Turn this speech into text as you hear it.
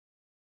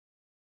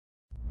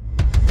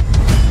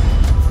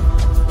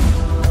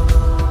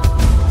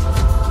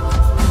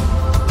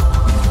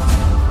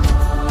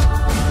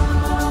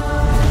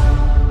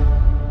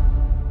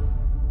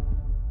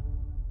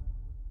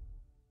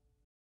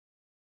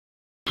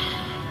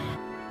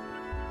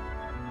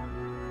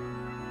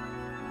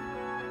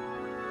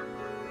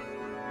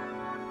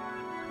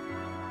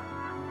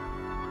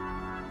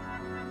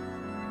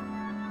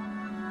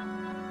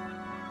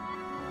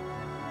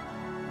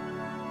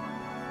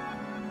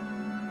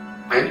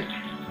When?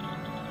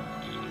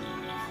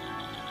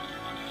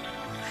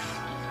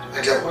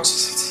 My dear, what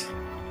is it?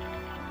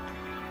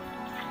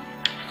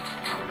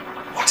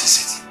 What is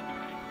it?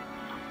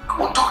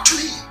 Come on, talk to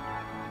me.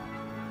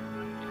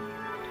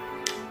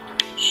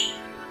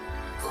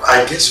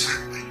 I guess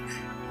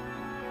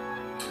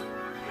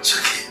it's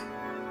okay.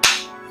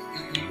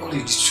 All you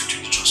need to do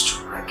is just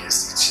to, I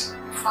guess it's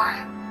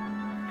fine.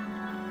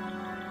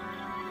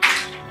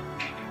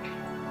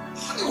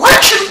 Why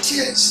shedding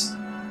tears?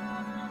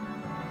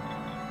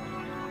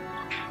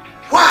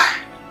 Why?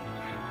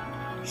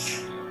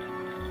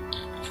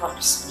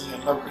 Promise me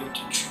you're not going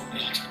to throw me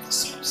into this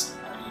house.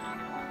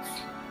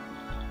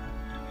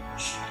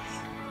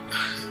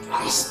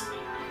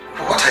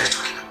 What are you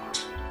talking about?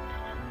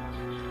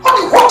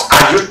 Honey, what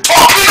are you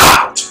talking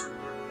about?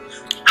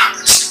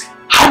 Honestly,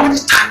 how many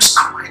times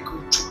am I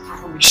going to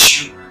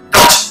promise you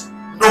that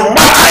no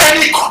matter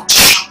any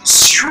condition,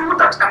 it's you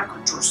that I'm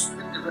going to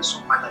spend the rest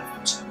of my life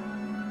with?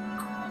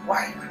 Why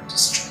are you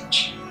this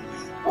strange?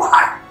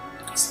 Why?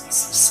 Because I'm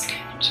so scared.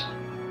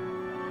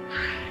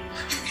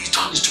 You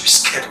don't need to be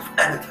scared of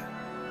anything.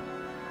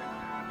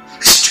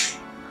 Listen to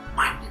me.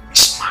 My name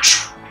is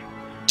Marshall,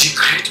 the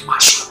great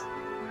Marshall.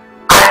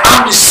 I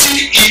am the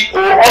CEO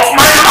of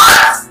my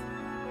life.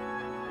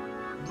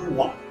 No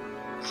one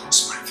cross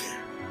my fear,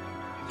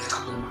 let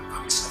alone my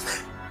family's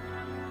affair.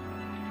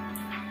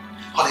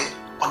 Honey,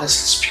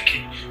 honestly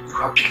speaking, you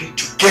are beginning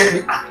to get me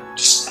out of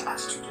this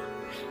attitude.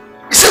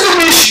 Is it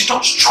means you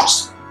don't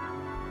trust me?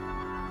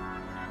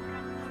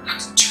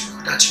 Do you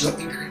know that you are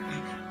indirectly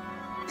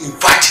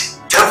inviting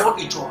devil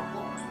into our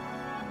world?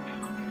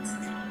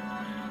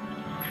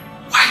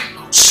 Why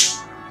not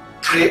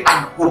pray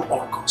and hope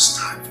on God's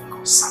time for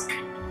God's sake?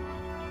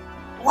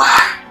 Why?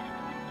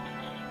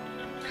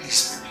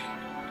 Please, baby.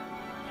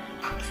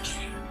 I'm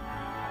begging you.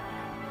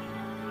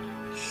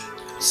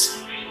 I'm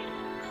sorry.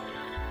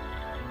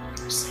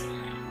 I'm sorry.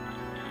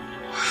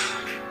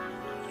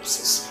 I'm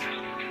so sorry.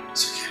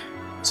 It's okay.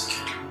 It's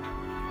okay.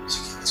 It's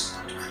okay. Let's go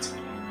back to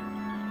bed.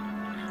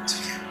 It's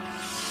okay.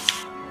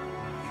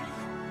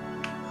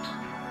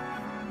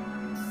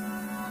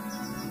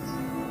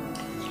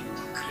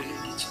 I really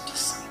need to do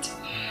something.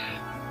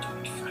 Do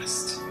it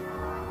fast.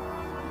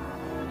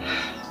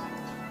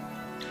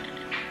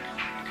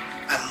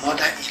 My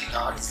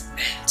mother-in-law is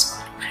bent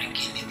on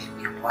bringing in a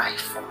new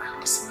wife for my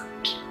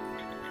husband.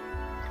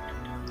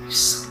 If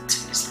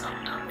something is not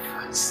done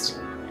fast,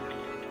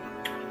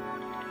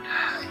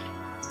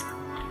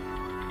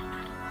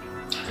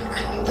 I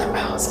know that my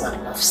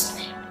husband loves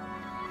me.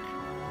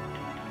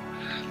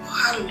 But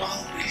how long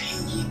will he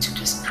yield to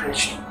this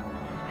pressure?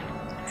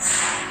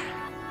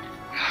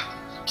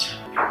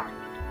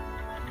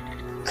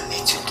 I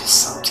need to do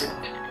something.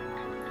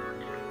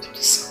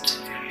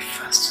 Very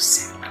fast to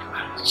save my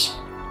marriage.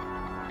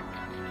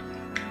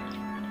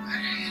 I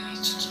really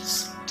need to do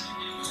something.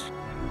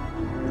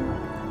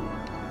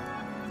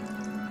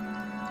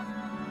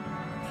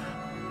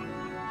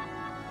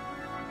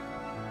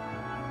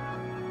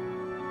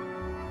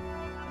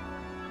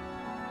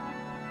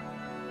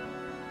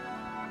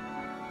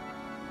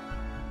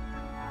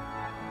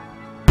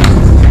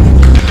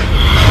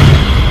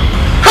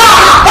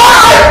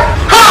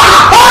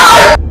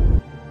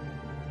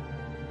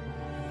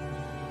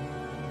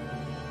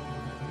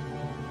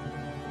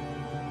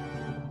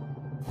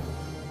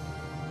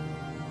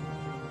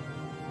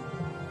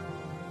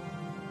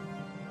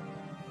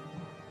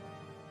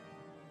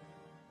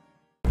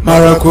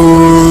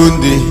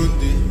 Marakundi,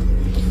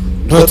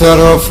 daughter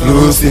of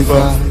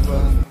Lucifer.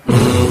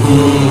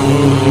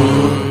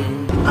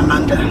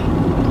 Amanda,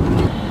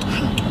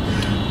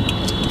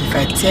 if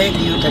I tell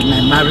you that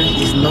my marriage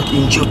is not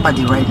in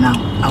jeopardy right now,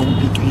 I will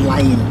be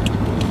lying.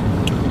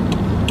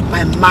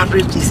 My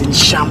marriage is in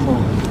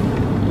shambles.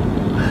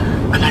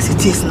 And as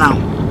it is now,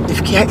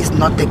 if care is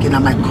not taken, I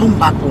might come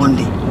back one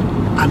day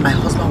and my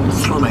husband will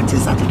throw my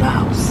things out of the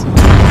house.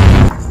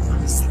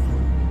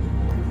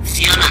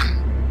 Fiona,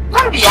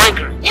 don't be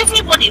angry.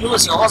 Everybody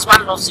knows your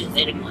husband loves you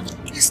very much.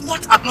 It's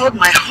not about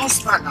my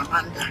husband,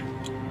 Amanda.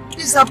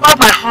 It's about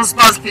my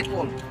husband's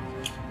people.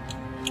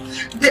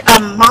 They are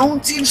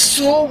mounting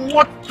so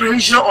much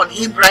pressure on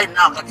him right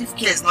now that if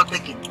care is not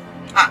taken,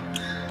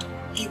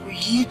 he will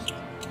yield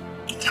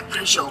in the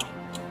pressure.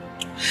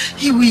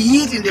 He will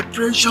yield in the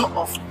pressure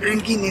of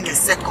bringing in a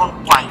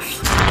second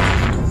wife.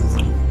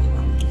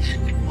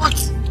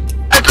 But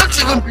I don't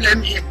even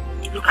blame him.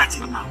 Look at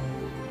him now.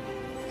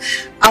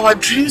 Our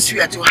dreams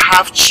were to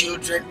have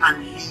children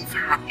and live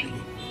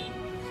happily.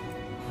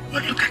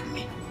 But look at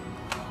me.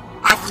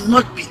 I've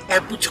not been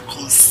able to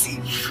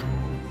conceive.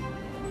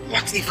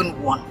 Not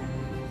even one.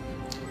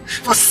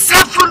 For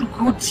 7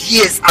 good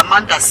years,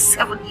 Amanda,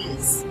 7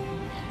 years.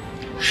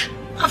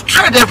 I've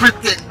tried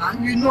everything,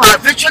 and you know,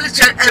 I've virtually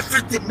tried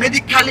everything,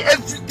 medically,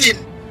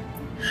 everything.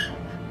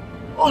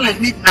 All I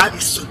need now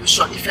is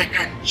solution. If I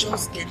can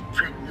just get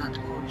pregnant,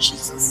 oh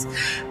Jesus,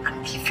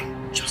 and give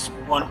him just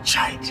one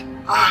child.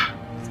 Ah,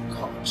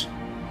 God.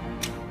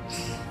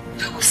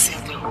 That will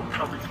save the whole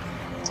problem.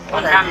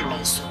 All I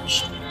need is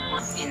solution.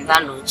 In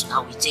that note, I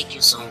will take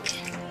you somewhere.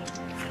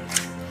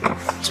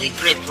 to a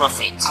great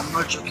prophet. I'm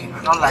not joking.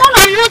 I don't like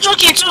No, you're not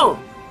joking too.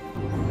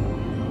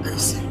 Are you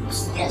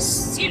serious? Yes,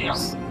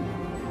 serious.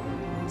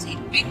 It's a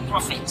big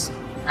prophet.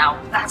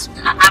 Now that's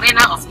the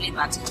arena of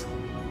liberty.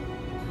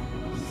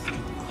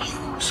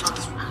 So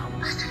this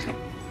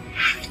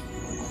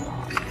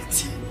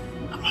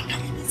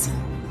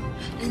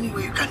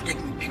anyway, you can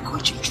take me big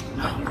coaching trip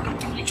now.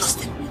 You just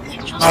take me there.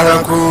 Calm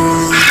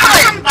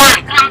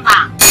down, calm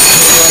down.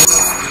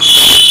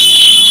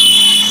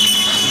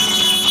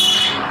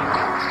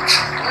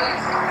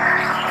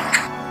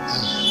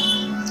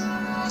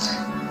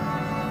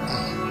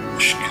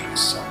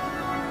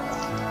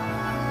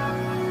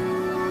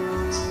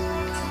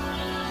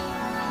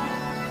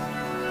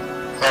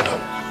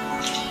 Madam,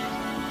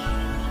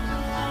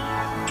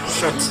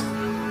 Prophet,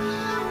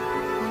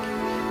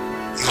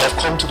 you have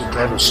come to the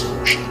bride of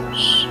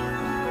solutions,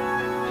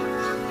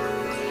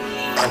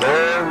 and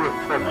all your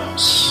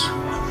problems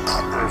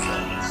are over.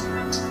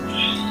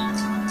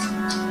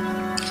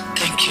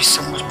 Thank you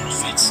so much,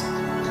 Prophet.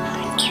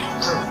 Thank you.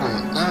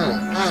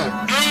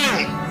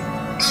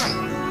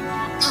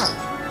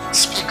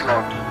 Speak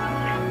loud.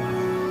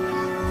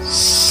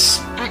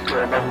 Speak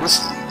loud. I'm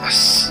listening.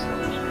 Yes.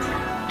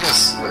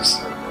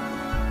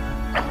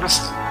 I'm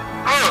listening.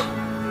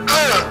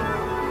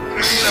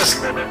 Yes,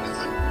 Lord, I'm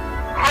listening.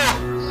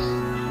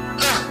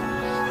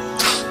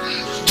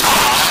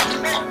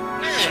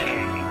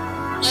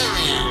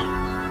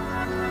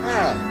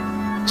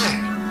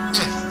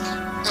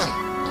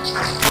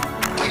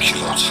 Thank you,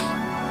 Lord.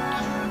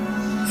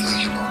 Thank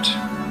you, Lord.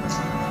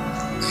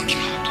 Thank you,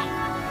 Lord.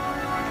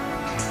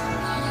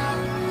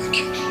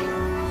 Thank you.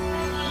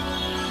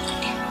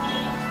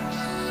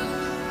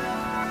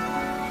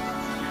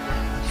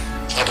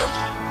 Madam,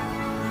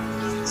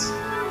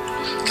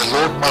 the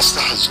Lord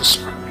Master has just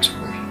spoken to me.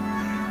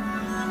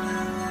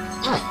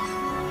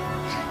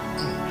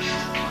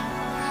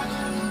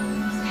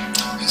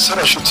 He said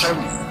I should tell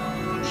you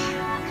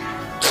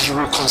that you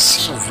will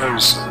conceive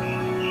very soon.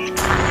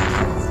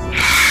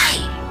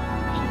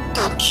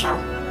 Thank you.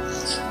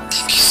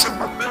 Thank you so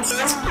much.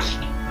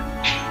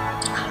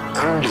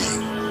 Only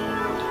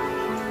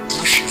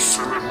if you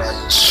follow my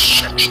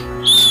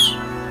instructions,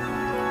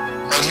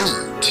 my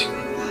lead,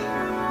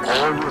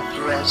 all your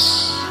prayers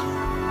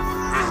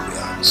will be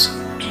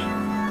answered.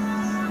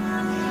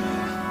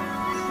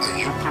 Are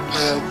you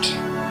prepared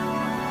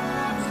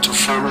to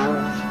follow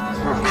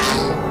and obey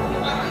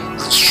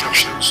the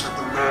instructions of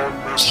the Lord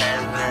Most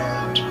High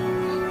God?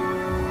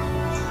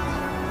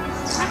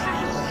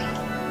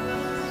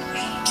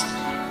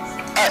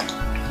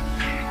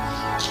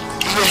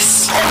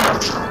 Yes.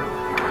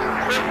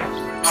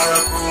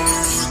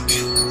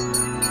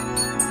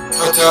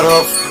 Daughter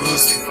of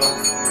Lucifer.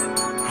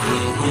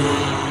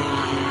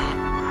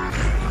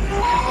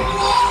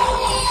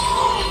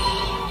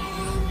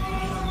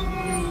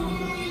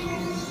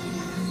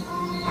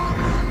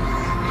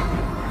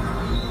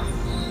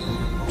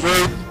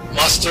 Great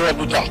Master of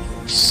the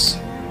Darkness,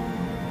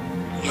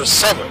 your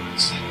servant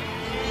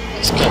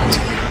has come to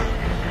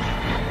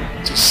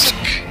you to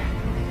seek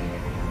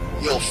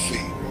your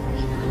favor.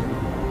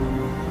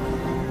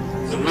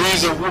 There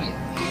is a woman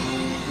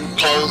who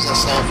calls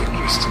herself a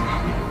Christian.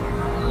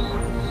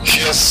 She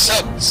has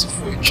searched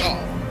for a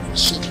child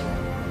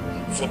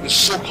from the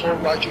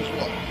so-called righteous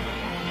one.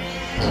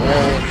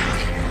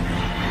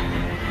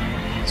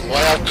 So I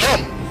have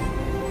come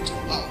to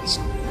ask,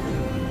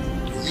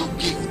 do you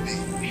give me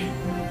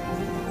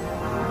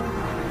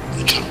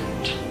the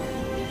child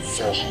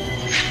for her?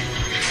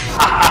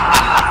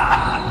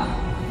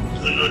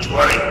 Do not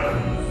worry.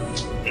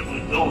 Even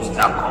those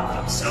that call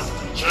themselves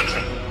the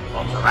children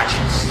of the righteous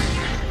now see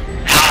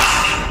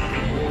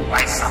the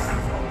by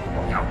suffering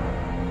from Yahweh.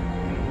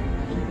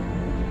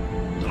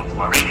 Don't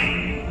worry,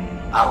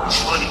 I will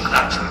surely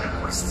grant your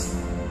request.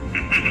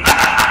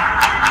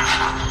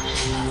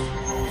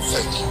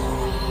 Thank you.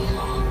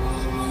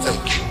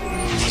 Thank you,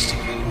 Mr.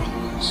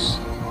 Priestess.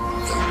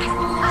 Thank you.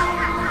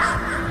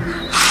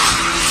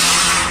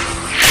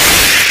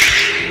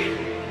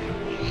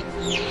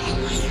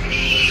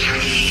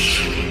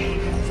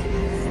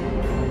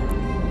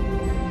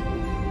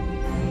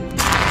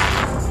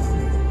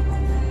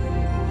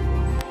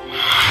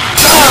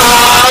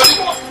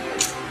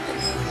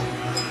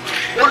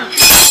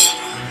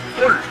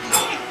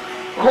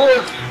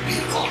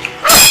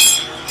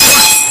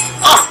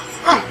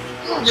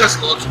 Yes,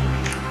 Lord.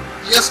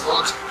 Yes,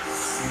 Lord.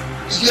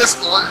 Yes,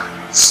 Lord.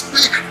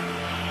 Speak.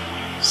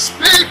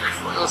 Speak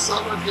for your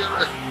servant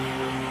here.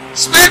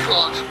 Speak,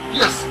 Lord.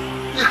 Yes.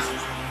 Yes.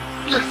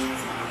 Yes.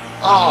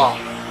 Ah.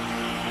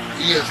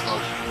 Yes,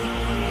 Lord.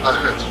 I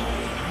heard you.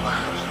 I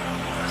heard you.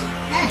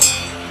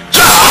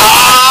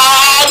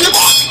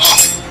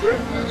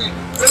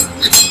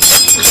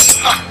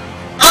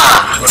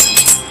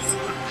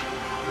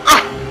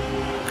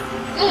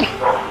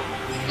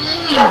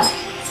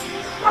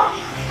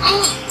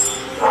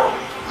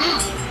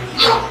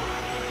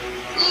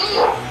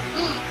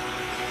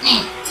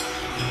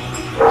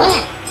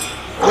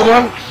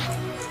 Woman,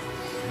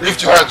 lift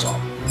your hands up.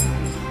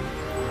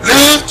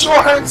 Lift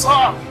your hands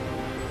up.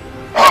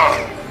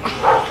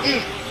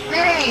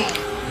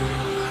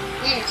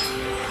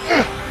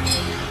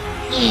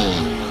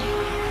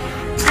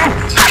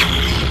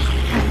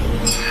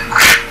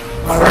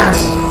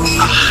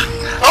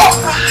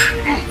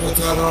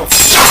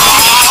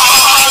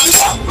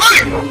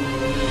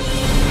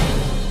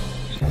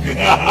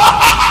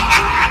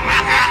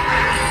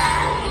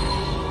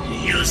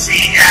 You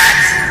see that?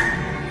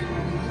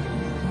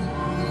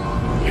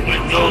 Even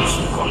those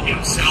who call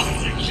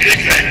themselves the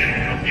children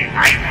of the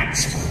High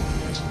Priest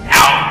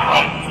now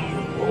come to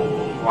the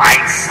old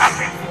white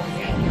serpent for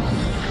them.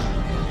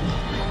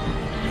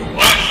 The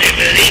one they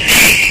believe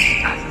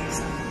in as the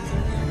serpent.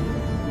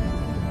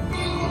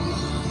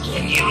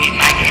 Can you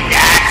imagine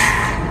that?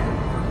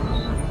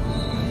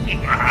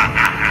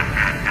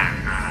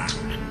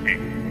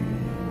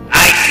 I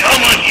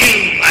summon you,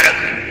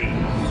 Marakundi.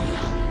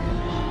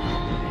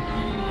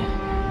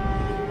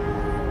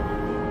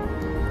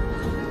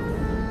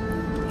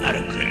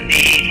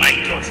 Marakundi, my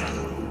daughter,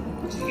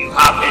 do you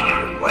have any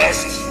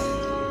requests?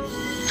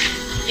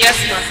 Yes,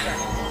 Master.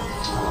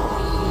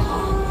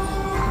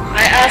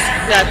 I ask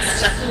that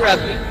Sakura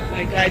be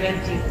my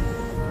guidance angel.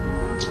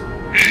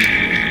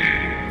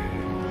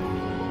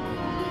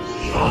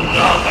 Your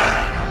lover,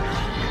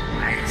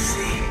 I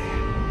see.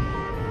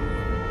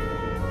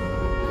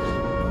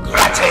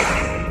 Granted.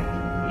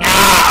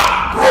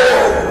 Now go.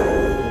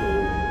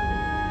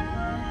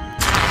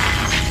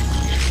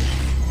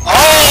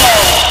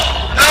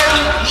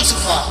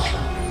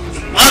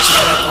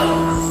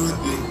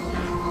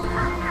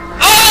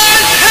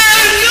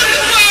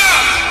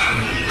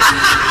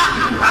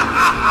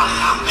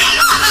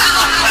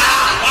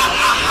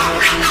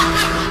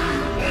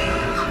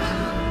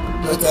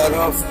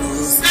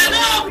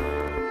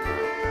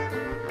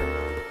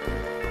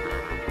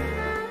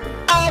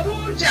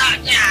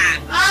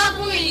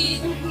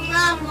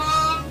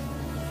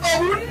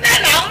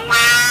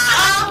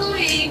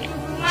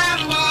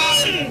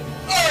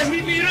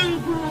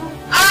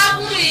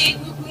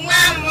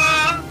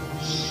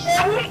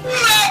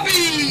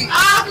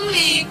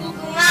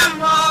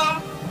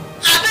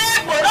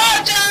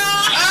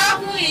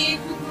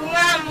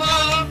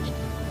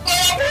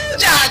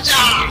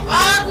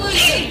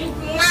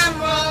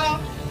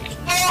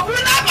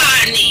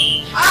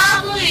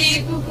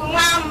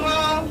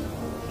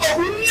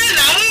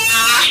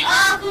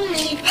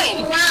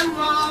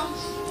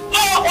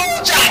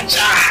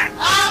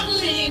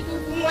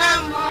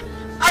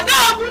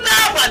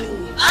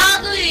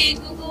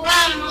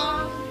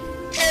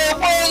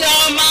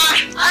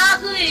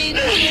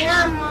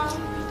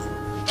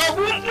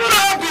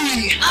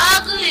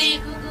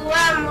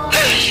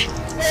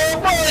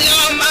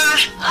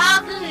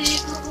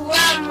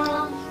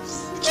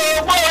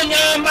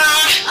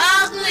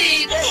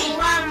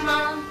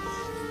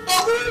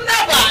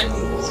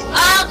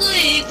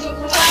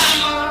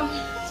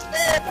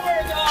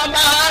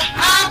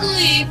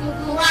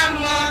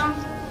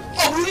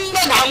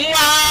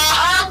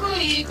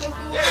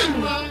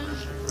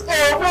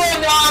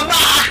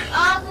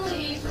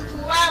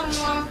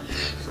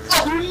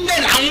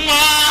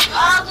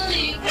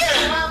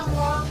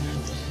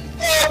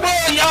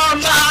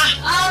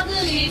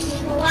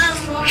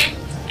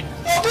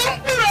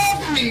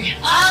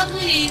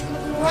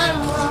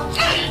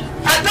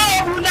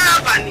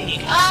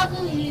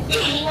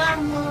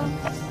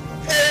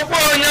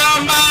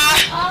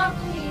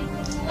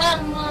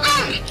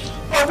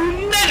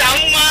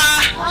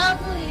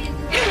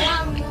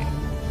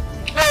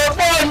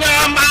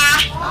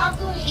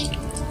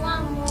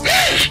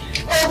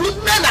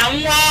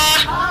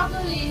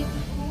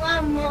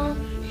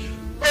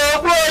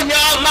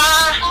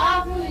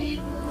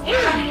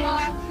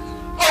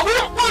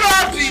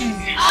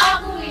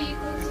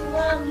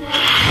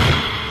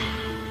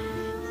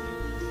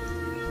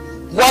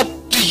 What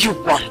do you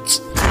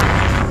want?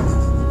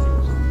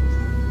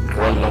 I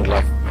want long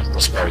life and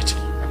prosperity,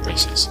 my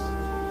princess.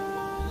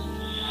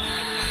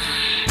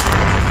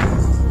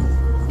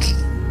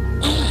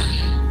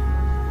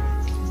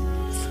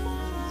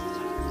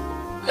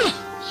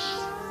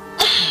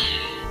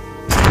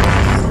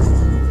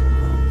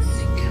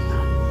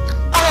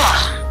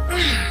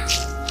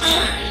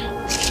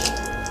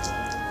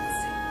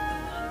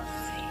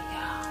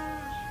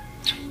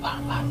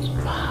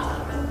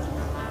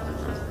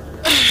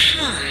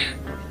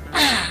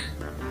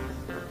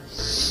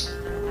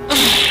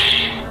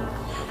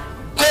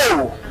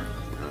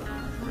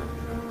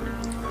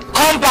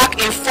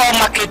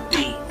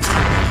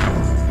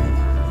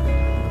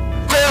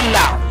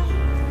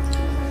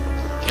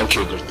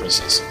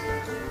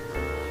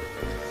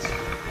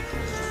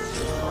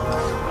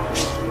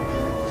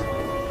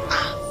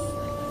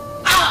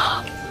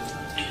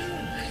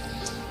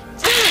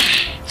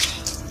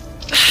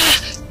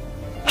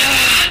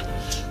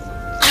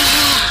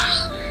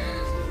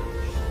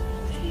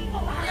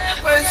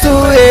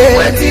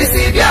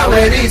 wetisi bia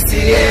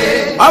werisi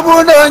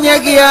abuno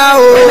onyegi ya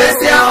o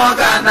wenesia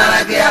oga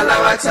naragi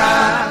alawacha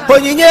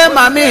onyinye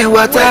mami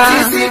wata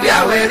wetisi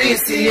bia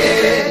werisi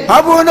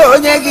abuno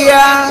onyegi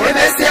ya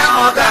wenesia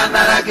oga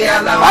naragi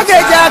alawacha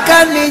ageja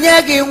kan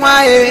ninyegi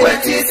nwae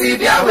wetisi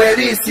bia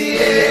werisi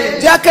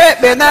jake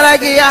be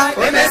naragi ya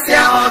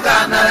wenesia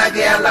oga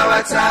naragi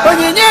alawacha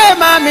onyinye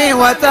mami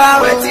wata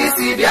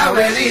wetisi bia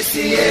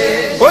werisi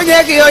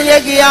onyegi ya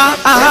wenesia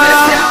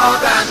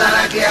oga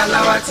naragi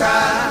alawacha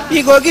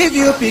he go give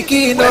you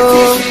pikin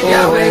oh.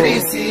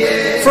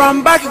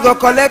 From back you go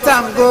collect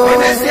and go.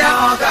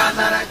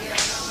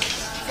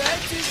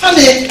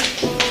 Andy,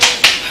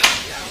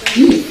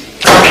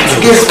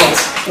 guess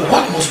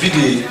what must be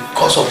the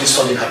cause of this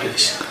sudden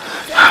happiness?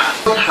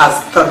 What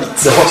has done it?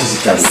 So what is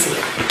it, Andy?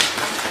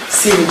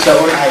 See with your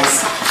own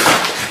eyes.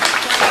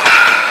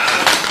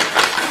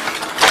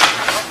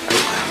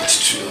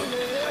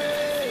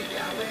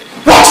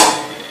 What?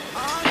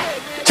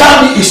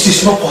 Tell me, is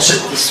this not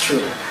possible? It's true.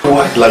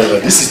 Why,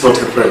 Lila? This is not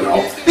April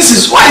now. This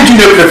is why you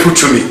do April food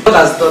to me. God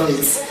has done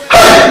it.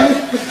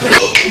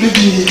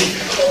 Baby.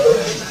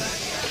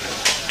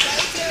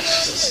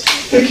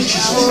 Thank you,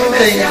 Jesus.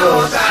 Thank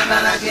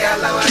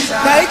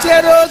you.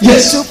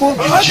 Yes.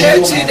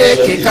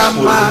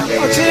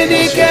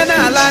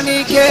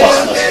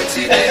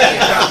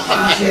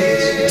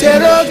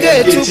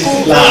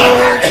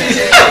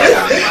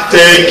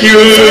 Thank you,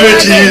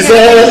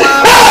 Jesus.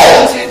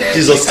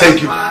 Jesus,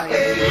 thank you.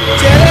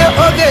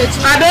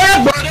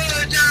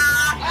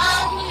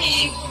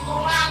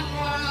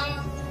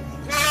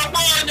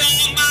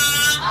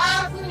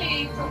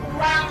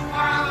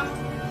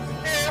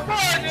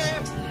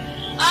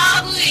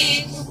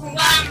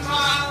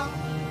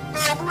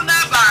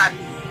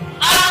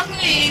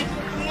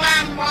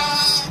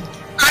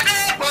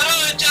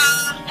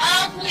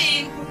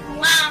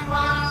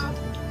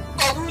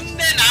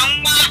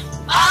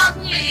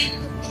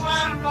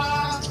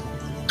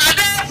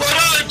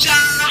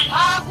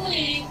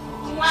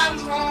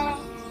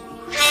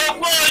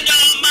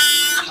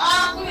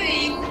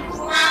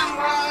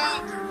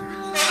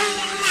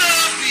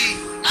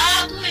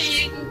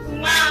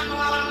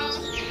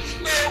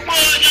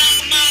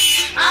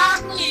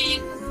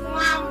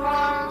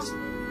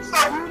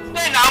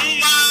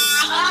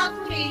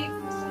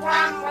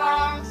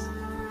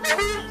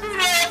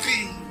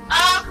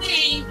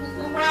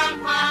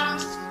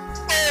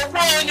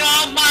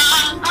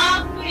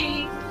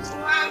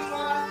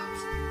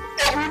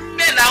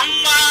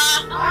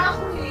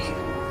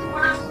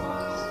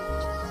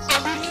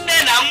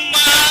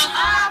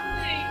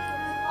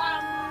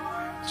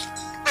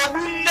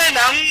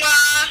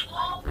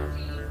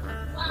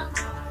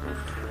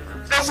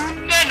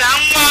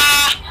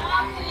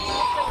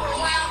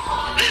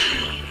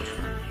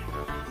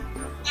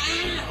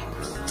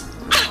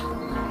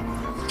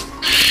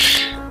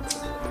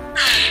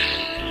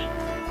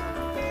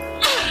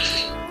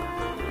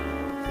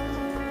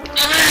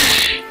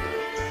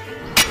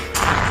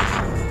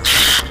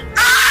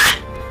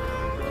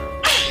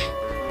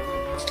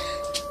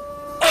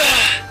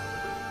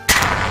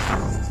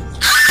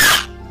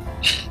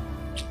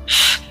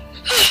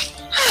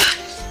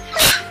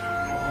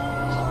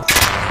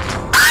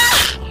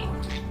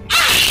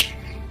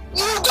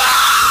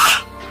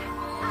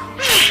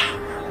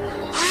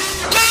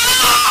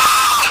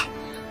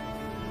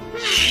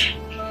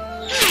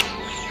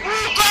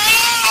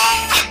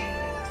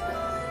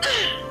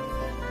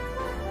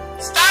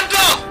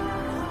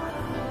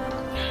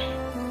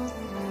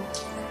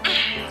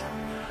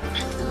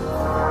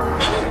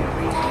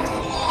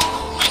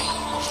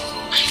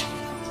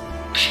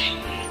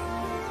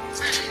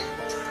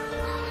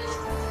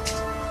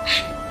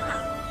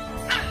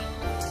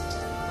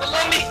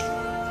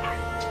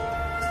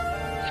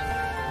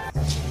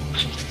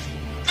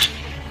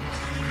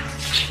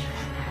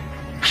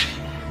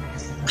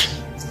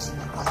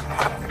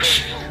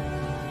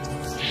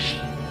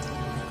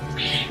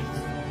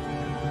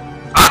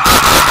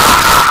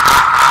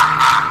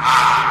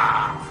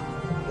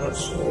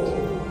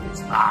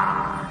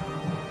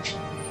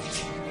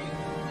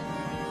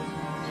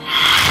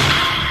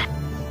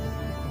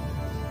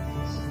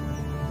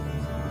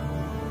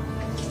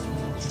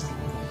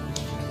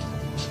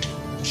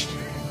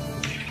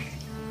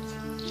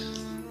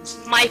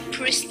 My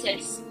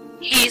priestess,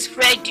 he is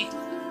ready.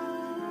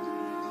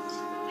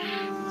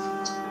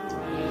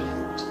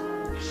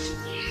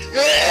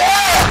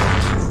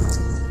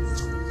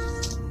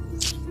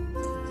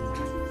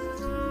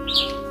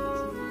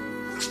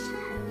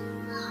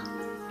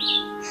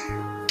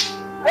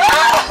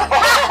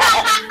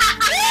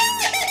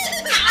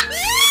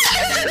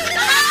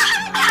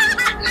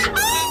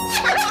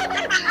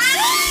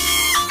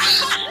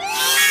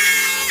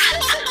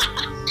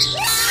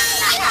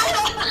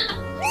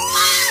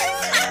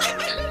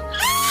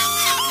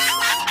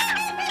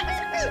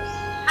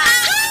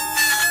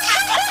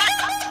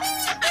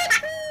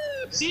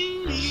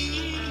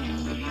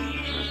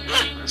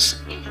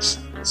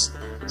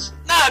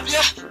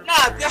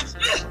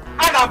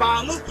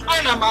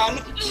 Ana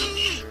manu.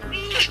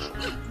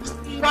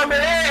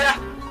 Mameya.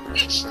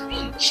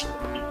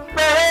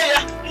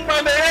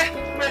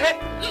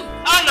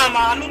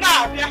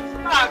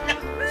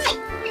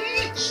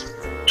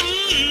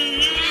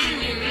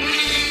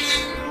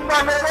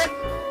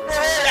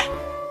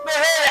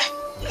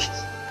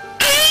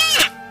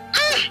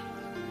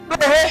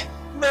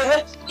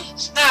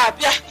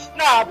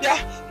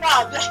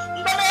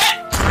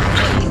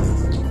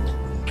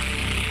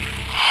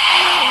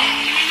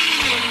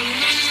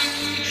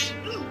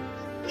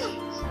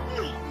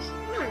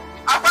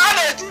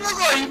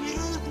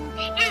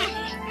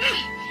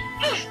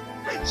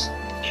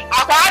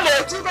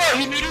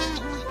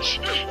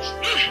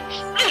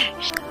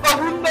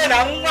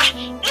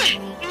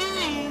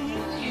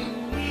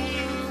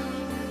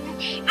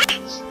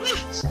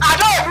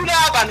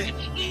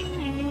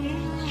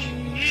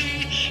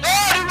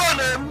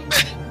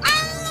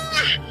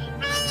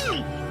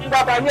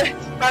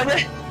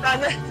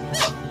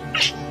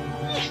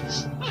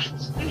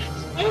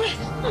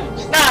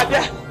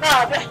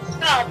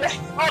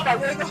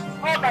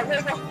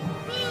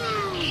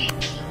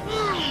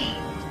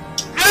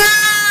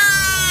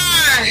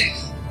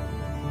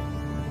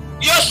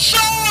 Your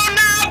soul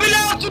now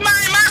belongs to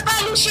my master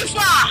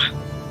Lucifer.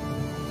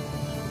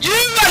 You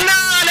are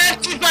now an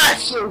empty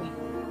vessel.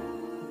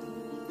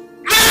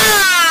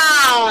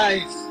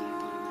 Rise!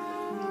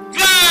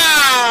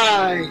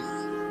 Rise!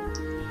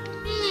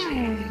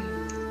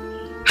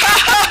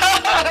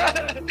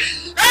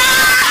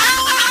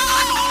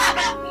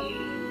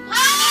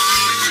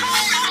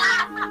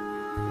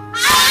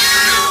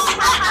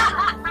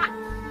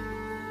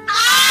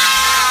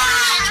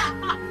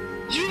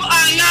 You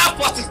are now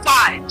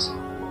fortified.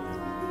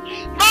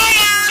 No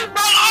man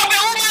born of a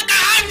woman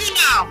can harm you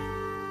now.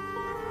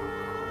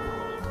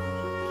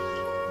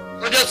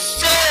 But your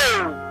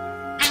soul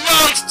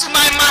belongs to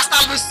my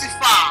master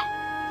Lucifer.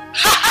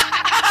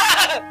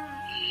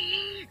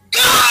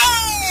 Go!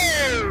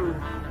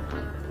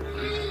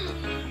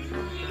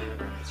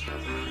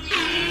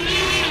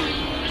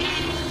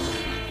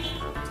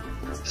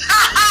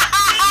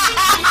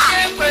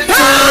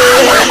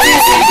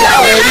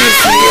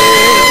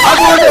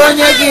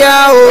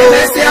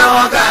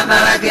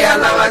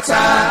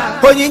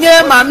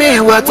 Onyinye mami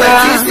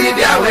wata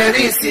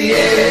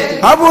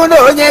Abuno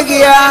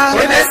onyegia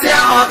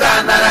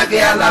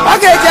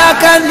Wageja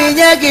kan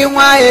ninyegi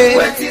nwae.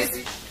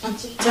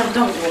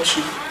 Don't wash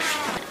him.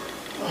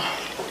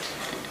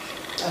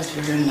 That's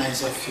very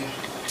nice of you.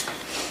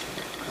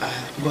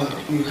 But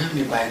you help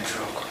me buy a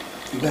drug.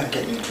 You gotta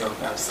get me a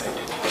drug outside.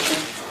 Okay.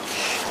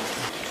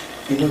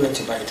 You know where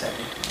to buy it,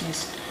 Abby?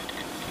 Yes.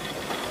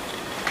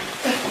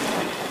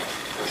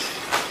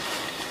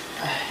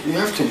 You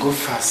have to go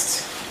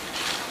fast.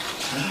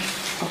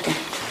 Okay.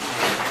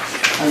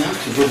 I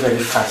have to go very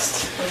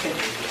fast. Okay.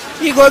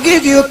 He go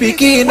give you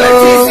pikin,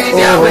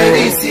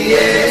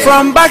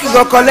 from back you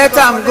go collect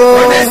and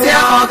go.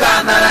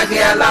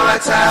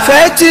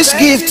 Fetish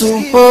gift to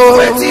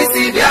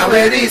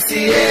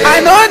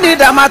I no need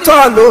them at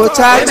all, oh,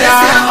 cha-cha.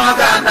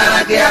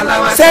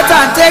 Set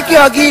and take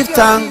your gift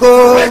and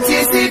go.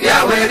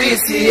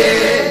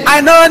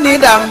 I no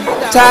need them,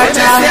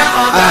 cha-cha.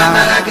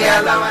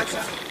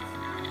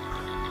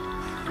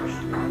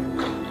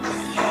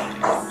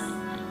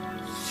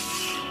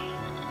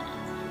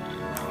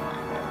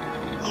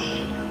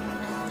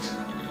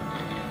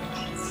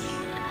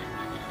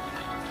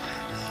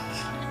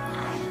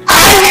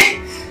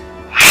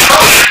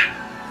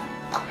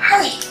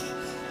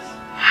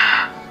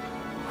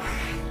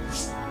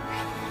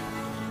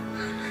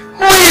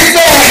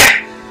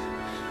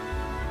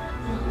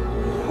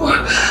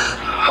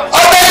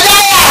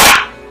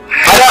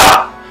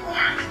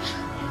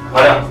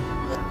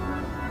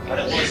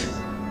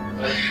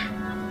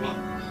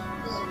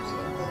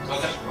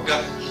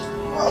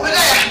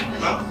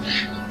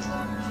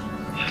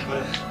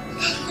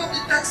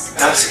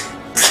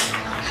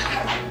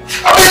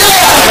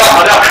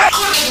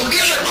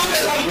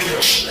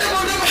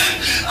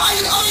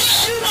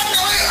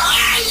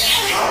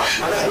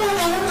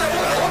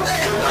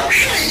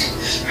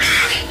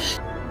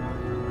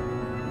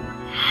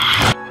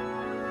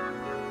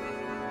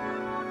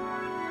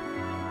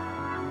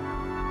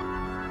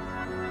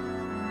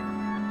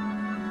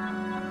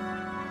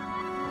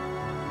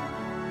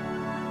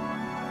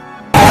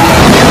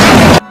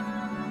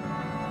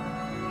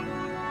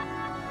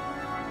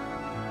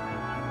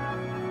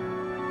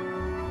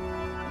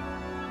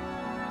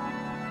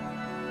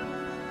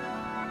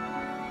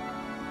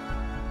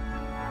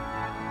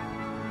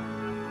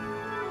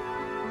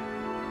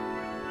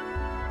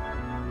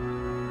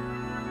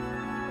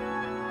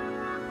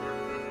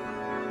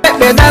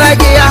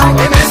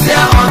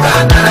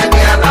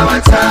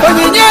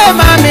 Onyinye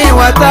mami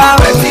wata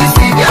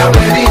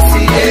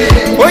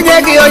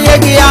Onyegi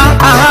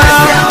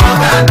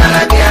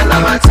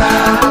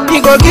He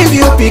go give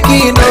you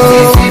pikin,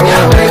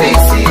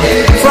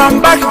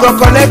 from back go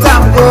collect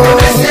and go.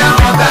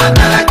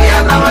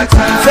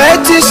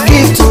 Fetish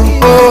gift to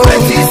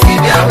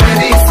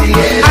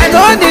I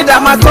don't need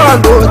them at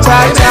all, oh,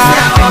 cha-cha.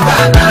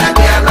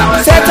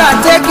 Set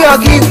and take your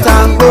gift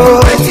and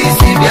go.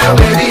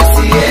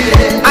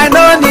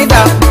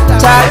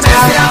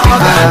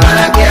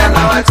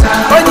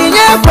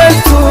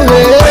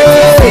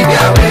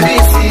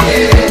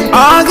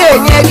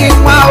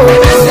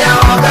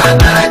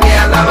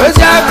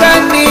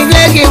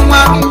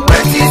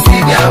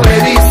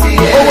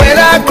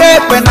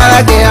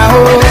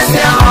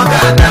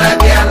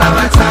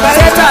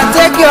 Satan,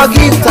 take your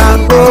gift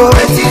and go.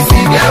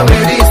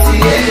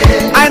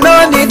 I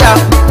don't need a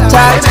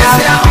cha-cha.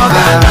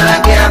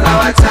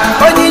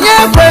 Onyinye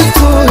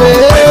kwetu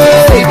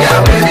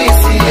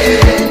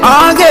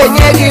Onge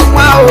nyegi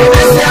mwa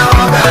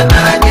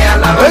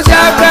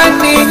Ojaka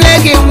ni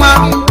nyegi mwa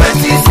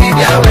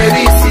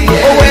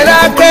Owera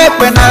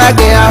kepe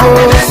narage aho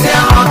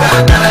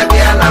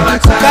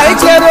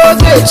Kaichero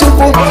oge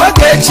chukwu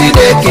Oge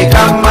Chineke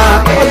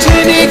kama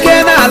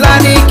Chineke na ala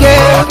nike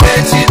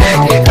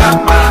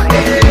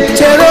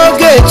Chero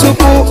oge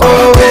chukwu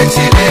Oge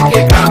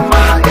Chineke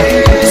kama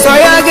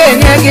Soya ge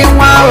nyegi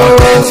mwa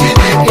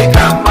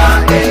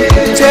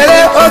Chere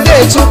oge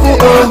chukwu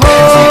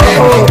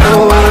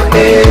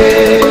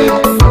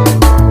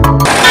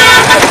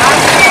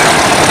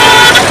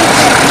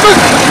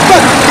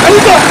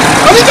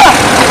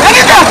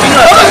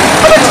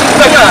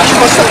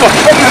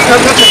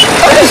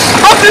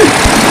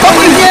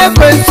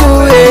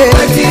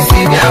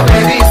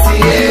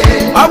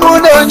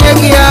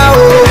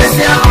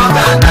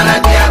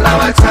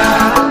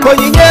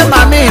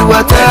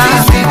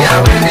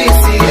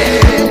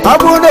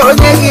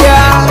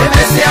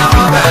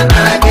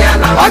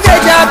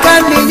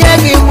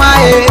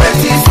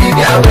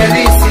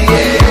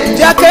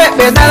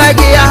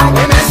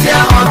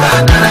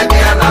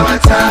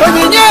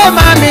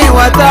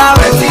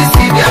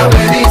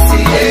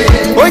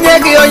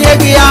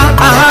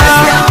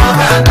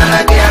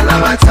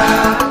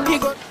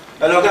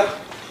Hello, good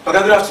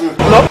afternoon.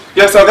 Hello?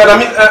 Yes, I'm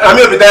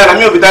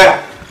Obidaya.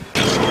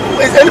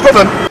 Is there any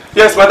problem?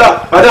 Yes, madam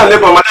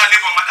labor.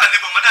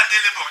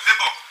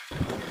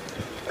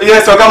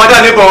 Yes, madam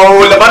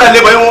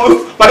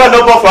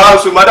labor for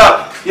house, madam.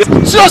 Yes.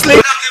 Seriously?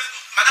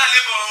 Madam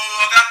labor,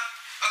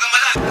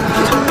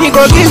 he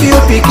go give you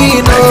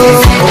pikin,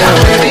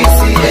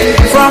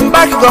 from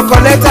back go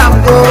collect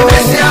and go.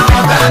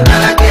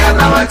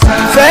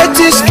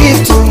 Fetish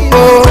gift to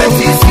go.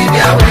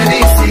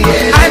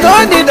 I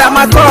don't need a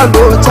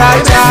matolo,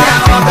 cha-cha.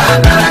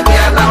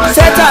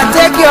 Satan,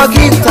 take your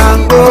gift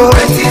and go.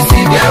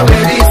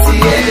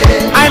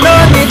 I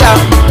don't need a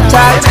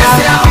cha-cha.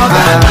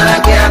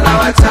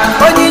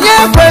 Onyinye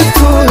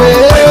kwetu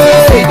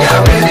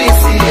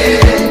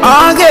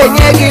Onge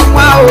nyegi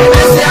mwa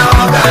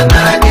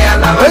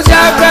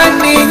Ojaka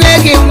ni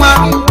nyegi mwa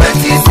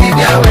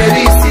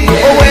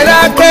Owera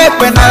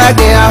kepe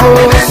narage aho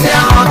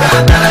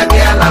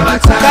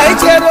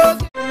Kaichero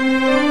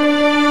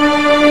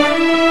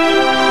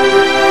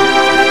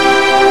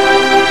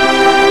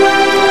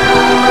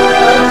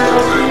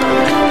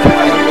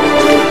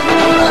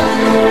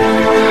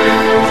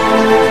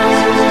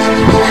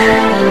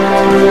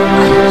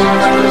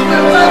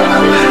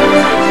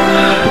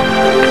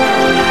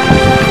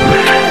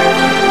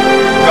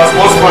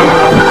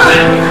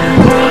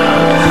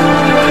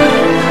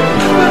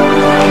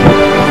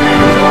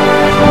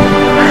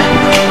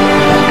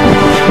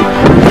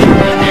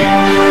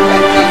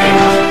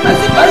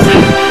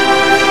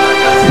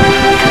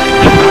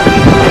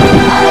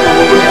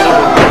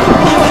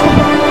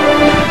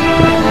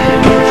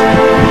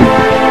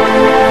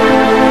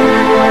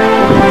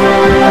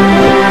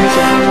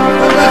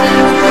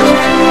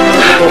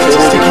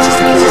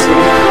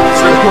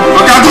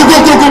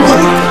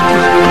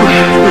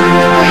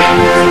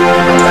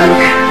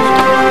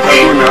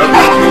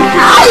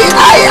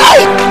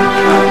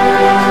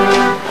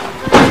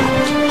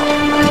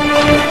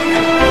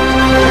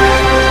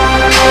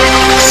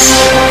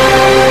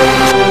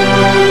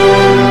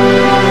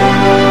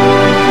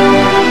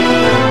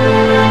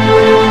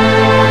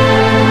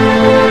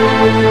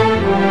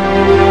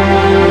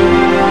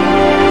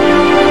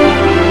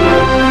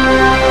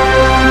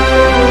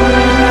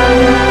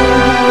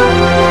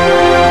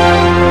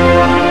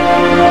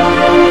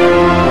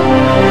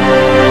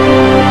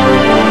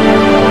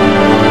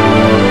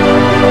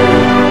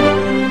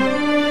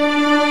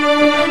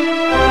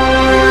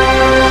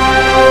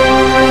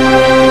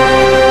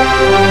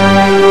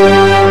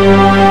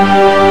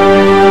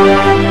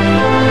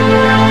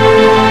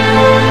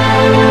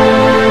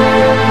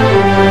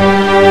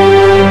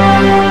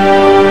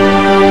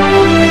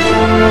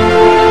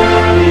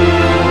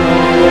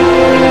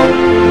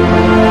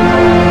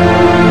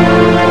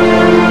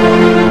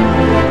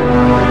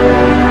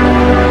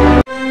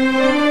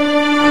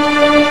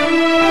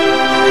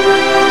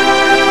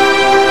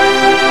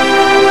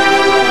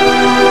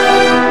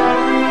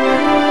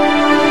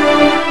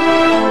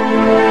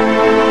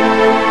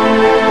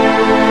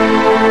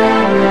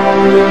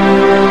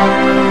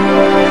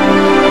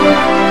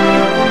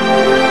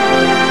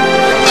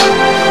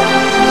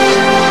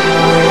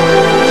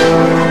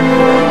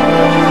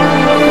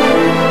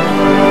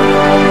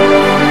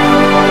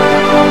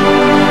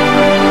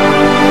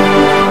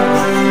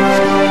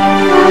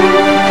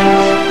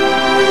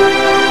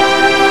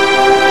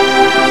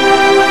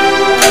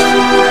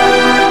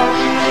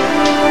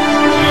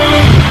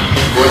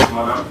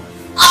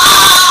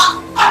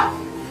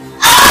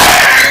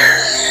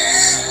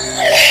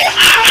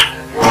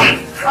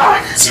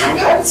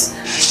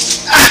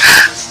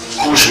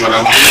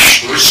madam.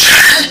 Push.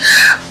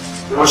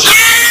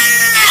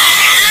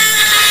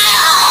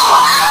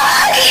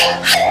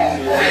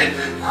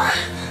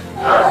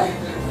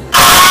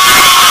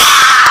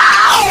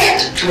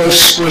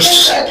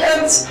 Push.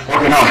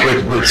 Okay, now wait.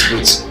 1,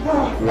 2. Push.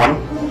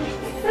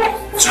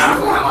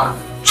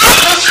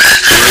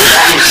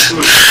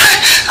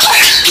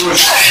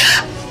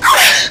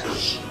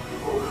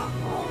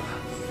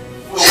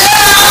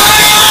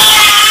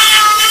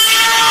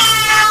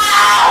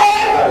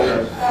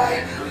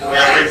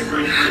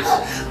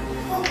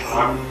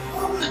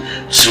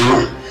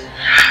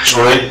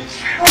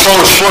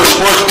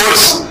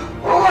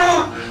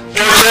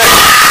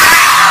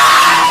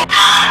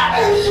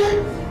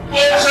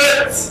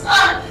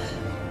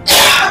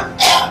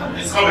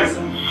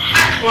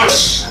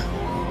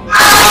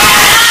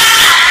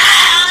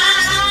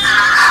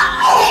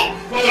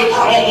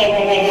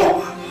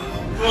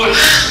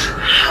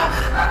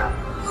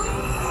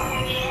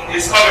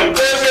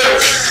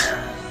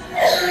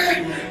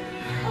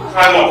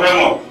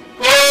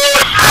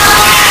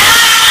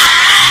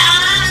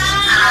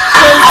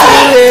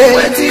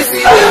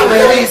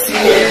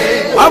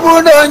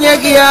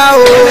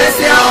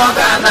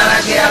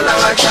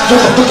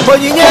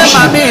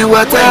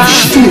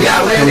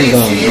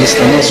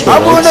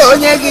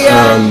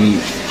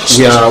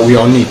 We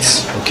are on it,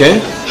 okay?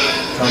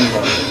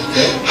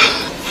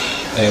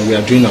 And we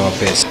are doing our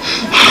best.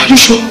 Are you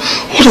sure?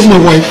 What of my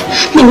wife?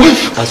 My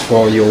wife? As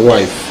for your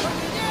wife,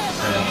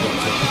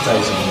 Dr. Peter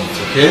is on it,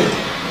 okay?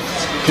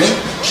 Okay?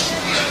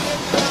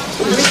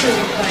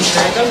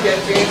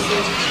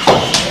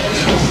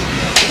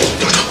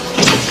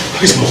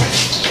 How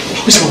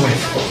is my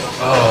wife?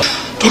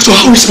 Doctor,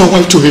 how is my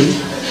wife doing?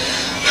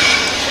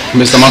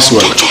 Mr.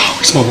 Maxwell. Doctor,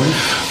 how is my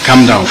wife?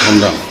 Calm down.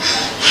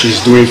 She's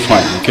doing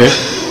fine, okay?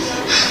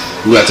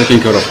 We are taking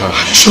care of her.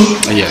 Are you sure?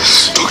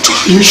 Yes. Doctor,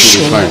 are you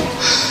sure? She'll be fine.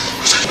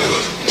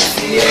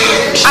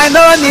 I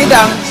don't need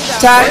them.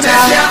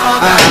 Tata.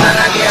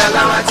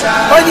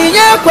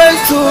 Onyinye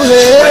kwestu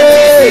he.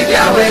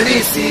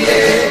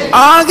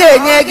 Onge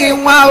nyegi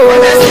nwa o.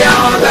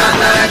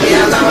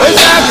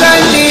 Osaka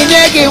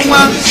nyegi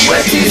nwa.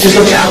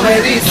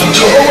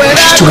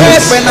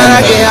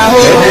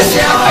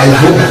 I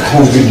hope the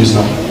COVID is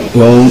not.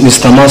 Well,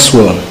 Mr.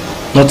 Maxwell,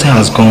 nothing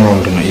has gone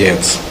wrong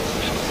yet.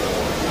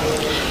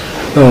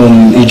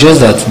 It's just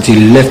that the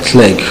left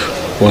leg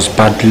was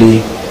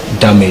badly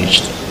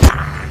damaged.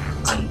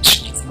 And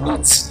it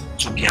needs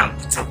to be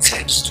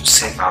amputated to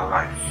save our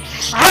life.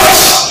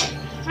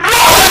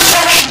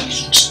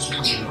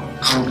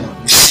 Calm down.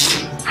 You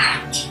see,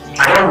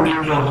 I don't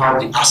really know how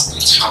the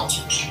accident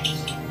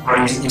happened, but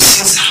it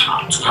seems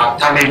to have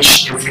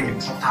damaged every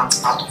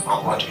important part of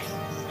our body.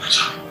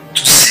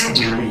 To say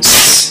the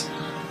least,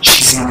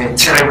 she's in a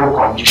terrible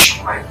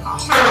condition right now.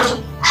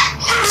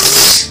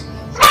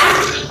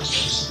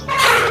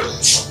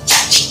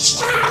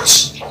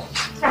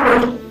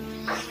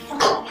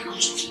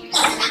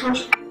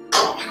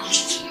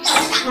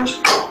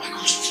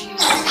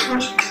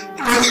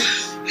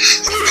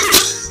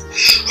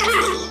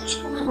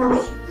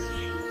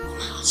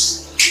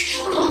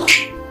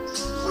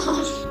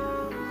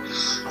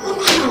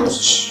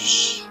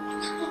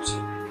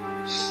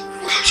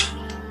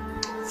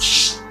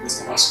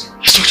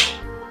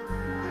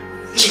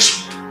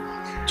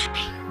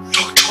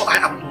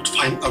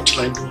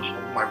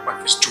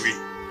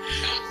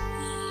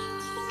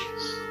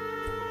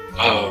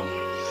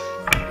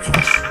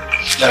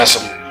 There are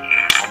some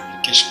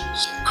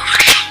complications.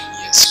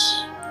 Yes.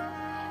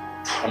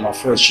 I'm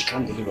afraid she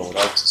can't deliver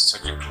without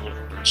surgical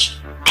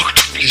operation.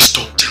 Doctor, please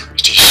don't tell me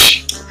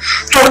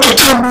this. Doctor,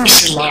 tell me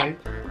it's a lie.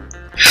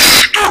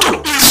 Doctor,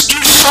 please do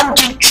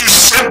something to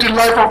save the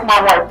life of my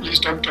wife, please,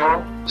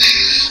 doctor.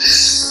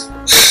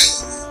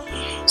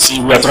 See,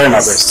 we are trying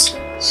our best.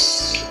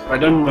 I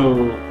don't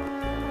know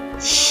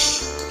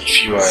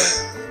if you are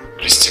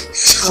Christian.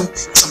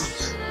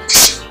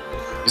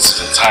 This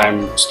is the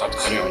time to start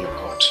calling on your God.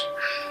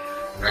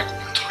 Right?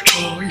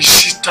 Doctor,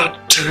 is it that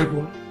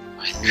terrible?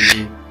 I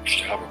believe you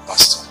should have a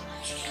pastor.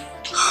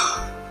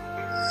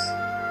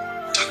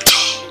 Doctor.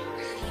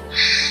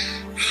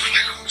 Oh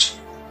my God.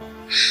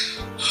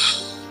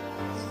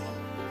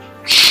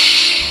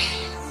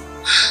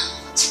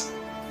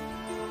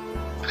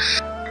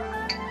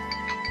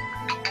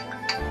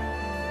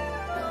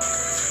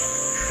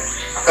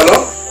 Hello?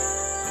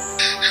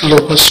 Hello,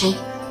 Pastor.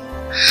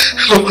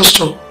 Hello,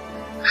 Pastor.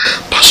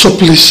 Pastor,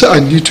 please, I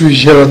need to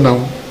hear now.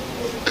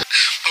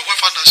 My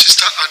wife and her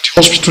sister are at the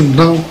hospital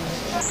now.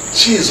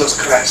 Jesus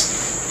Christ.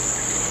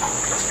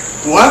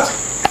 What?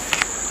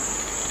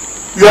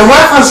 Your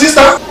wife and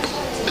sister?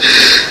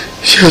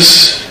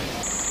 Yes.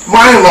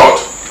 My Lord.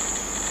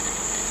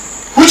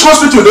 Which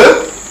hospital then?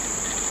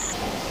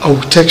 I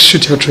will text you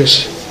the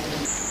address.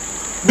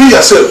 Be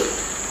yourself.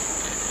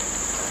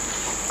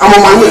 I'm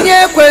on my way.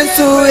 Let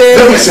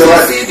me say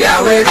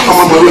right. I'm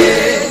on my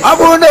way.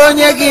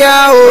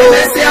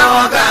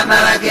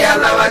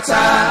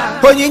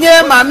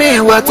 Onyinye mami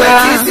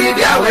wata.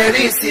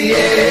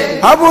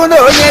 Abuno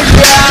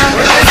onyegia.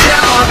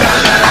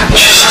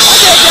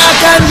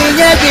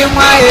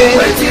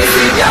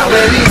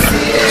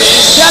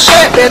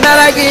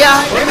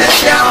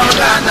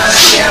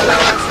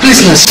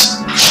 Business.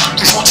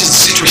 Please, what is the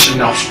situation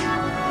now?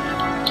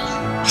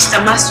 Mr.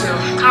 Maxwell,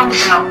 calm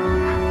down.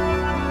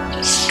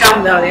 Just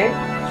calm down, eh?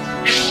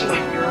 Everything will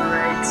be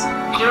alright.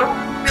 You know,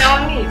 we're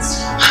on it.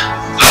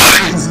 I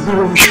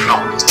know you're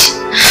on it.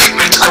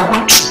 But I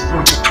want to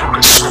know the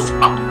progress so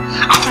far.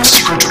 Are you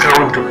still going to carry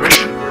on with the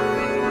operation?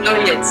 Not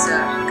yet, sir.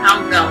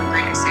 Calm down,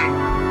 like I said.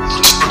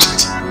 Not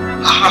yet.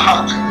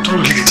 I don't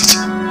really get it.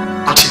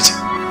 Not yet.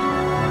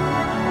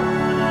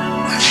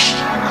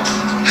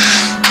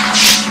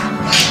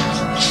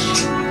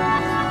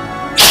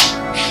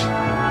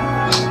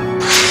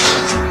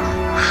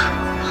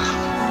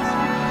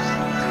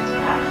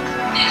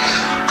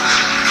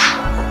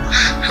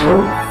 Hello?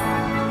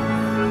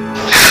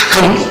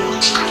 Hello?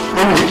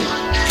 Mommy?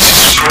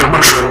 Sorry, I'm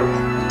not sure.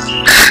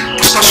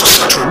 It's not so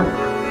certain.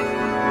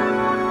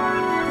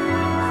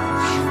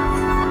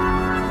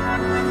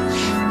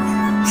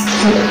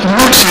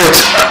 Not yet.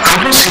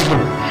 I don't see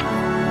him.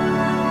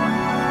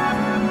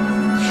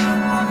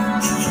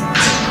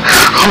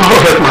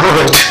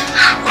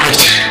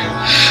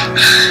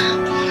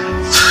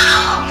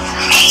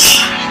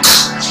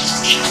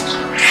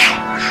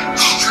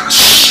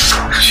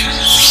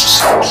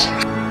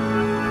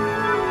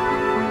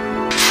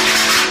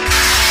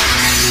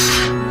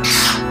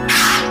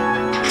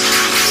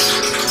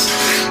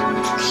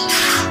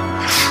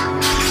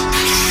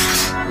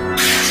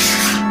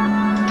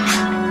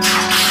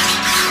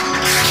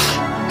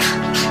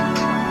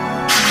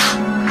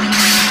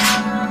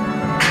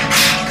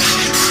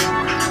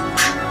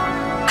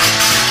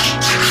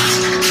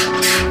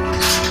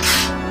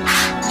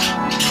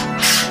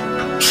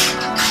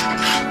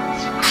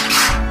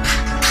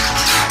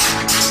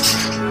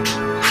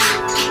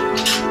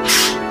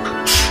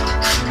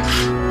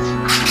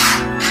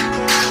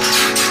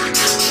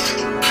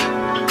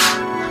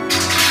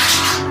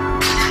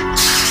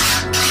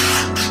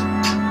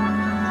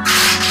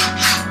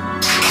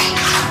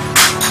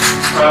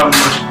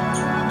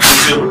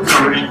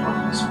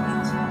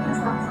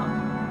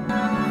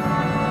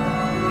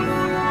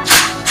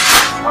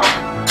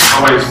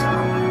 Alright.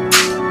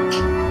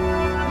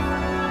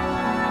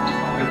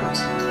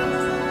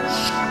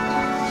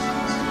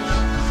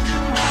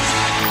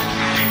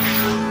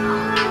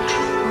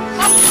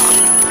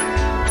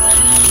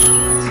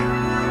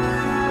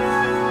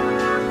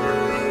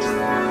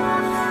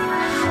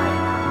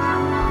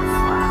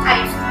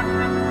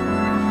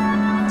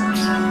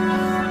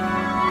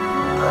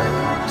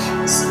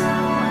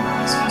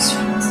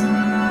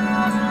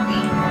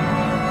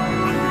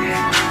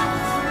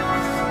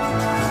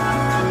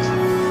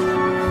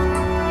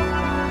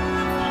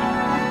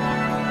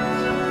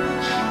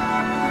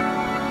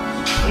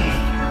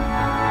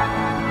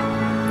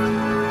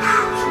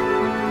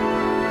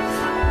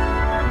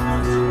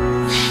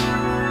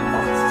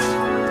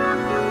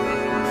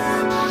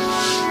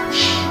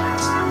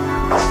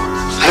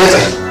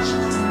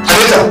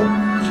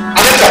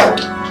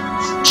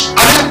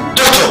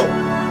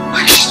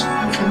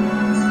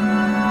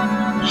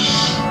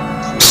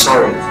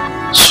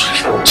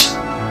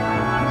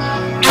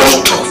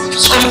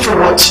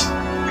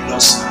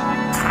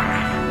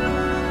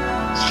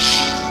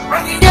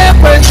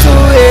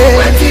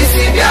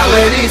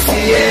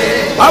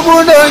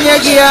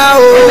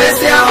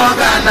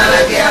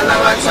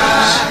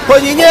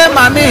 Onyinye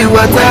mami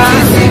wata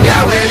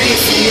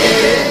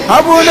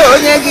Abulo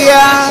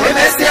onyegia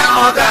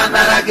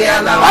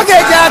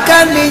Ogeja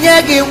kan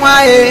ninyegi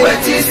nwae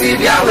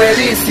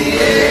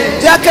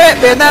Jake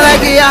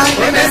benaragia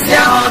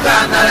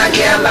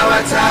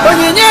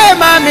Onyinye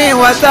mami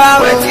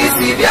wata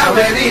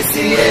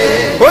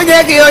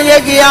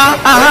Onyegia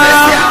aha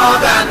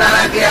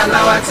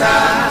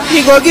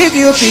He go give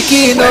you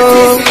pikino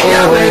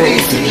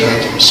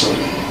I'm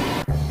sorry.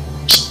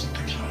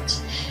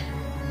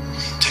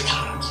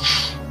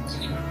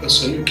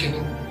 So you can.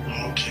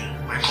 Okay,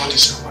 my God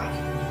is your wife.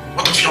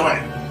 What of your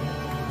wife?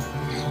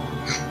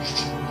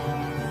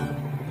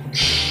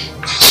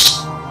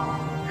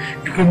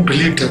 You won't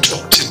believe that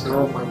up till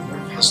now my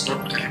wife has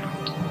not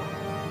delivered.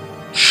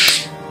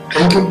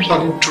 I'm even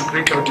planning to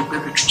bring out the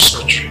baby through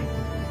surgery.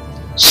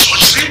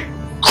 Surgery?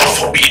 God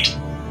forbid.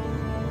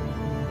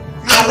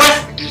 My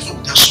wife will deliver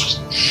without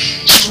surgery.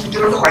 She will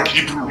deliver like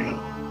Hebrew women.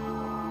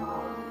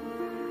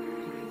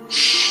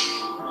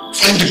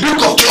 In the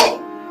book of John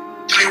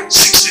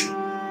 3:16,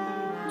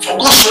 for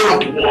God so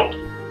loved the world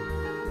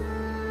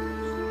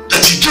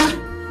that he gave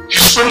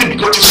his only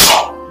begotten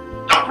Son,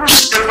 that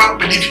whosoever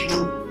believe in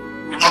him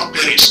will not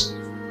perish,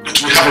 but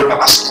will have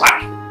everlasting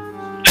life.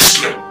 Let's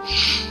pray.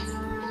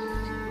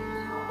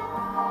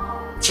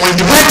 For in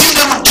the mighty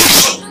name of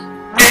Jesus,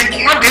 we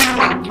command any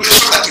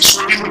manipulation that is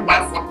holding the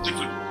wife of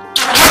David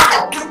to have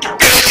or to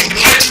perish in the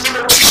mighty name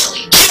of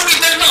Jesus. She will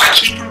never like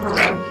Hebrew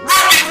woman.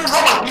 Not even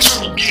Roman Bishop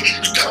will be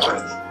the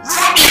Catholic.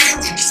 Not even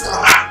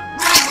before her.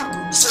 Not even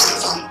before the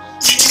family.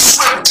 It is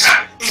well with her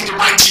in the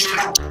mighty name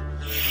of Jesus.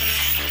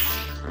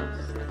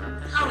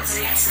 How is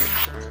it?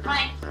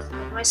 Fine.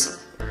 Mercy.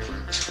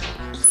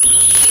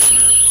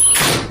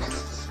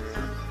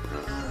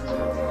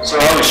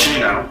 she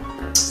now?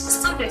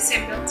 Still the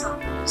same, doctor.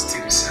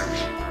 Still the same.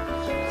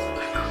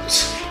 My God.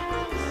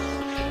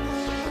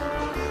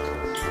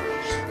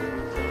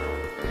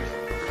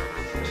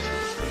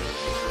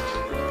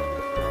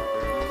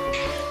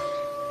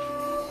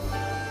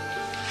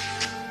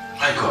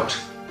 My God.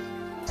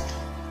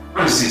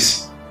 What is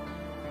this?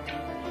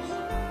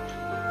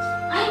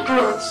 My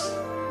God.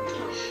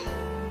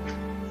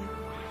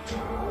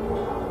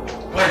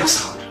 Why the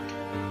sound?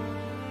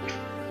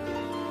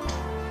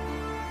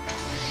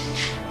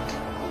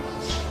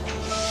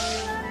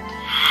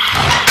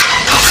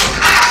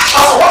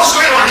 Oh, what's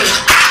going on here?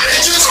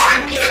 It's just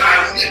on here.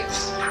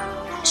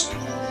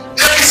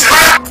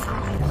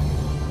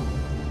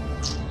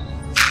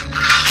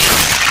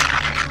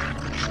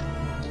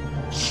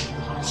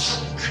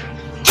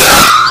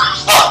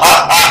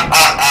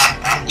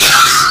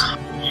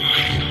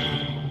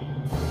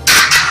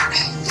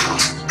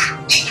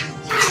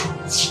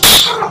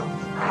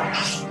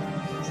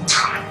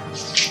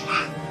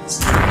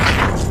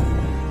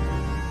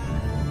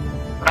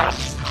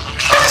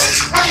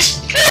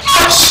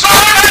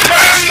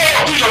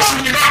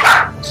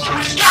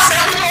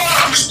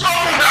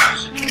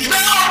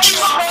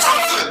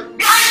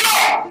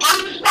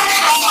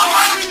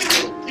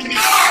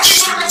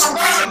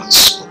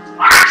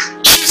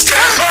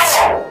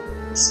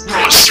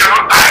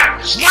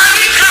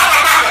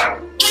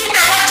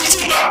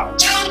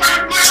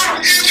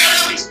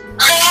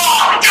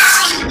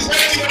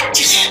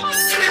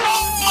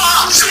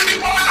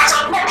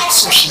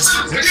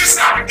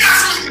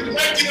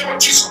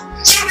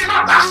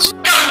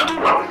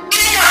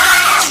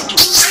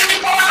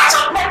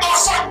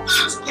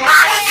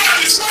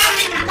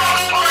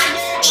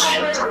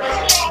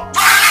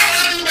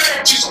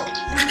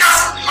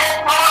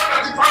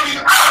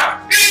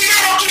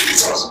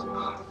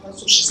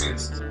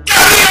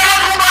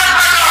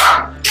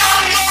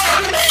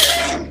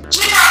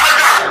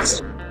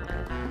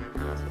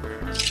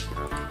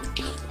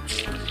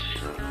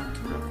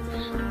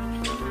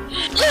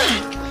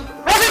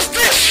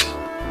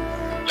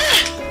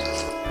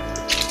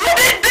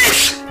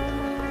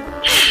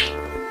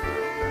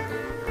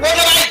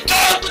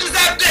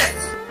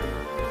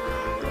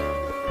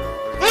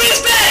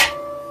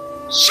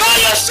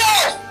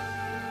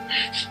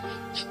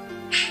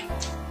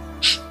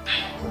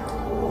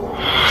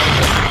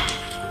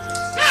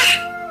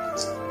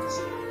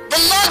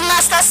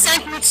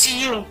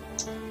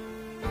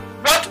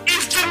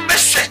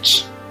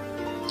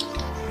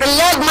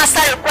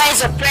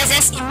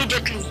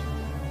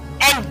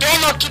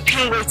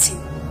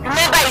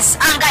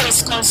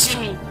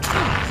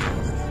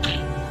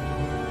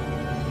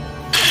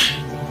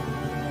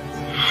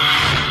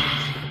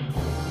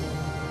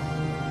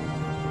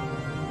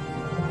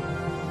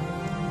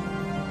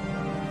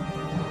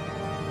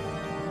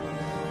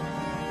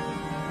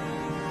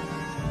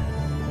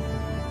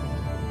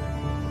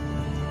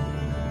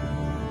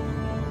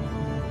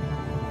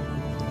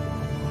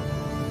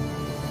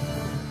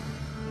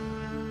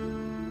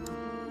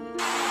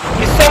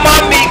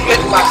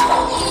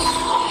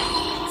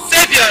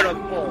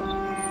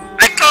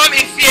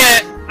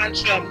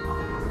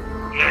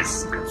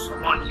 Yes, I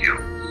summon you.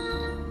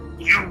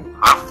 You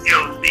have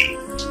failed me.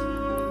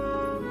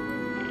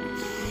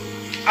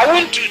 I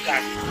won't do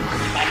that,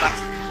 my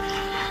master.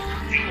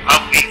 You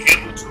have been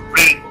able to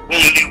bring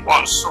only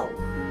one soul.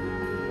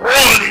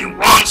 Only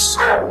one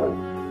soul.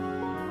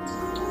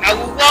 I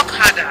will work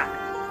harder,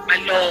 my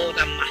lord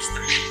and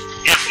master.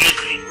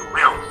 Definitely you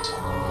will.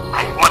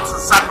 I want to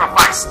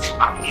sacrifice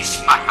at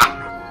least my hand.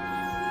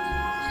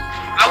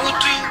 I will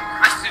do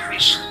as you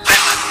wish, my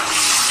master.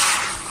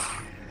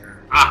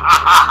 I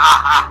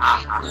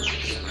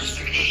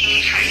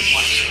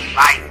want the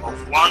life of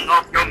one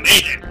of your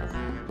maidens.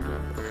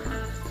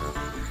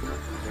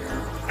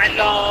 My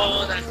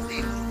lord and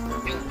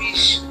savior, your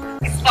wish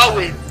is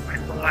always my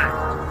command.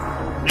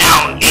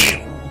 Now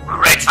leave,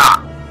 Greta.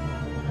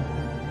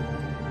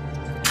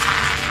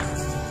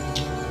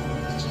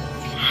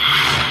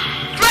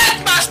 Great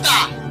master,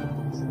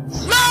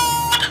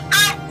 Lord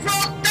and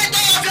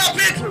protector of your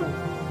people,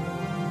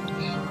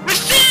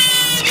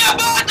 receive your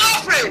burnt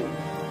offering.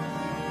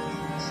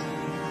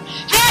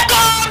 Here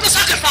comes the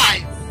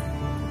sacrifice.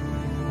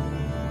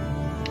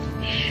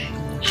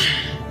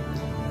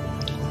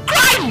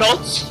 Cry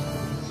not,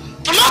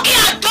 for looking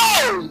at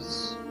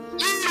those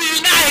who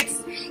unite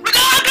with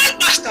our great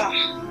master,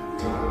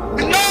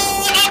 the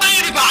Lord of the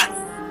universe,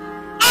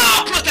 our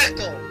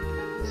protector.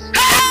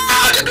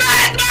 Hail the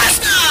great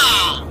master!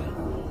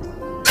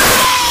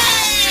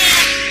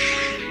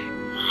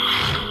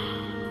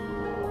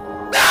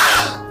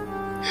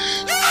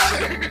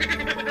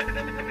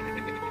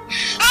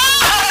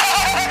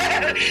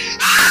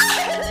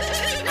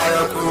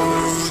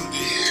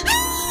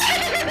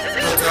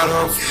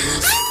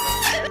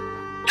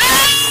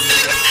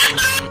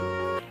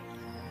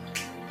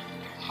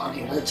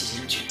 Honey, what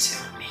didn't you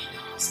tell me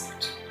last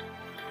night?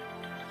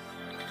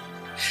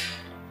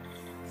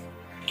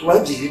 Why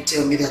did you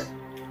tell me that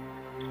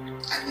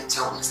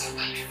Anita was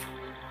alive?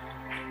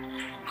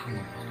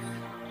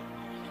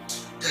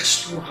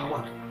 There's no how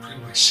I can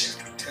bring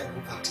myself to tell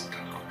you that in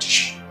that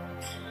condition.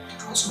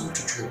 It wasn't what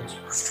to do I was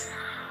supposed to do.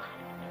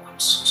 I'm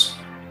so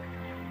sorry.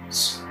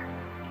 Sorry.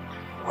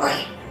 Why?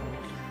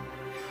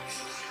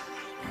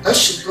 Why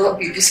should God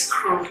be this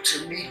cruel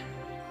to me?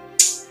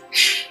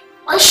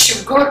 Why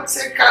should God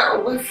take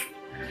her away from me?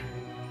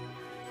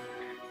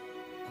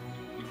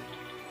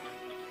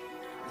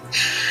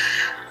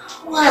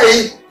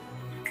 Why?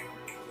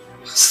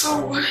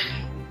 So why?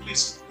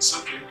 Please, it's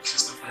okay,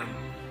 Sister Fanny.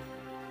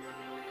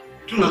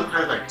 Do not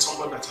cry like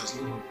someone that has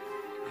no hope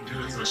in the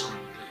resurrection of the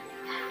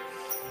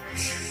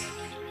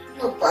dead.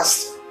 No,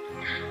 Pastor.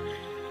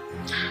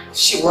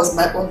 She was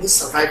my only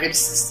surviving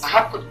sister.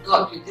 How could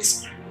God be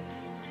this cruel?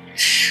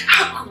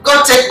 How could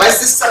God take my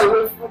sister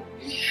away from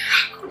me?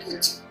 How could He do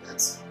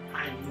that?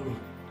 I know.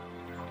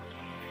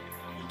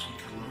 But we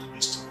cannot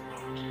waste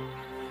our blood.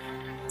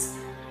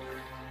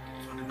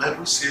 For the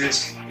Bible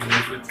says in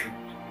everything,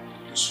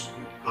 you should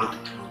give God the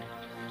glory.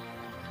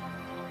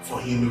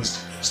 For He knows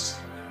the best.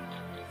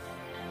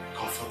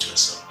 Comfort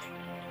yourself.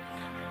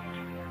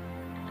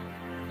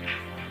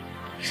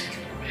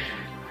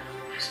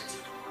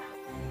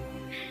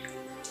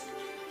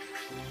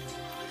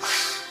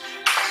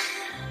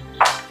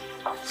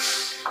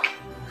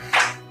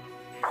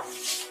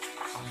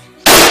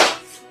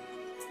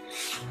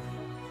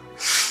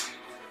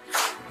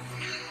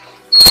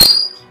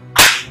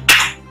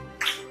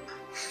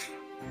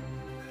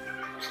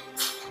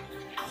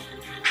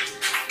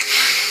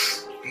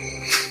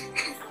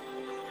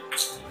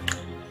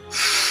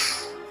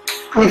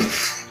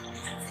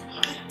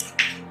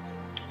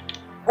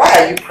 Why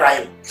are you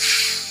crying?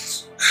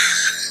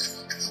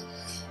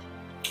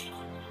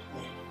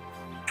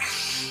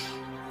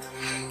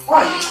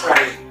 Why are you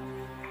crying?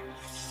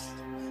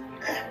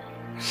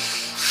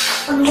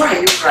 And why are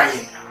you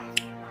crying?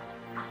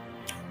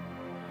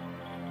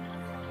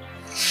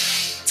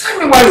 Tell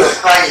me why you're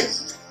crying.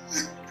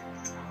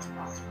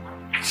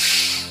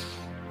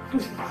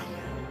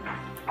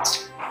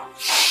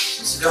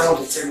 You don't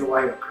want to tell me why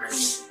you're crying.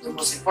 The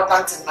most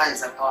important thing now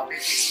is that our baby is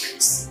very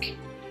sick.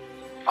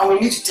 And we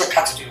need to take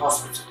her to the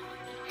hospital.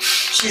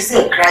 She's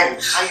there crying,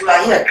 and you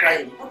are here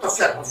crying. Both of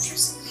you are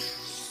confusing me.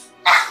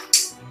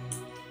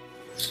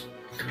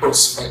 It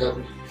was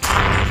finally.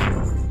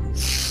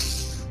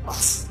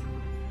 What?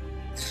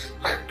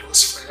 I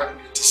was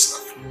finally this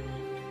afternoon.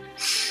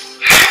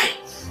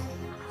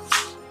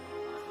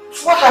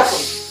 What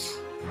happened?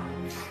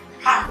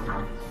 I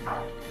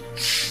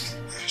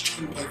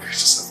told my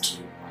Priestess to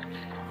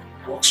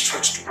walk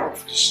straight to the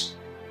office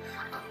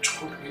and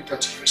told me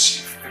that he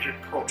received a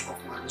report of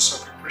my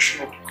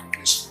misappropriation of the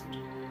company's food.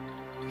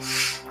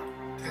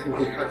 Then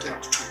he had them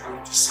to go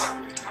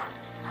decide later.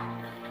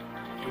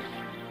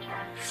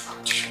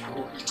 And you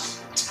know it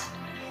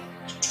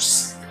to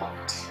say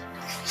about it.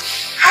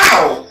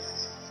 How?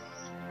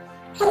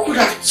 Who could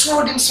have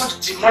told him such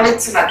a demonic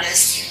thing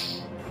against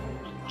you?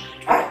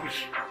 I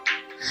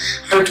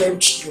don't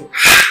know.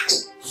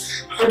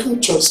 I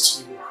don't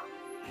just know.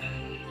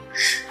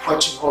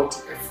 Imagine all the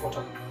effort I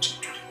put into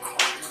the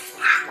company.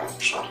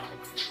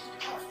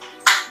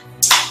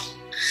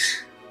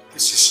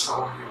 This is how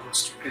he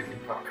wants to pay me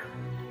back.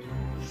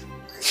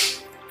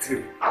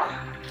 Anyway,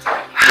 the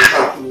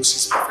man knows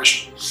his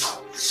profession,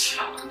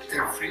 and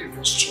every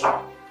investor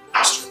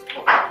has to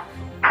employ.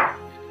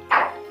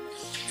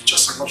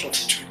 Just a matter of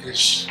 2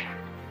 days.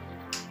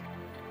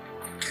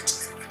 Get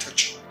a better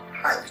job.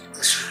 Hi,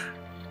 this way.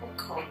 Oh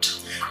God, oh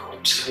God.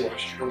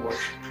 Don't worry.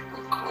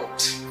 Oh God.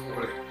 Don't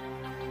worry.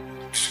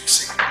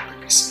 Say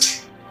baby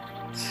sick.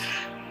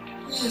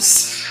 Yes,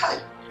 hi.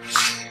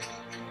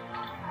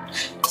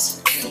 It's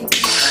okay.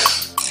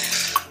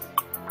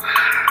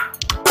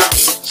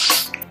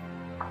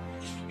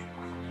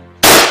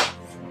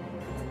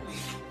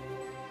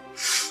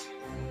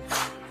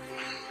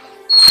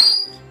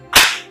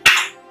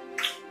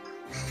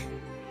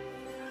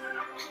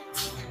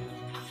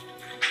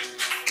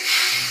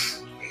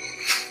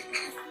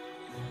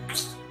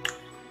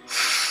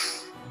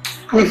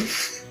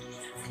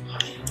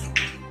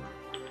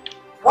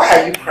 Why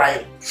are you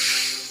crying?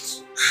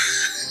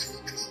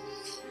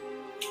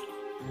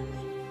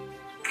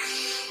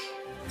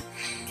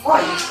 Why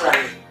are you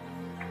crying?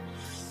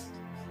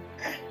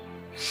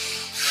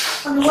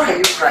 And why are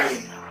you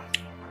crying?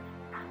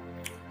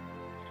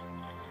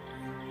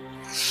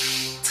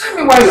 Tell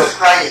me why you're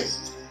crying.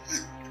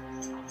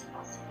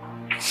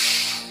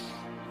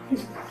 You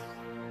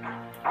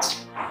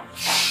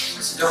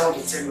don't want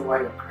to tell me why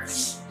you're crying.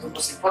 The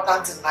most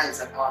important thing now is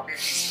that our baby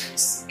is very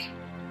sick.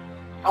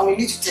 And we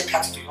need to take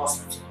her to the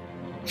hospital.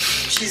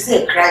 She's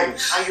there crying,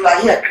 and you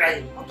are here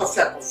crying. Both of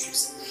you are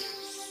confusing me.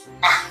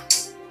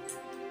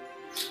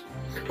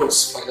 It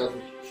was fired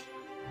me.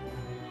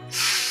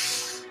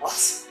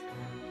 What?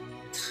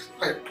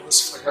 My boss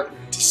fired me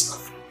this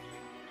afternoon.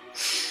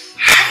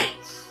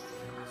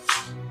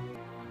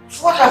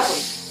 What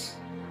happened?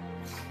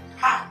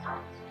 I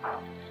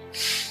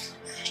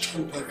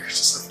told my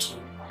Priestess to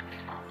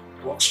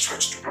walk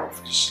straight to the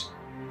office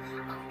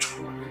and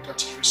told me that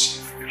he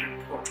received a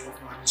report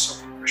of my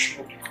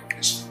misappropriation of the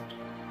company's food.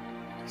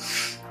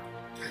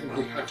 And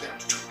we had them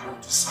to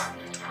decide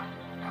it.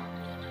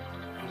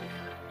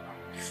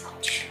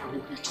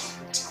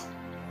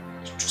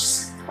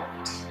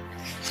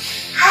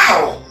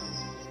 How?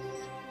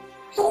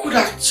 Who could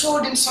have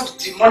told him such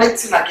demonic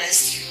thing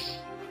against you?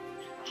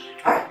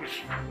 Huh?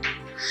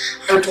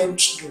 I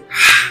don't know.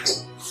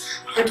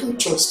 I don't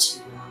trust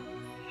you.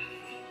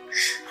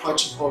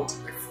 Imagine all the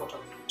effort I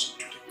put into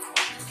the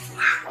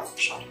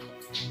corner.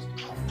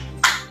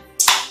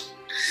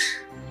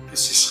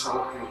 This is how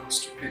he wants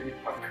to pay me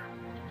back.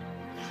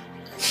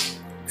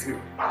 You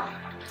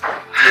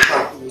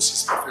have knows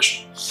his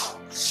professionals.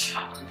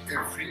 And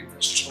every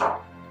investor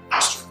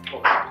has to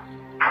employ.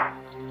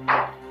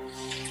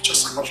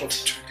 Just a matter of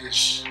 2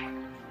 days.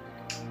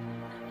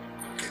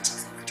 I'll get a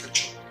better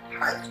job.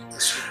 Hi,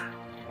 this way.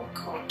 Oh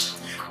God,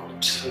 oh God.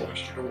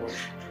 Don't worry.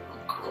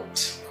 Oh God.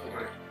 Don't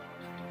worry.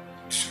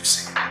 You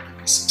say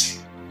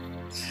babysitting.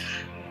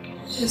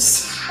 Yes,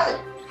 hi.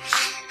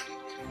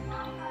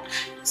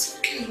 It's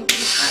okay,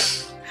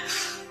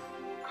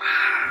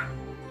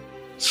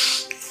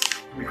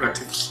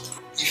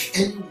 If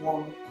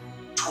anyone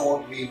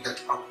told me that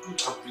I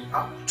wouldn't have been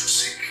able to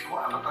secure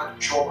another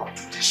job up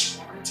to this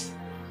moment,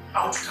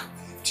 I would have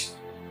believed you.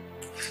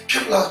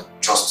 People are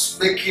just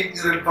making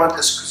irrelevant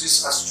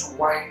excuses as to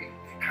why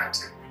they can't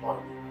employ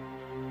me.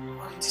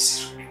 Why this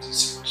is really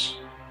serious.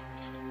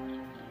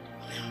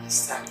 I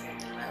understand.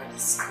 I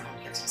understand. I'm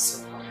getting so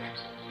worried.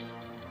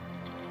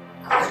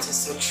 I'm getting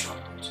so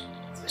troubled.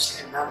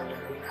 Especially now that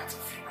we're running out of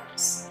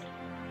finance.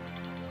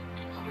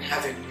 We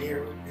have a new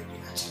baby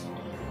at home.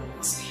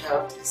 His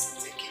health is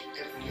taking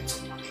every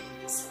little money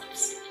in his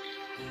house.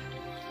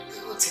 The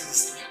whole thing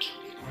is making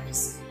me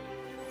crazy.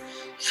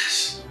 Yes,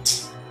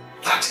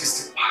 that is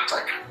the part I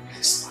can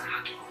place my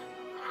hand on.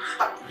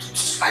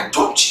 I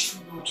don't even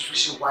know the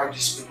reason why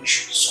this baby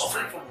should be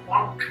suffering from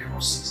one kind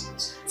of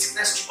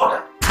sickness to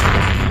other.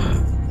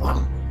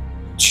 One,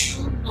 do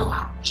you know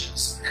how much I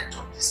spent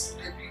on this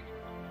baby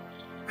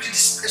within the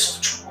space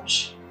of 2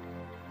 months?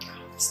 I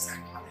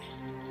understand, mommy.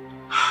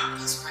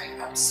 That's why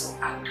I'm so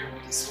angry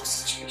with this whole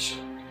situation.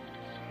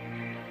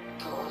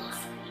 Though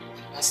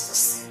the pastor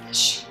said that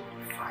she will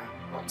be fine,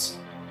 but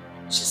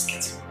she's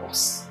getting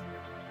worse.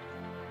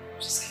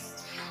 She's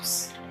getting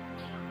worse.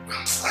 Well,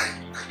 I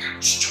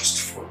can't just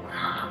follow my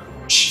hand and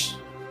watch.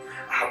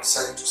 I have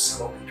decided to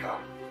sell up the car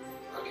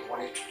and the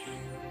money to you.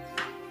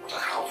 What I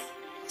have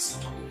is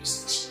not on the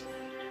business.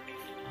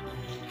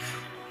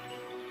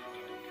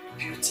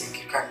 Do you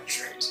think you can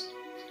trade?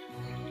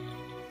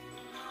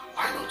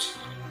 Why not?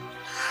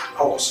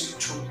 I was even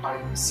told by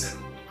myself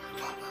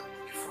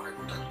before I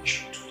got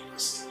admission to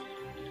university.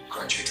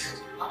 Graduated,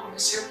 now I'm a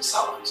civil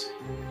servant.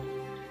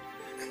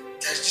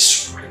 There's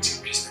this renting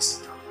business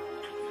in town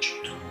which you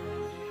do.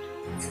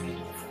 Maybe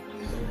more for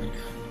me.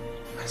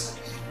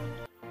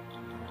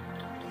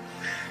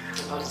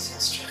 The Lord is your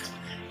strength.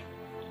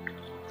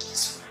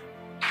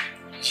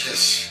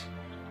 Yes.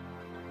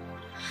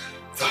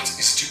 That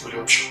is the only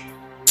option.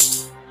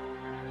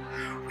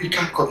 We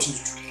can't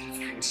continue to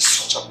live in this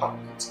such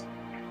apartment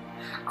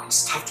and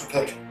starve to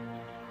death.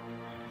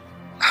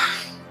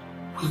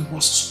 We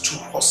must do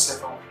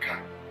whatever we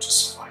can to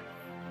survive.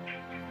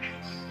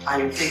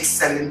 And you think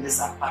selling this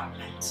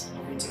apartment,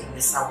 moving to a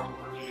lesser one,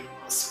 will be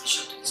a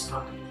solution to this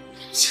problem?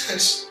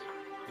 Yes.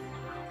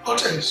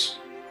 What else?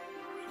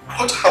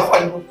 What have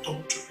I not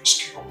done to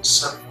rescue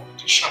myself from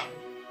the shadow?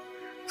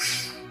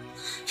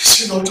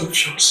 Is it not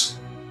obvious?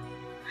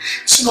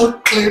 Is it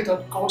not clear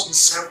that God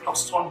Himself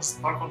has turned His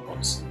back on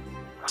us?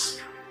 Don't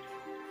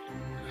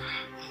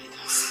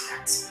say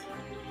that.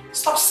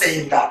 Stop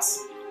saying that.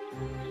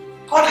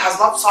 God has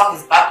not turned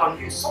His back on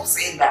you. Stop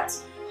saying that.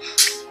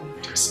 Why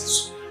would I say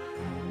so?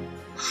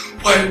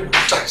 Why would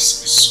I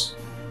say so?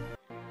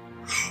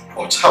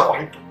 What have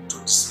I done to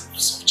deserve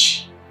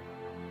such?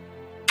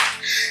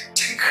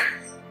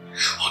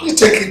 Only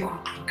take a good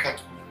look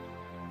at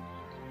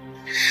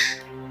me.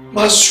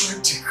 Master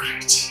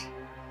integrity.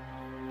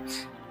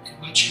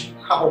 Imagine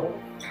how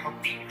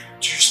happy I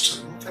used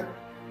to know them.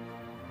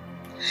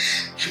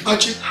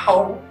 Imagine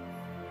how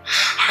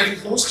I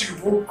lost the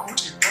whole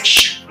good in that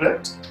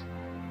shipwreck.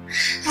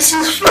 Is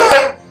it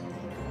fair?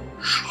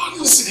 How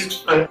is it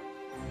fair?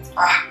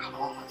 Ah, come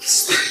on,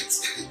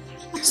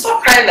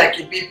 stop crying like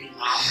a baby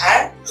now,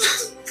 eh?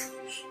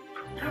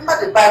 Remember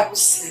the Bible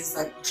says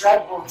that dry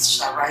bones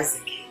shall rise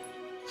again.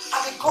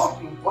 And the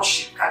God we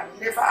worship can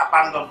never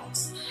abandon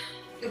us.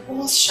 The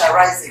bones shall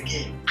rise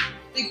again.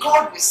 The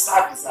God we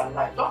serve is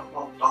alive.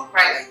 Don't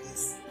cry like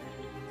this.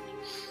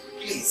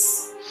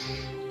 Please.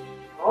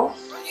 Oh?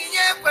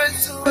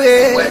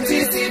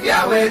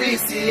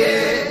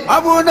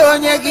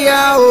 Onye gị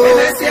ahụ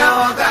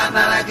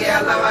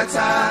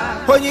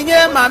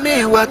onyinye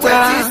mami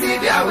wata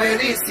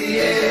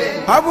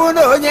ọ bụ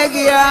na onye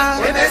gị ya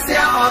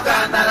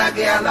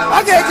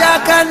ọ ga-eji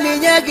aka nri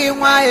nye gị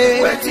nwa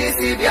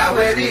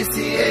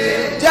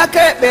ji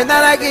aka ekpe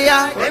nara gị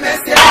ya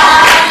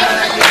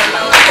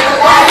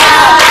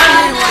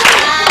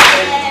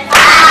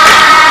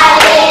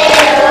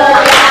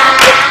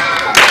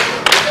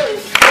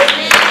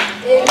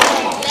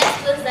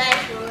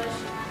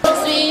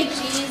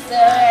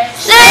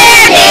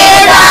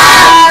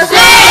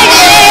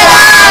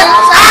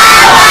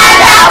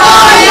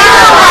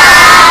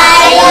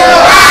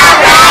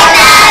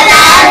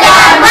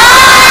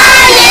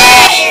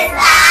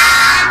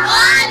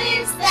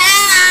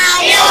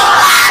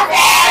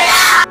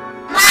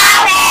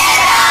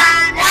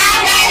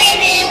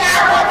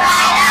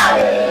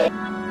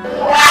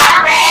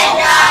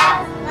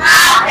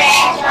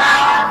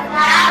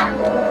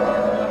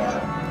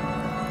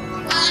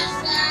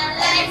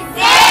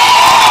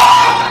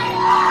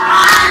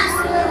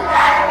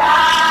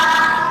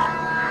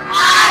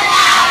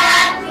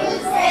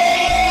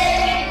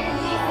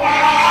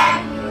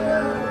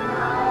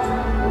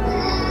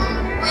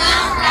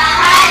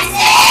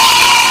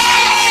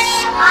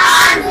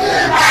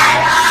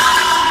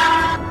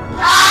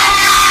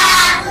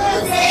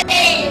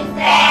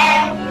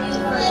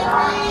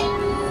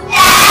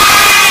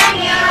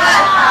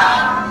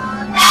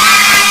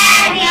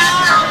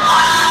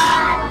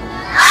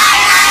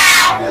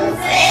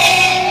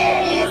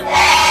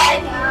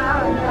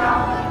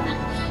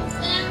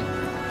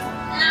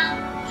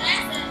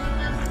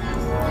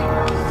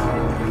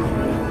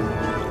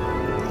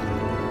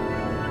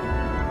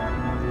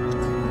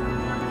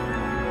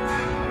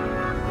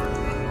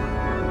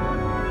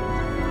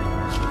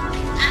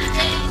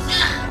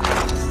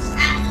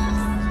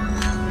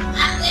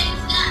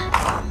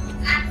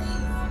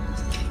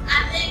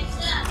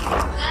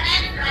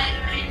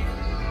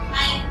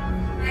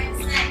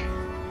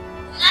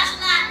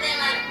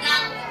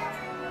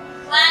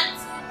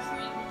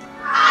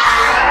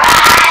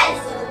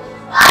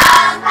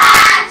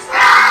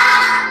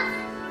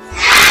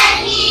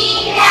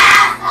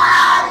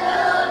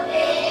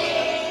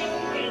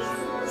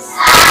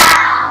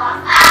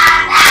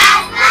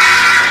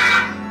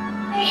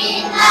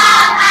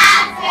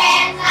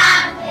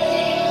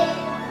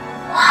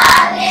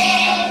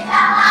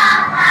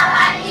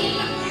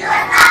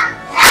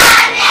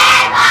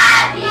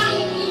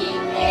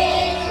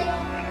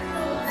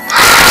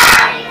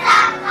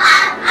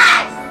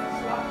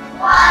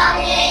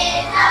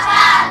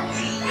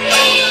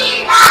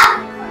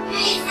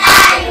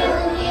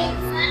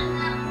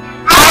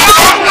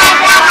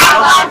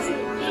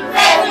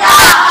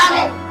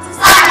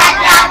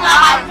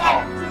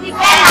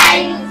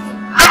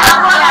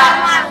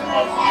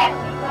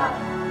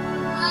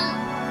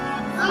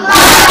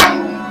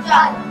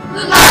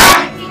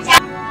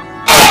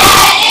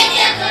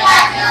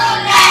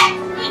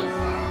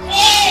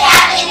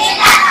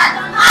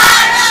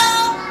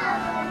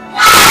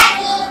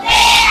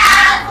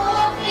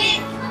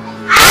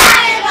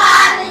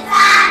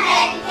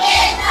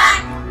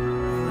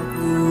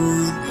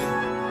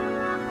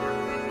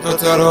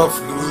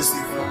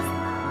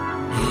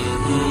Lucifer.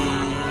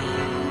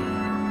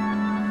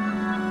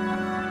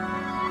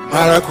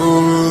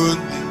 Maracundi,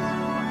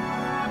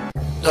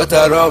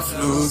 daughter of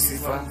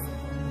Lucifer.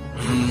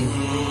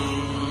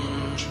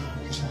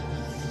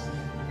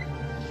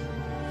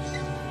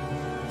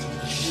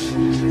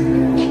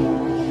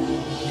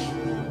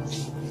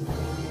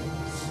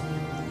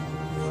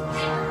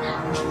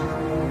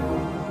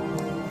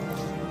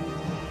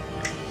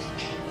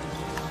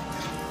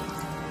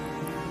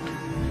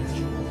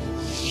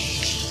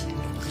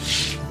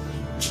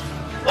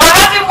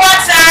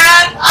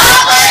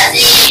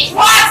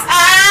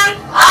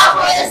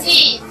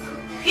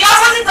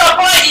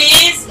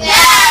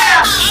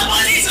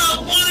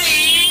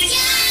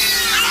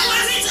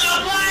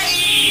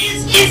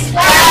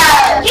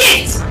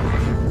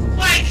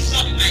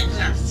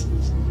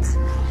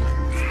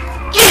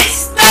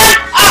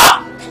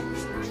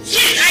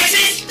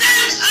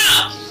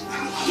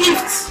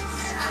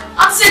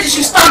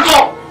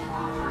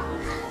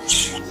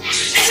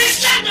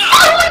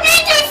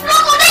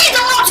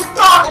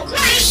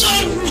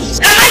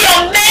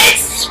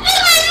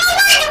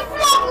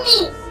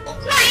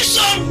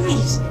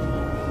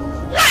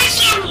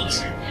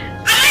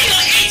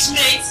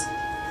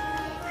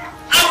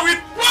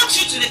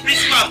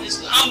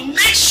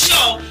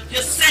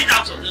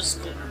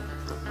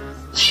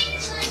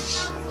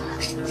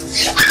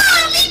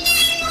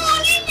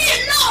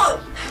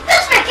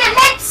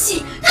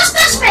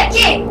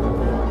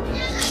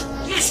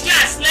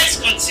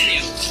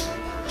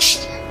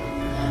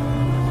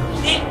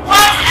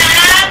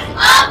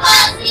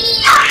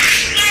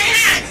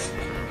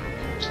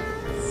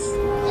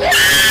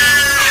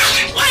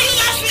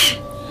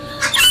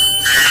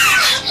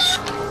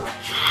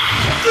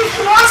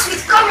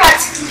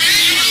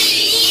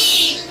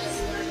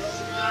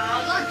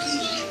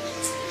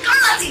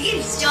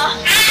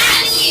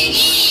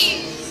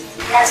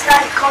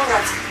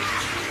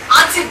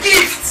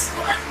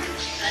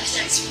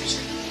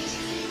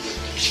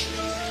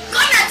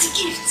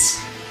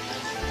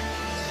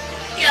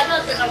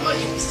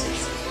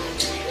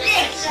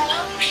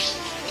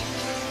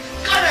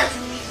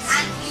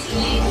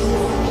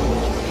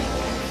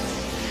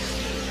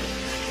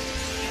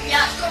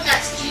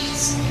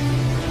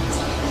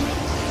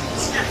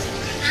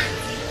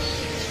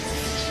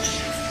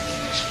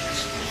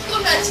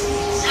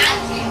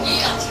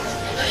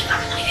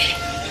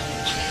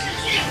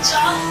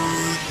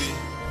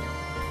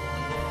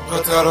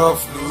 Daughter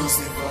of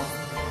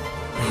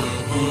Lucifer.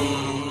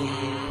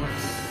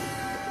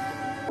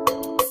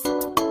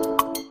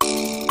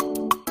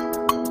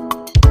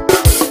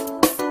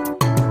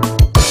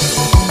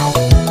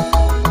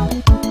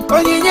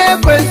 Onyinye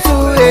kwentu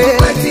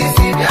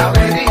kwetisi bia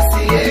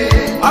werisi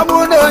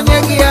Abuno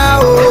onyengi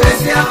yao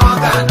Elesi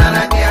amoga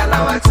naragi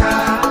alawata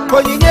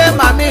Onyinye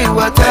mami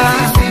wata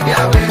kwetisi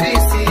bia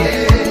werisi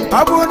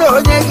Abuno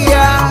onyengi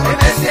ya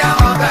Elesi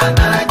amoga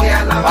naragi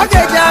alawata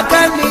Ogeja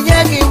kandi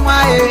nyengi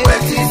mwae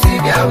kwetisi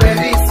bia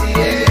werisi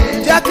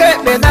Jake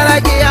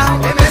benaragi ya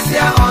Elesi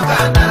amoga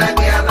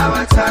naragi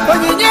alawata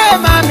Onyinye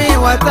mami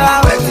wata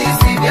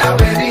kwetisi bia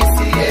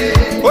werisi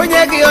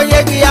Onyegi ya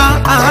Elesi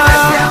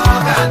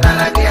amoga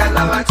naragi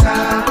alawata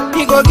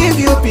He go give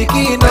you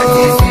pikin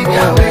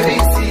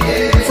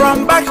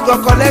from back go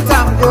collect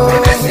and go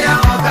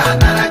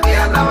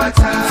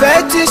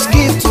fetish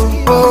gift to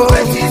go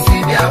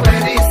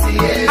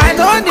I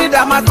don't need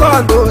a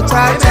matolo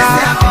cha-cha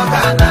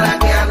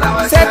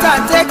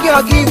Satan take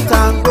your gift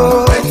and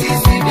go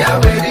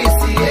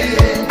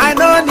I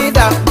don't need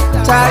a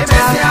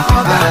cha-cha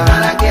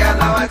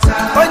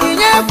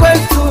Onyinye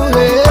kwentu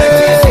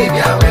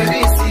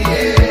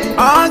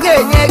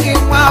Onge nyegi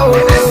mwa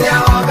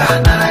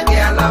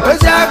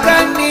Ojaka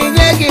ni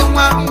nyegi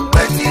mwa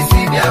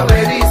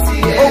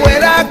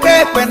Owera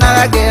kepe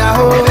narage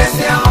aho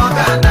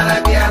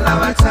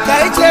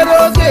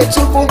Kaichero oge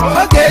chupu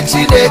Oge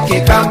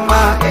chileke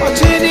kama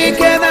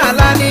Ochinike na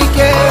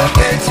alanike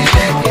Oge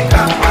chileke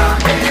kama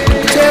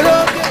Chero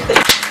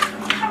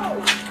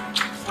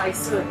My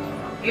son,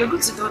 you're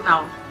good to go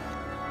now.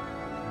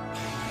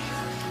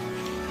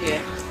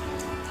 Yeah.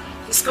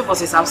 The school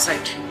bus is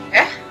outside.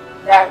 Eh?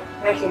 Yeah,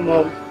 thank you,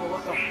 Mom. You're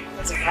welcome.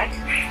 What's it like?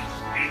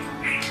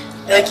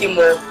 Thank you,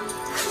 Mom.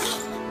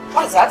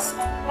 What's that?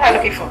 What are you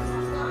looking for?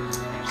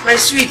 My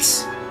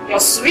sweets. Your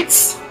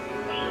sweets?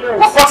 Yes. Who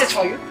bought it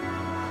for you?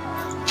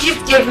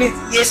 Gift gave me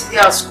yesterday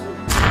at school.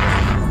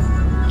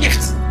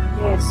 Gift?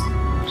 Yes.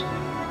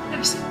 Let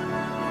me see.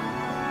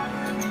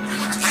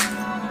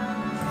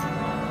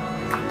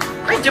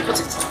 Where did you put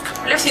it?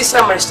 I left it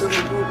inside my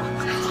storybook.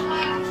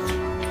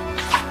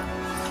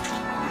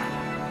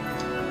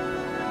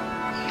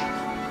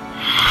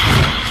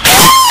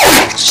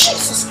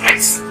 Jesus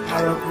Christ.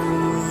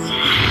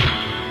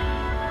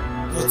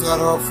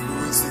 Daughter of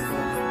Lucifer.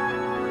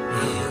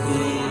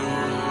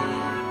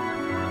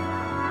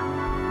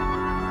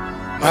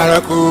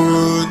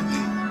 Maracundi,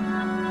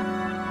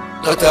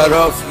 daughter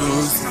of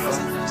Lucifer.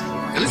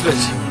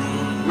 Elizabeth,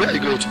 where are you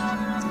going to?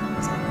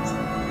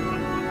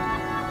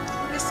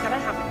 Please, can I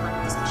have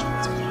a discussion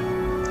with you?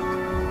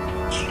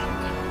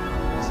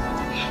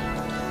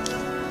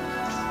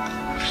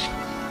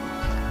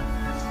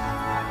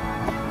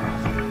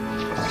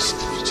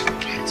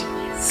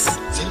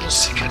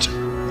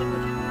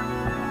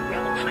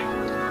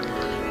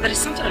 there is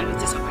something I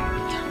noticed about your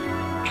daughter,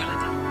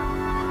 Jonathan.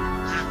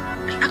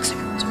 I asked you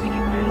to make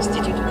your parents. Did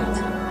you do that?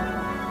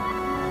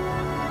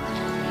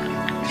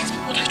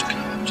 What are you talking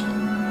about?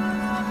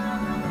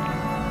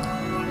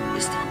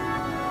 Listen,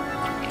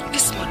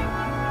 this morning,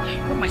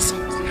 when my son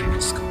was leaving for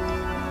school,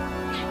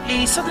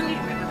 he suddenly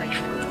remembered that you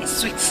forgot a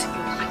sweet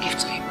I gave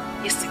to him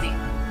yesterday.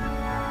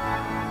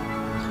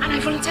 And I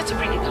volunteered to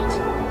bring it out.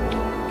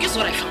 Guess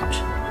what I found?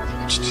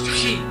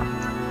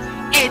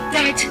 A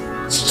dead,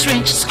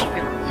 strange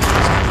scorpion.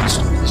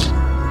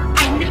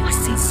 I never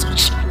seen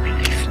such in my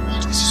life.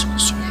 This is so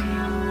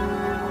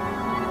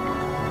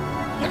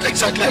What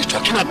exactly are you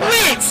talking about?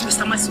 Wait,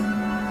 Mr. Maso.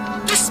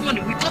 This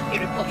morning we got a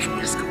report from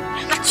the school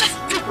that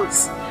 12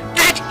 pupils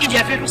died in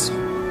their various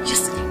homes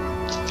yesterday.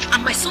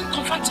 And my son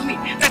confirmed to me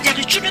that they are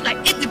the children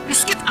that ate the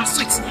biscuit and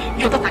sweets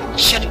your daughter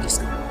shared in the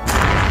school.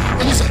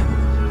 Elisa,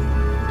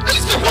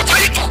 what are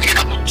you talking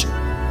about?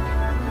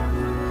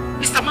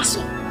 Mr.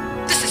 Maso,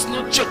 this is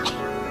no joke.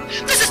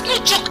 This is no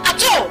joke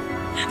at all.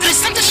 There is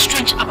something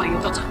strange about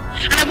your daughter.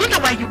 And I wonder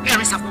why your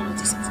parents have not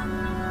noticed it.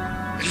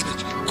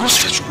 Elizabeth, go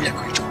straight to where you're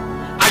going.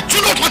 I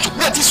do not want to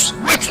hear this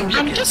word from you.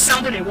 I'm just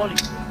sounding a warning.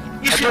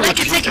 If you like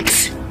it, take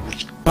it.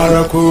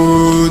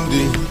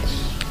 Marakundi,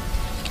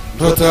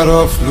 daughter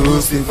of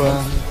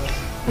Lucifer.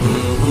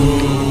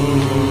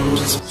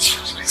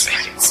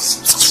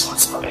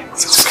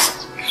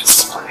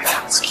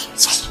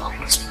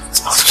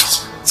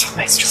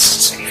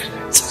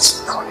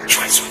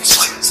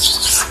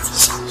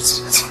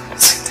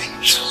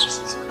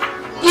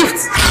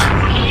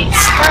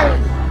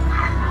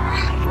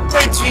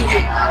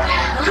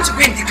 I'm going to go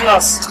in the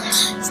class.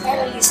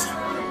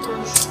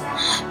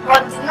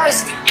 But the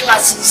noise in the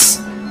class is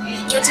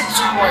getting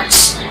too much.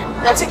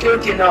 That's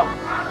okay now.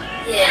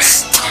 Yes.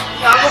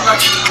 Now I'll go back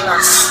to the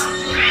class.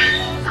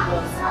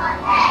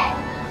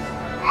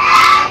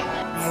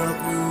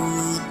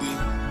 Marakundi,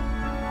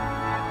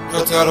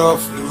 daughter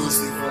of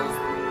Lucifer.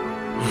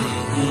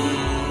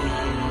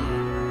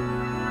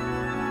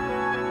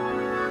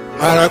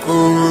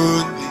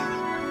 Marakundi,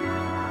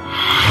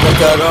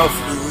 daughter of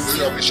Lucifer.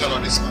 Your mission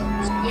on this man.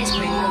 Yes,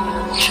 my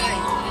mom, I'm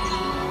trying.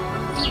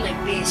 I'm doing my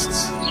best.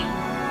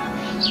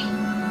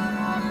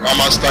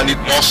 Ramaster need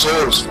more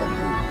souls from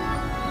you.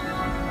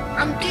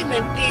 I'm doing my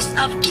best.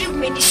 I've killed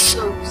many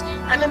souls.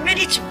 And I'm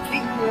ready to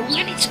bring more. I'm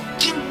ready to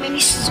kill many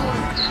souls.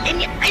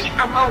 Any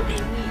amount they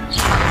need.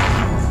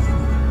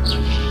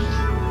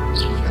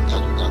 You can do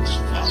that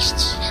fast.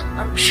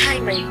 I'm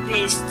trying my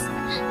best.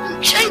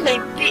 I'm trying my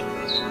best.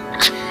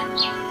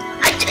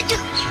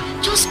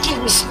 Just give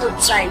me small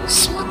time.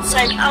 Small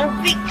time. I'll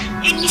make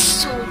any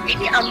soul,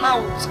 any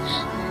amount.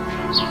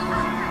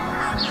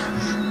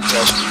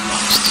 Just be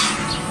fast.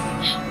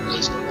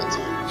 There's no more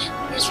time.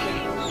 Yes, my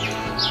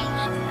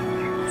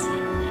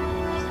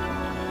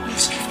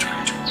Please give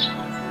time to me.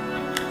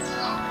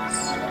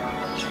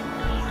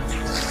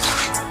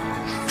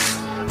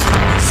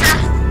 Sir?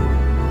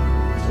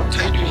 What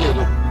are you doing here,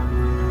 though?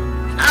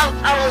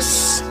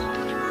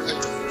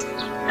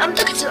 I'm not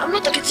talking to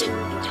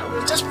anybody. I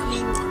was just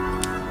playing.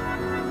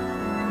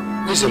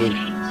 Listen.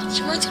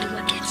 She went to the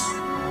market.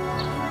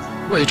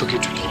 Who are you talking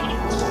to?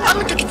 I'm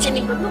not talking to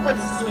anybody.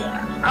 Nobody's here.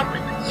 I'm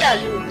here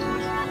alone.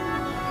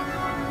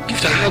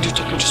 If I heard you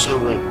talking to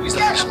someone, who is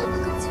that person?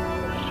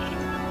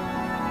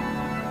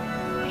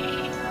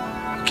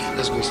 Okay,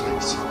 let's go inside.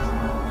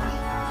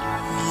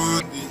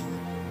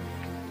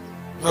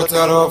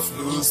 Daughter of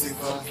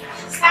Lucifer.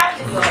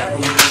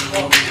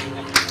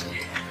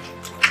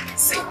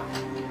 See,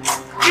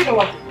 you know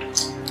what?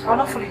 I'll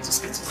not follow you to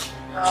speak to you.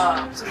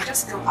 So you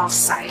just go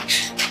outside.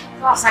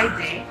 Go outside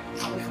there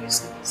and wait for your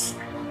students.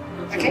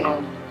 Okay?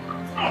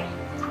 Hey,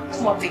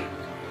 one more thing.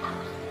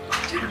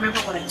 Do you remember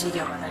what I told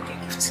you about that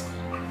gift?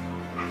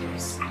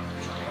 Yes.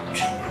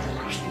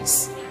 Please.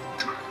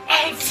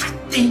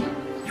 Everything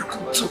you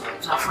could do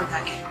to avoid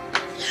that girl.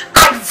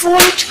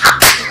 Avoid her.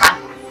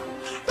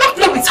 Don't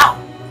play with her.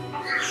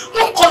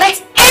 Don't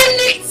collect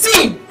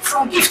anything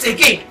from gift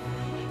again.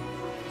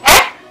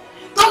 Eh?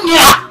 Don't near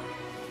her.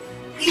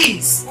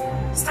 Please.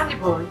 Stanley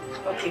boy.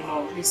 Okay,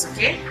 mom. Please,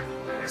 okay?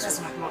 That's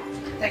my mom.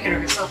 Take care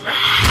of yourself, right?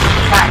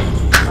 Bye.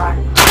 Bye.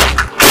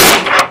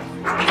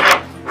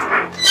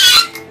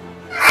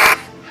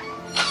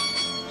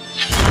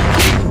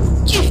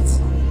 Gift.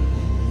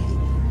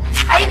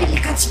 Are you really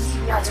going to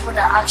leave me as what I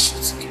asked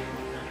you to do?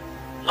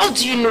 How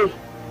do you know?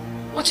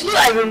 But you know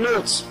I will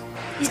not.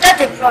 Is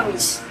that a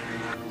promise?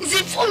 It's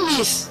a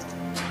promise.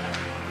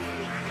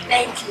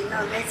 Thank you.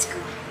 Now let's go.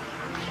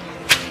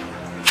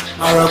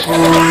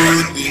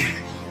 Marakundi,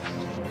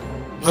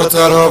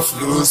 daughter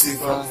of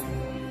Lucifer.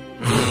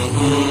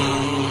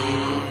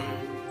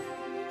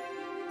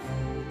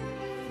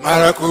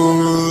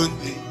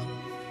 Marakundi,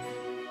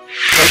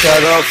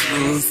 daughter of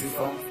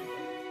Lucifer.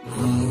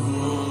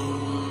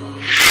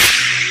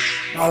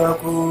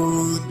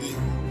 Marakundi,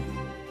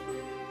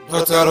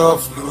 daughter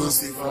of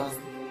Lucifer.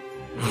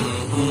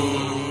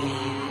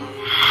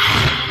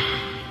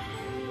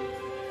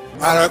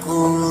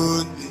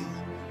 Marakundi,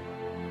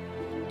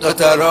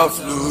 daughter of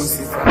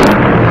Lucifer.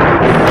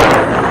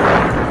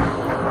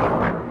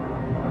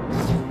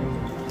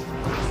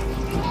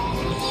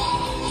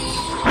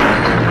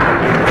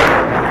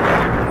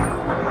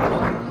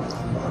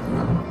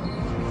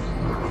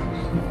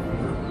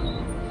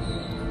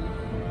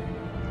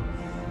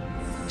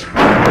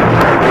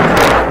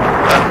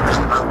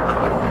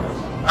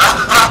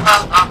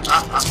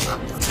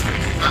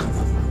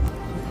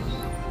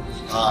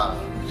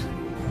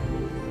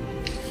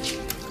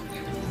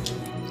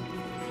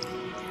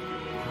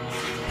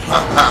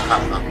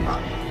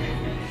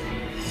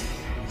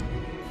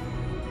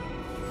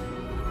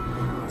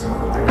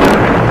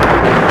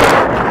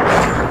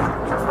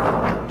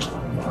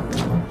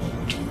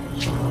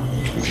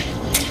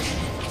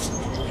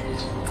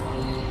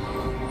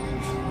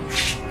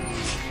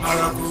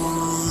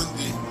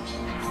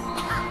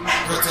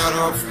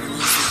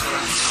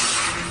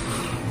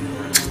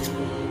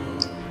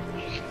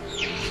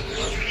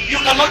 You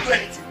cannot do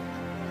anything.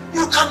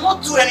 You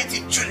cannot do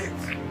anything, Juliet.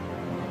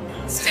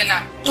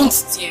 Stella, don't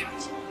stare.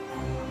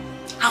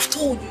 I've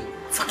told you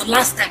for the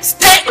last time,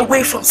 stay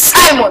away from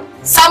Simon.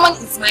 Simon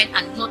is mine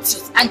and not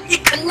yours, and he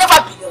can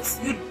never be yours.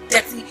 You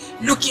dirty,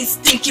 looking,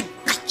 stinky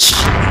bitch.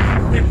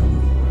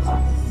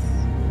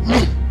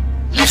 Me?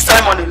 Leave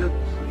Simon alone.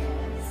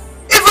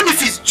 Even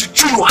if it's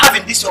juju you have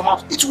in this your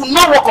mouth, it will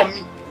not work on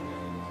me.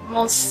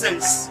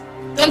 Nonsense.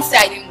 Don't say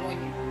I didn't warn you.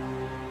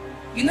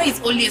 You know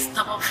it's only a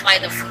stubborn fly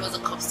that follows the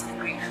cops to the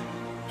grave.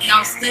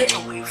 Now stay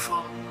away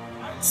from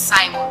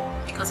Simon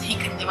because he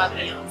can never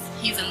be yours.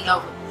 He's in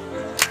love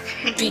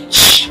with you.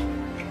 Bitch.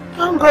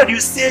 Thank God you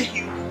say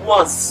he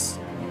was.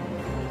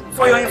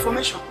 For your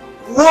information,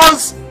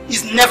 was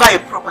is never a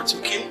property,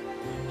 okay?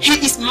 He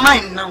is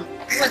mine now.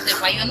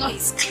 Whatever, you're not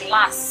his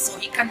class, so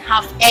he can't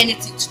have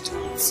anything to do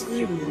with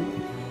you.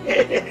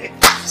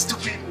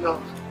 Stupid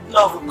love.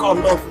 Love will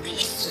come, love will be.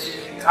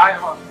 Hi,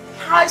 hon.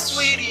 Hi,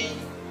 sweetie.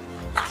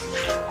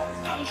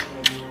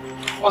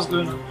 What's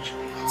going on?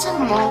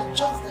 No,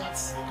 just that.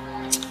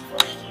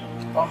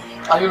 Oh,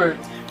 are you ready?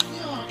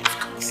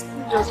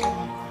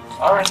 Yeah.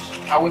 Alright,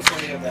 I'll wait for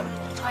you then.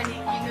 Honey,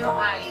 you know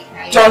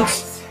I Don't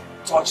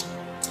touch me.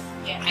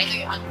 Yeah, I know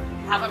you're angry.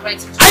 I have a right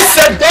to do I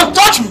said don't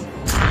touch me!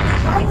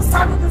 Why you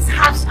sounding this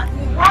harsh at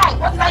me? Why?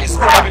 What did I do? It's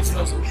not everything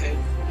else, okay?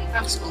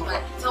 I'm so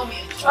bad. Tell me.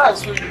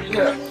 It's really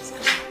here.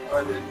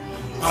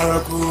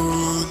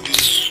 Maracundi,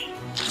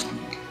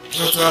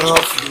 daughter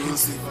of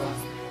Lucifer.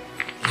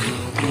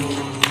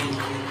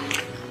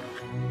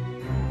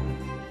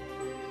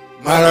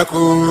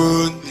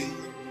 Maracundi,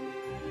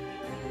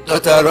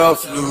 daughter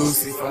of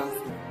Lucifer.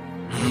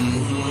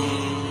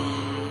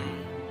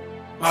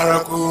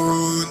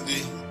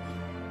 Maracundi,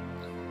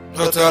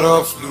 daughter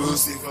of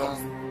Lucifer.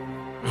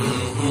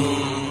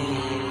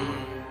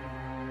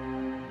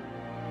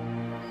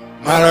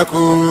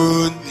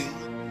 Maracundi,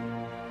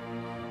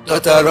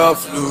 daughter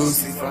of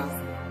Lucifer.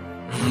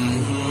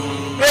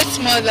 Great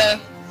mother,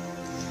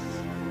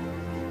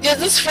 there's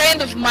this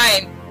friend of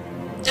mine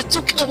that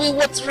took away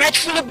what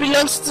rightfully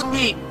belongs to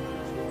me.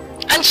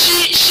 And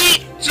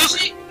she took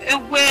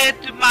away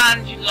the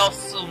man you love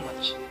so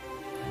much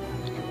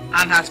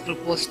and has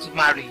proposed to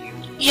marry you.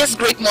 Yes,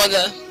 great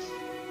mother.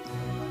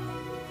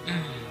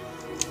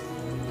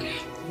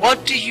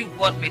 What do you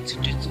want me to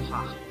do to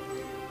her?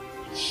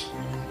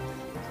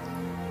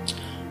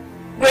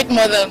 Great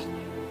mother,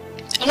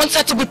 I want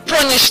her to be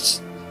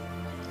punished.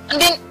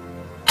 And then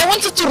I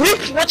want her to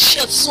reap what she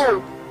has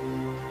sown.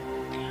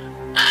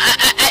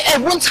 I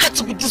want her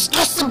to be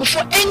disgusting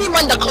before any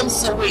man that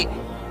comes her way.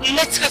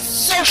 Let her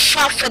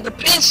suffer for the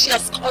pain she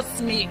has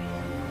caused me.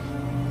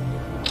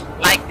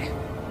 Like,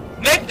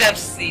 make them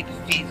see the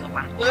face of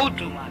an old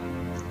woman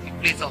in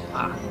place of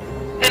her.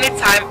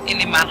 Anytime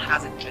any man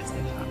has interest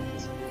in her.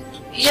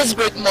 Yes,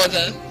 great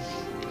mother.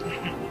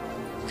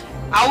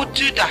 I will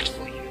do that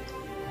for you.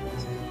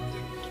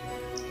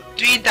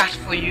 Doing that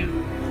for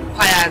you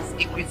requires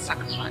a great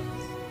sacrifice.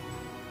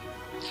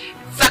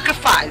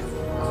 Sacrifice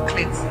of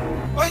cleansing.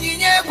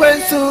 Onyinye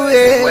kwensu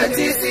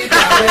wetisi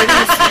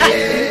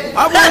kawerisi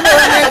Abuno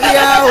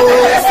negia o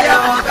Esia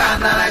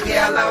kana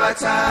gia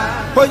lawata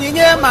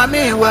Onyinye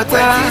mami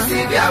wata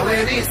wetisi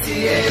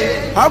kawerisi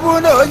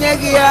Abuno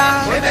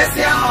negia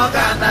Esia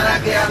kana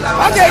gia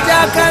lawata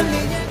Ajeja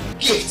kani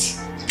Gate.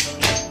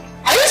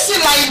 Are you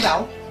still lying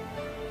now?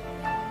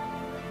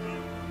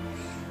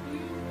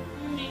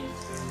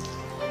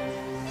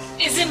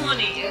 Is it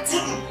money yet?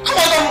 Come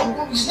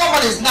on, it's not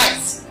money, it's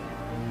nice.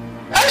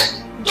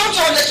 Don't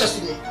you have lectures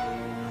today?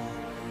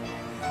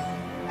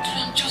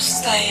 I'm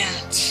just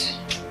tired.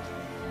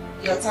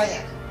 You're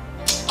tired?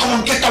 Come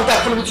on, get out there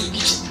and follow me to the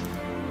kitchen.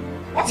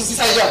 What is this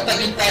idea of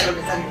being tired all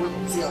the time when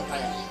you say you're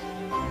tired?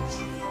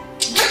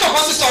 Get up,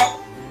 what's this up?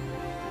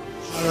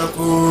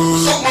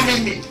 Stop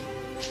momming me.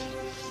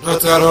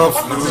 Daughter of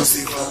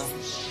Lucifer.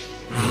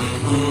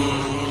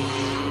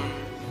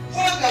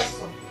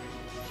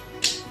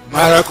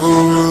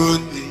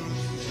 Maracundi,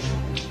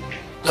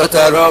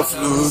 daughter of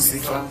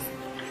Lucifer.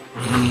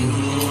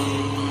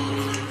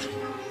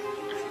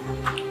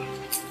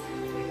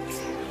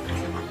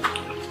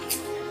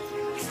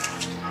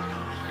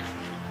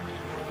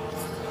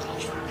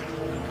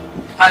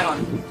 Hi, man.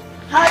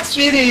 Hi,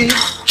 sweetie.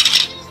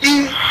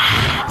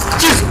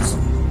 Jesus.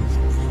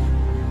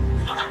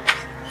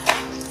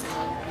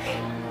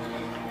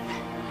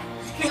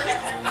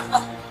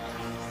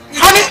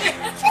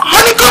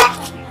 Honey,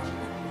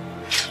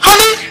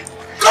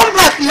 come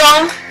back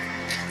now.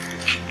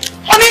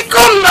 Honey,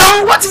 come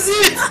now. What is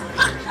it?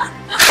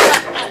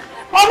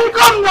 Honey,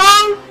 come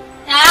now.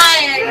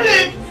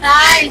 Hi,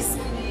 hi,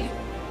 sweetie.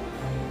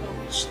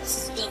 This is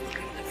just the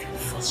beginning of your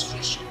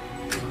frustration.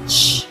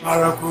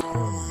 Maracundi,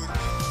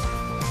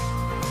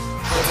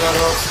 daughter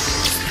of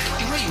Lucifer.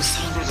 The way you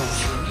sounded on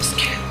phone, you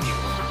scared me.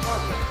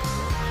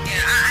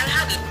 Yeah, I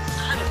had a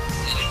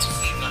little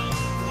fever.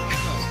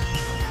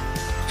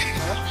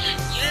 Fever?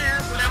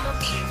 Yeah, but I'm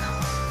okay now.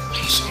 Are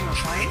you sure you're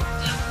fine?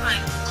 Yeah, I'm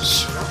fine.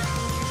 Sure?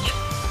 Yeah.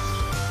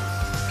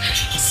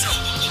 So,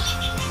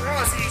 what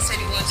was it you said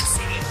you wanted to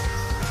see me?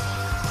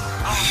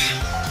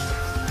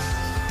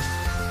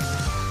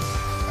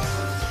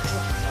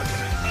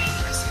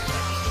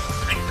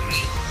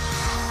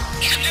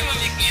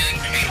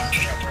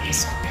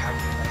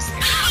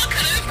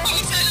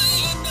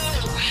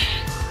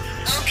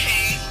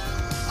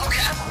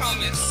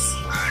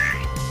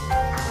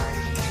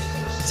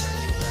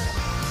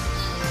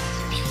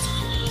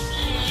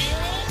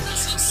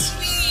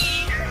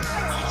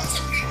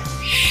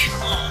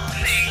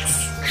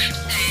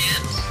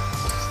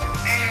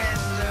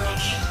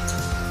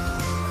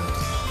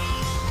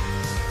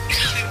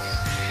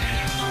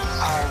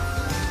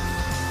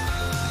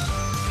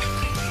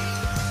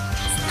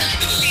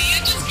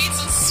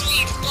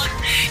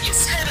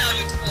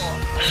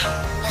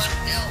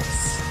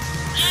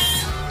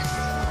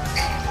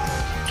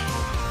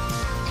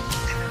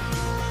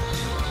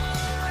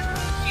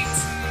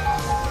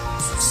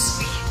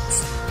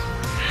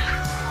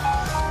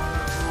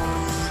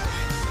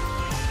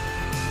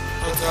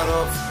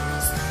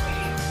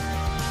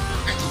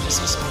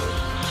 so sorry.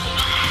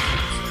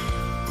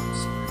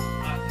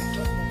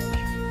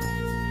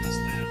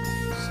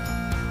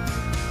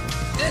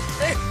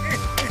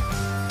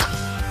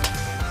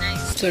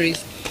 Stories.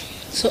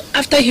 So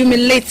after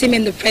humiliating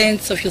in the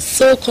presence of your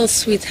so-called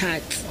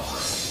sweetheart,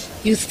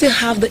 you still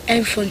have the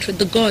effrontery,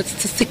 the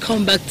guts to still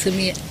come back to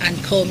me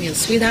and call me your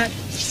sweetheart?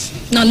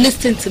 Now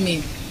listen to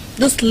me.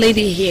 This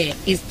lady here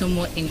is no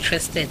more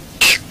interested.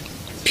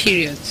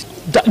 Period.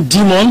 That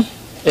demon,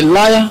 a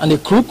liar and a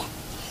crook?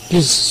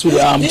 Please,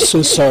 sweetheart, I'm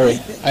so sorry.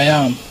 I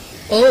am.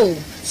 Oh,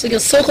 so your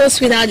so-called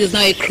sweetheart is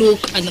now a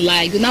crook and a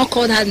liar. You now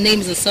called her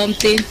names or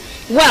something?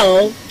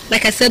 Well,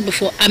 like I said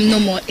before, I'm no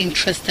more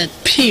interested.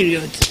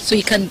 Period. So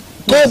you can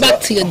go back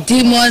to your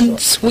demon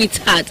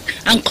sweetheart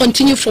and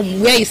continue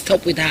from where you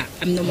stopped with her.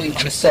 I'm no more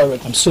interested. I'm sorry.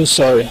 I'm so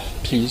sorry.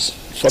 Please,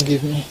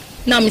 forgive me.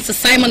 Now, Mr.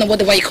 Simon, or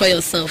whatever you call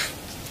yourself,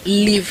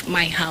 leave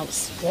my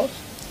house. What?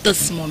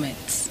 This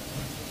moment.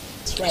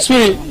 Right.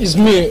 Sweetie, it's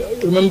me.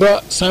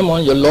 Remember,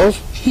 Simon, your love?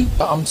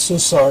 I'm so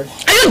sorry.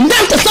 Are you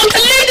done to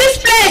something? Leave this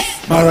place!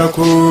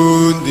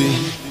 Marakundi,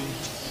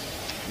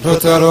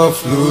 daughter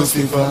of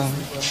Lucifer.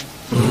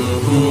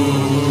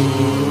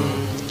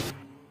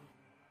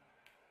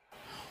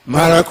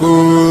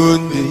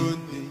 Marakundi,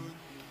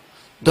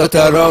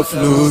 daughter of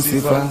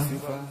Lucifer.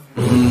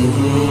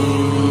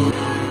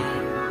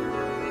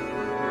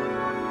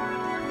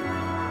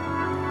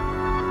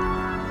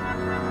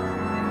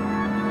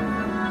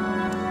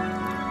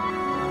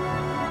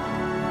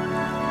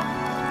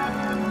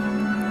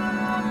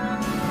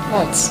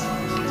 What?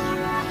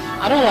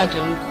 I don't like the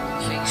look on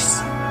your face.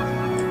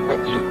 What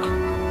look?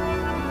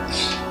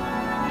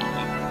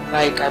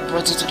 Like I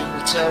brought you to the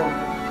hotel room.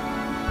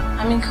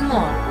 I mean, come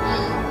on.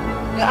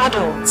 You're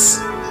adults.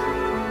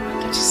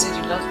 Don't you say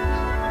you love me?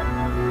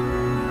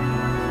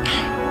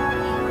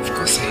 Of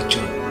course I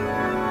do.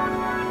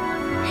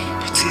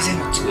 But isn't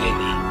it too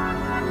early?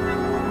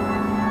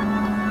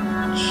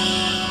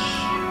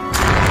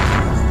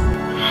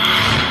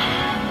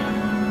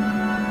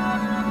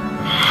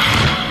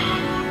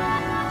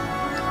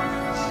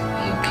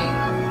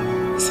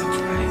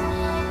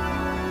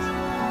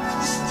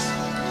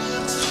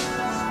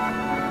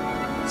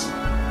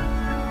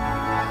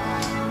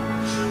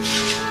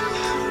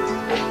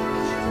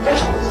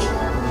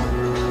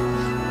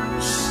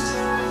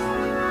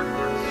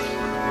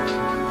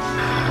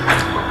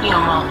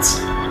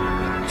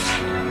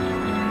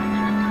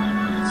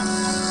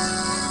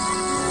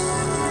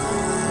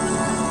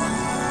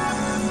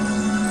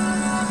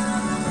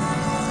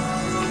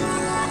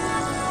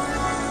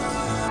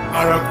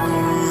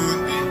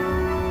 Marakundi,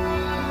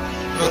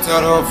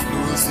 daughter of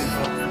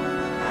Lucifer.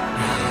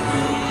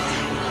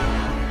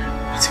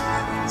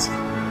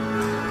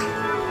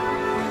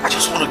 I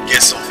just want to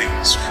get something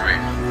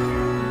straight.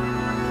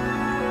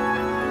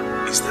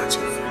 Is that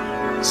your feeling?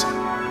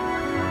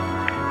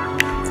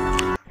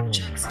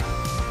 Jackson,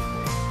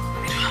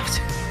 you don't have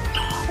to.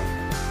 No.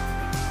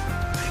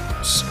 I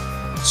want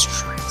something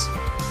straight.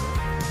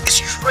 A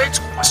straight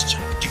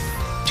question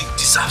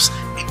deserves a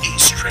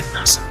straight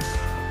answer.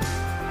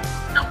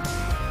 No.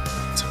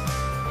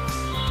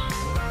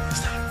 Is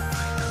that your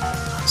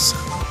final answer?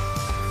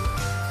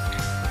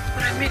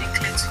 But I made it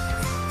clear to you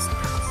from the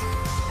start.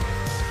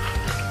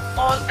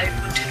 All I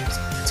wanted was a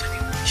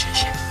platonic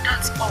relationship.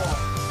 That's all.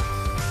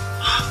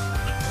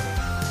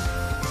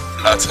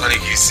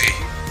 Platonic, you see?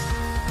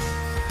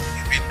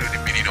 You may know the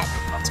meaning of the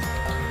platonic.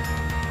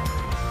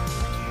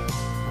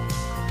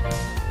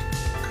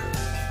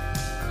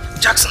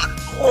 Jackson,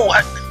 oh,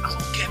 I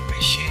don't get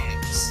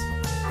patience.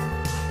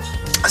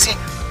 I see,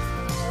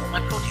 my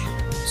bloody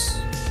roots.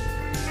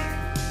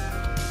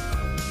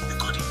 You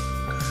got it.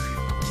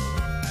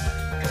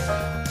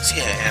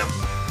 See, I am.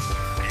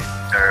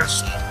 There are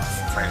some of my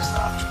friends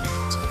that actually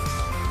want to.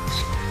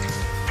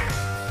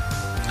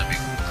 Let me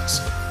go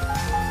myself.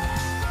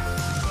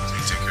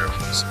 Take care of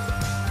myself.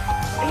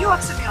 Are you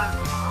asking me out?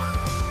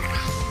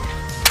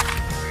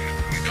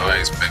 You don't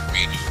expect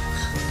me to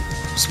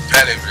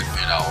spell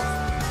everything out.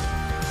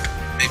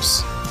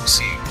 Babes,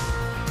 see.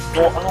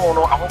 No, I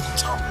won't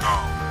come out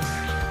now.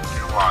 You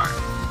know why?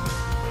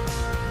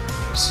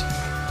 See.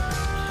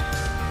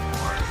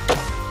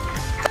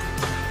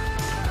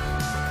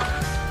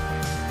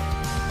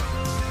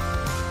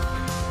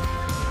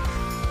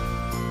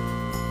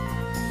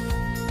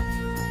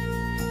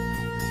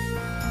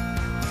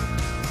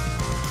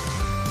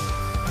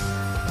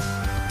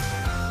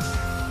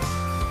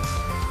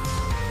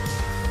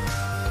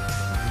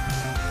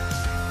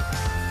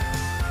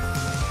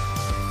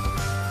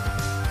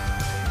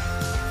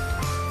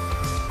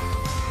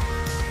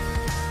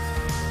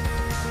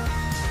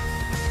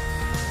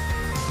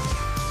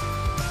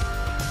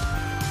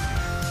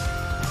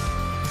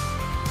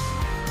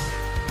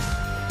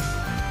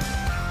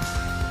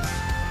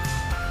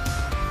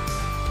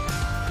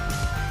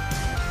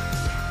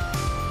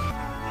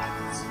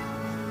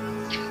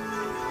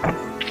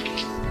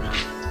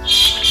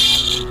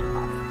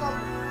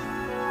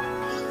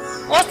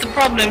 What's the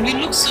problem? You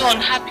look so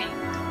unhappy.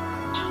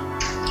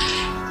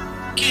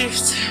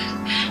 Gift.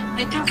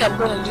 I think I'm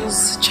gonna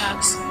lose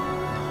Jackson.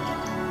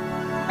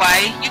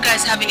 Why? You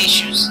guys having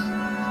issues?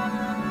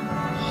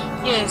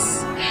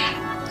 Yes.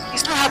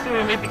 He's not happy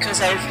with me because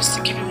I refused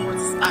to give him what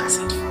he's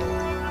asking for.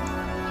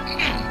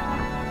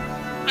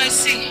 I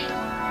see.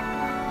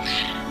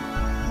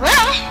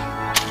 Well,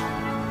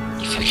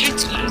 if you hate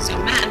to lose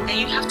your man, then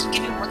you have to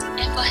give him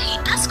whatever he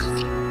asks of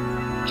you.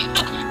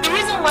 Look, the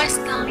reason why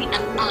Stanley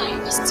and I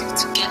are still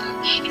together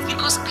is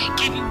because I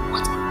gave him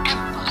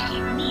whatever he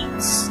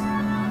needs.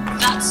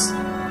 That's,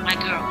 my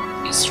girl,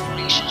 is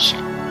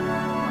relationship.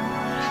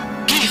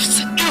 Gifts,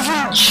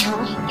 even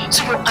you,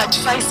 so you're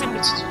advising me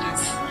to do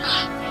this.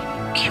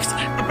 Gifts,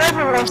 the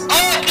Bible wants...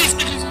 Oh, please.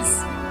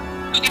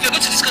 Look, if you're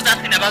going to discuss that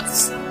thing about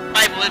this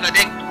Bible, then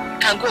you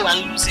can go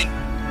and lose him.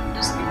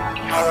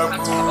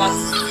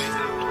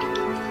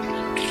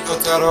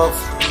 Daughter of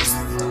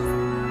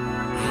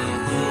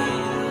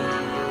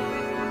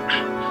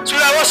So I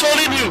was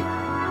holding you.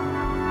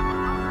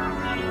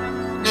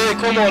 Hey,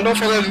 come on, don't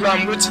forget you.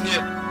 I'm waiting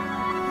here.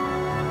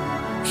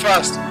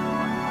 Fast.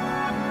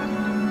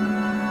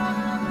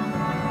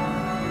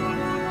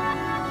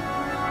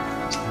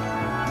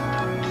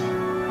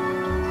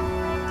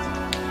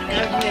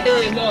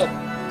 Hey, Lord.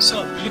 So,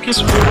 looking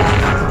so good.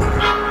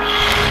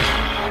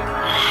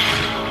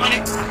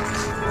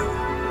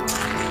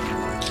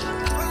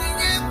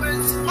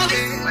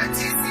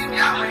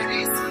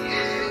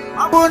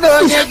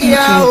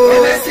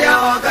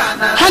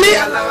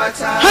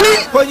 Honey,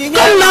 come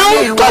now,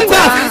 come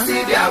back.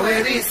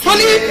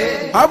 Honey,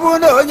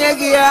 Abuno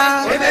Nyegia,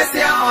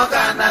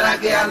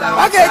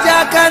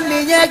 Wakaja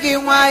Nyegi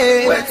Wae,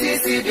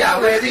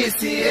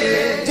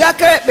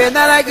 Jacket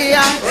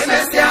Benaragia,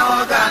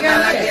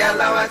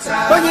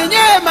 Ponye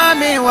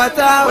Mami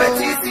Wata.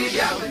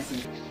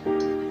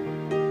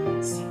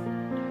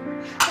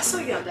 I saw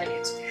you and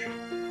Daniel today.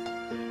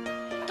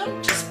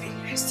 Don't just be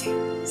interested.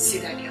 See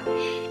that girl.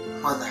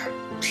 Mother,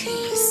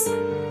 please.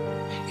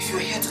 If you're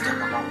here to talk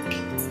about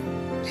kids,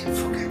 then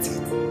forget it,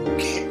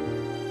 okay?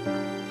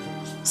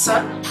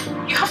 Son,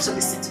 you have to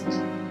listen to me.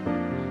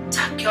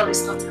 That girl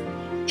is not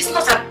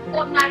an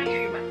ordinary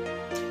human.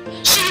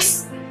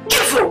 She's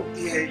evil.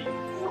 There you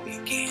go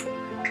again.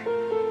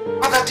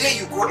 Mother, there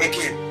you go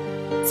again.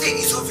 See,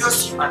 it's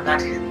obvious you and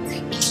Daddy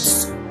think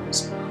so much.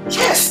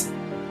 Yes.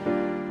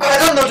 But I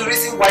don't know the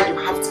reason why you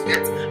have to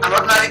get an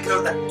ordinary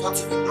girl that you don't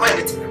even know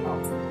anything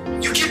about.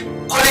 You keep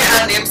calling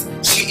her names.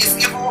 She is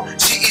evil,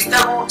 she is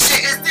devil, she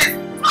is this.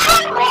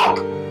 I'm wrong.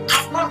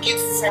 I've known it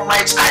from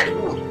my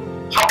childhood.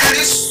 How can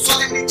you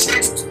suddenly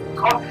change to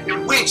become a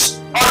witch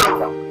all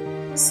over?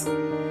 Listen,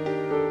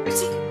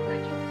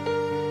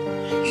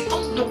 you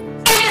don't know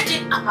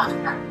anything about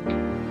her.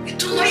 You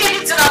don't know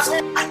anything at all.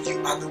 And you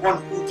are the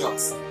one who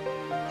does.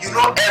 You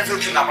know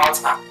everything about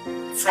her.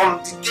 From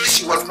the day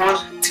she was born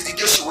to the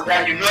day she will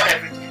die, you know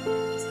everything.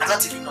 I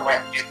don't even know why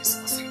I'm here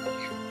discussing with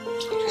you.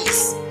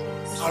 Please.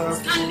 Stanley!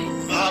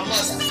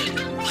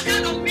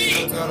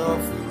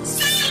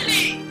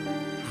 Stanley!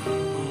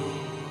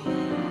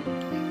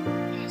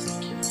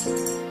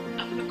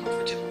 I'm not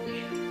comfortable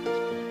here.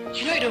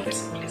 You know I don't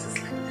visit places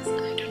like this and I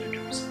don't know the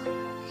reason why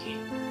I'm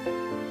here.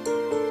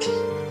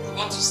 You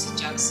want to see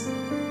Jackson?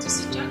 To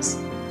see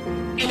Jackson?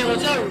 In a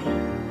hotel room?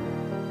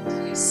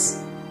 Yes.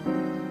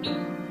 No.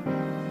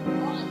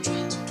 All I'm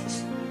trying to do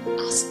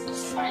as a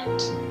friend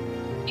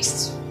is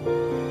to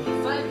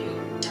revive your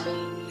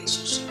dying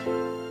relationship.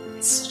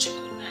 It's such a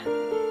good man.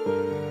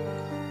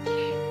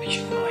 But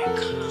you know I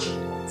can't.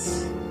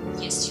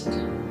 Yes, you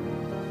can.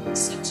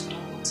 Except you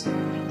don't want to.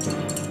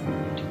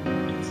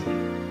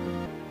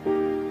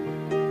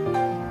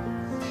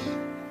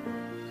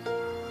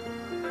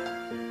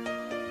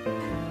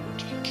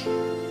 Drink.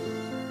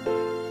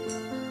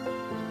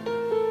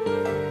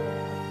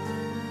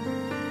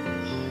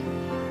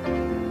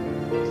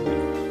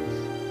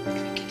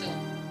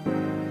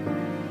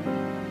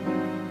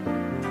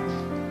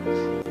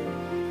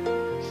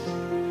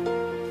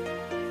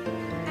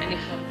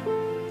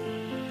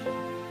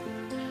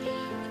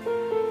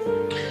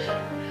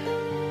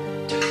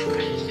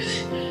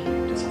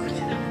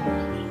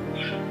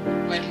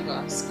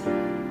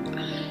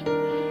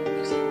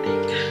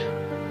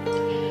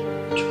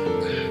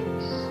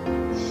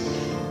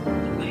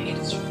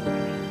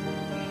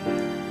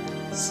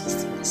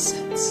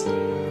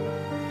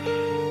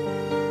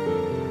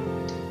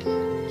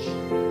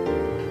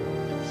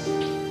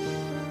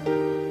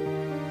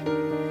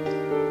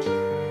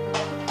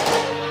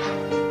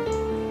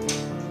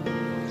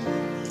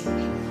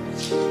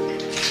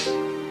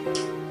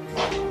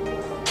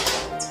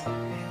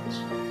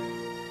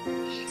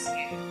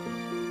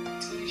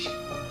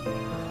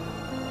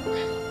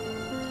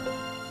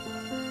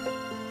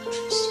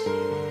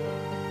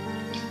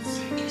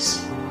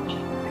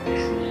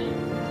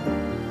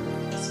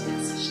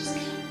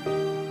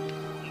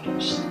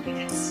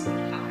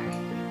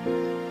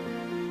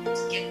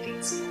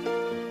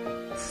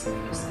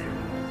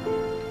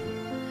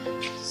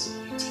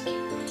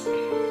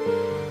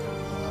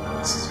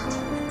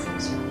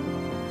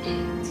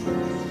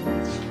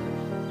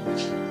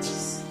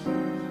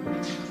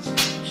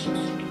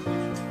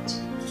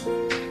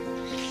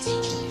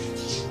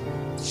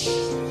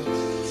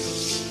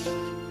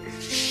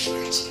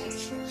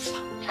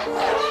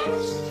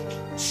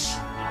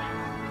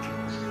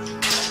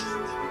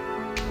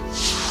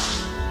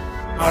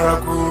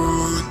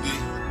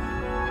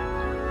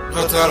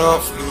 daughter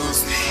of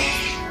Lucifer.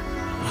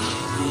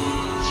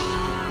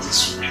 This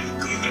is really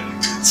good and a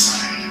good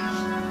sign.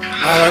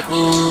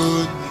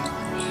 Harakun,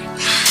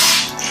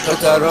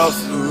 daughter of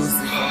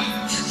Lucifer.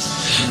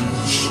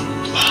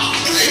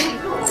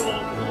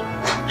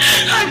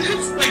 I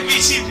just like me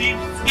to be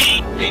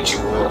free. Made you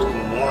work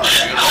more.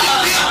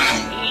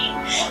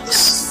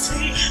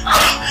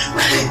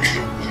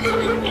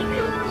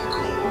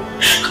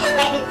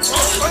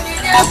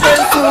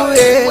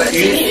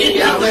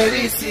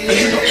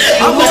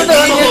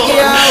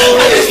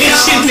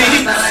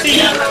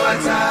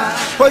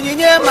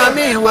 Onyinye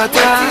mami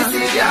wata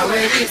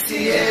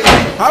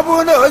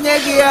Abuno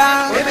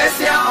onyegia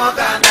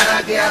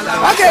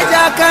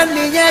Ogeja kan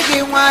ninye gi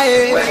nwae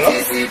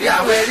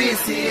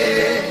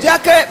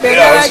Jake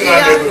begaragia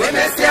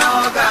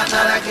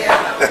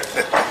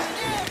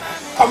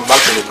I'm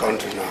back to the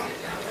country now.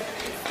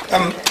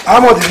 How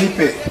much did he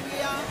pay?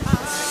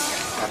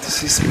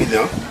 36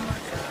 million.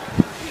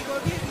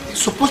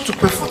 He's supposed to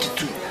pay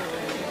 42.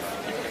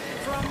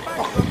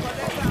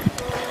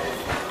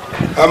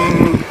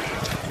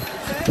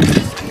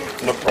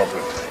 No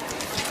problem.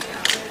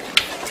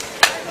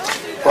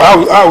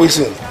 Well, how are we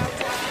seeing?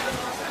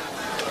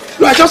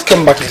 No, I just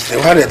came back yesterday.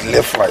 We had a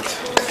left flight.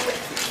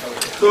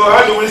 So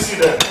how do we see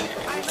that?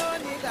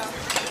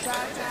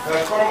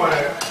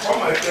 Call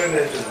my friend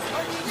engine.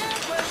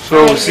 So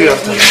we'll see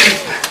after.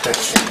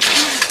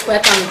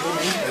 Welcome.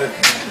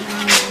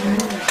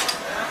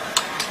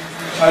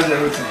 How's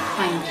everything?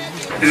 Fine.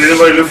 Did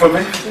anybody look for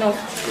me? No.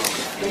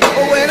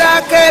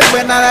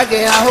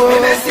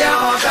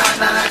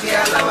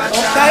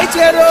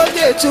 Okaichero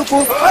chukwu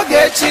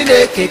oge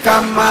Chineke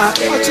ka mma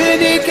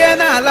Chineke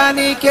n'ala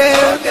n'ike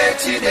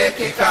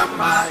Chineke ka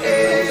mma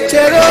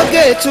chere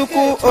oge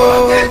chukwu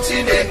oge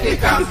Chineke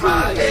ka mma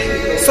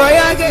so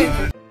ya gị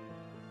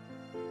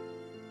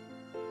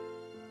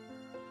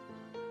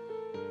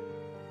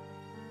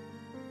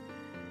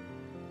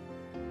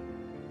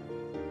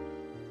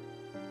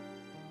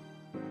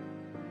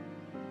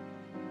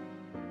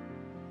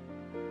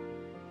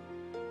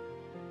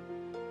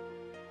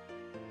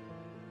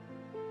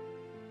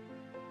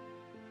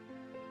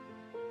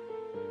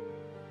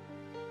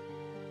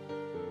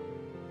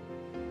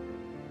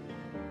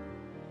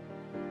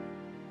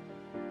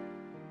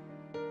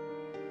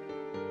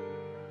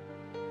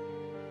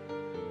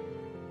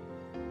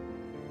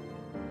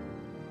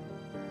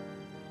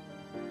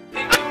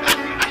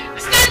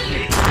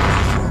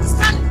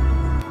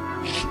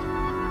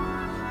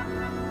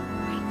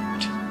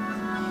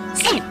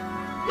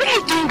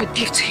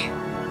Give to you.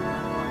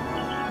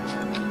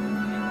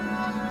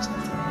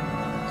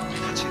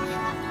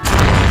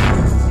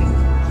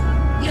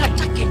 You're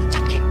attacking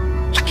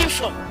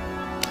from.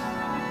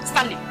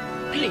 Stanley,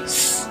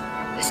 please.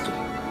 Let's go.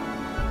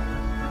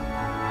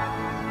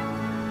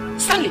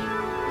 Stanley,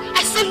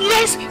 I said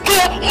let's go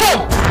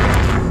home.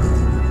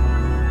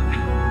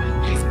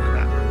 Please,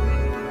 brother.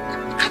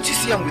 Can't you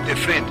see I'm with a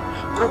friend?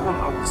 Go home,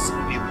 I will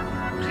soon you.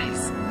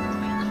 Please.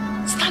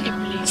 Stanley,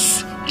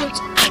 please. Don't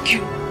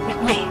argue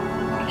with me.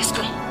 Let's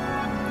go.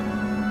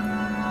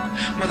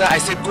 Mother, I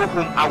said go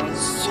home. I will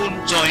soon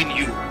join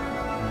you.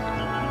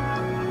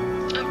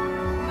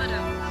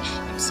 Madam,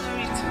 I'm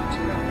sorry to do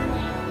that.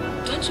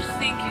 Don't you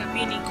think you're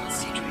being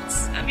inconsiderate?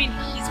 I mean,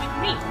 he's with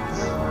me.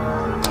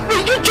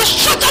 Will you just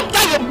shut up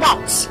down your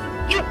mouth?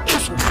 You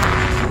evil.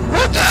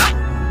 Mother!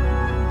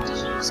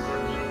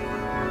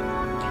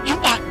 You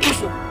are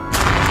evil.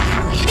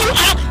 You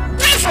are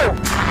evil.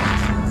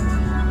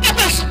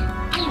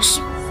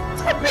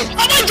 Stop it.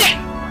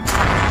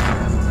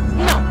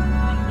 Now,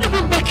 let me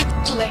make it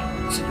clear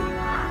to you.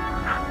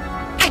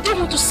 I don't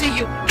want to see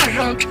you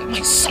around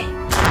my son.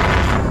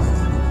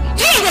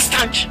 Do you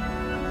understand?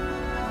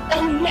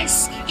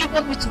 Unless you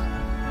want me to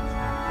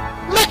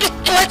make it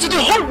clear to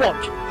the whole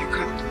world. You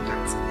can't do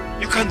that.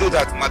 You can't do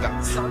that, mother.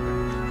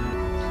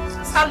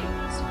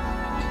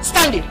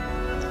 Stanley,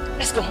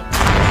 let's go home.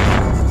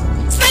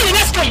 Stanley,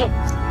 let's go home.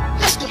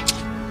 Let's go.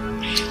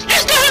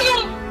 Let's go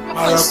home.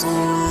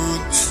 Harakun,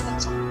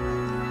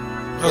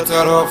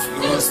 daughter of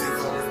Lucifer.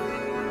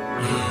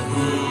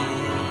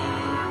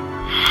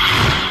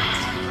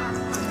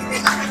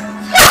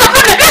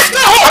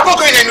 I'm not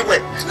going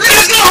anywhere.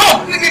 Let's go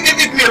home.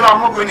 Leave me alone. I'm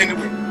not going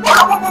anywhere.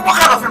 What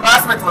kind of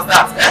embarrassment was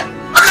that? Eh?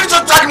 How can you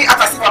just drag me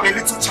out as if I'm a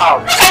little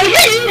child? Look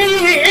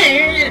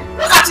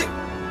at him.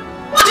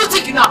 What do you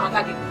think you know about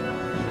that girl?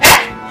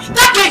 Eh?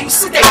 That girl you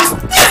see there is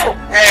devil.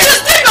 She's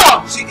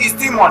demon. She is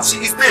demon. She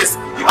is this.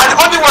 You are the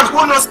only one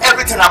who knows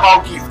everything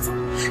about gift.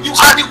 You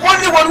are the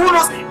only one who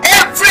knows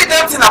every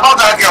damn thing about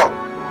that girl.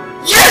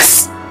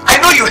 Yes! I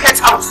know you hate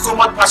her with so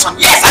much passion.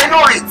 Yes, I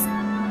know it.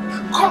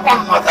 Come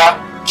on, mother.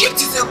 Gift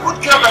is a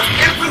good girl that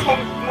every home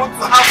wants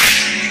to have.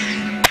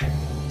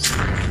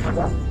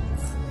 Mother?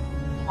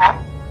 Huh?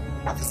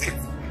 What is it?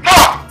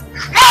 Mom!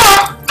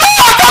 Mom! Oh,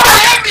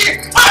 somebody help me!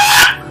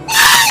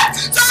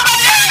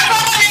 Somebody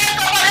help!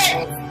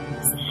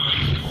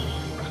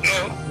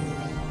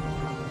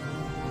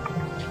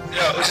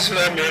 Yeah, this is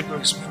what I'm here to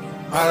explain.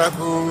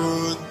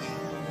 Harakun,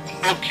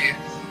 Okay.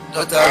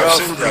 daughter I've of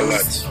seen their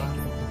Lucifer.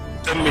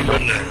 10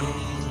 million naira.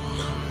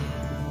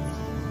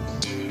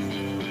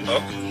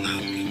 Oh,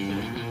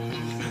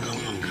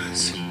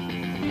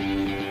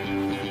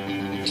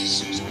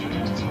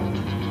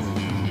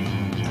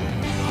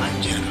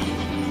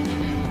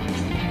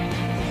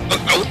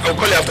 I'll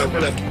call you after.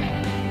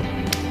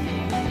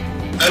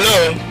 Hello?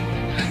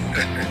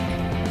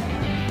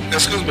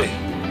 Excuse me.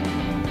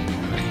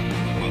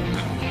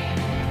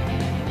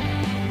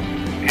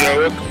 You're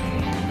welcome.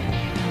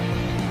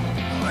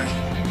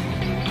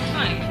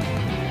 Fine.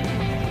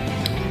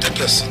 Take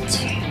your seat.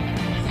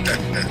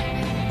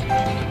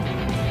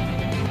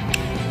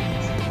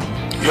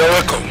 You're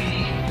welcome.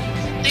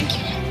 Thank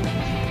you.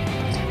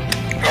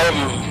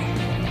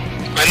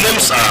 My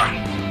name's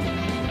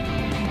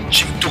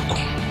Chimtuku.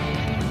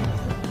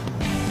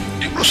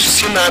 The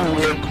Usina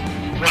Mieko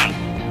One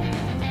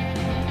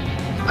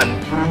and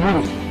Uru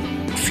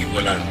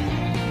Fibolan.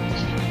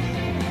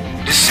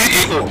 The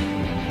CEO,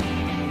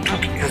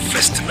 Duke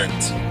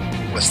Investment,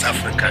 West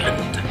Africa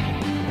Limited.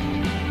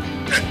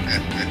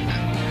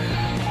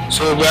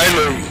 So, do I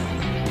know you?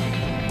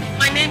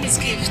 My name is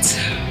Gift.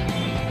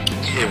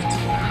 Gift.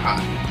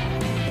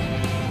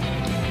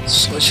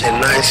 Such a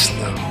nice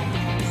name.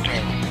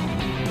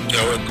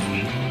 You're welcome.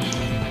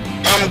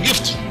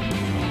 Gift.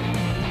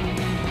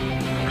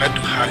 I'd like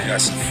to hire you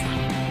as a friend.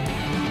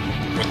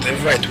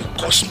 Whatever it will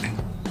cost me,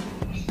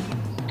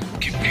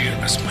 keep you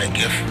as my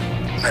girlfriend.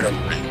 I don't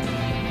mind.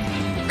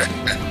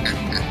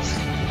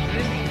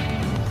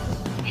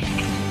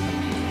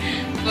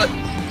 But,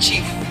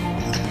 Chief,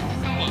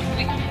 come on,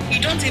 you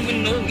don't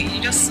even know me.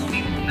 You just saw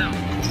me now.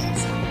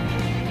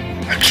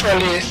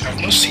 Actually, I've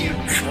not seen you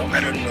before.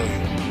 I don't know you.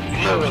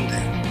 You know one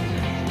day.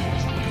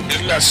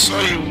 If I saw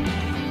you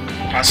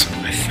pass,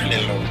 I fell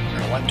in love.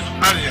 I want to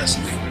have you as a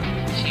friend.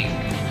 Chief,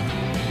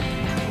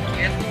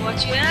 careful what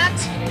you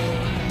ask for.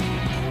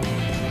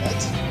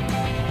 What?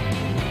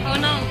 Oh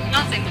no,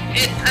 nothing.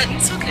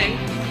 It's okay.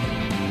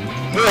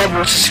 No, I'm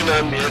not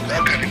seeing me. I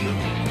can't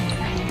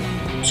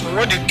remember. So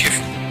what do you give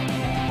me?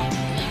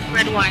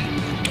 Red wine.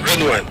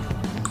 Red wine.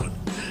 Good.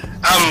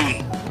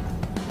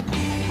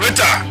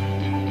 Waiter.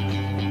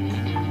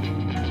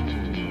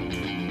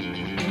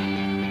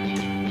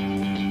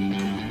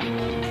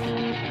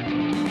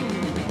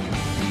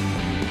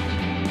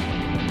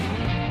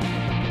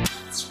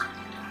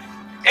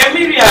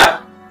 Emilia.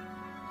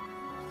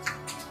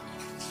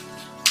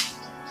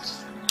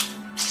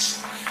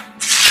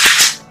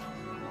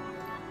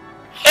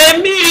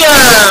 Emilia.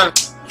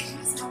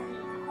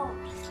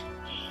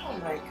 Oh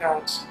my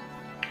God.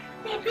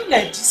 Maybe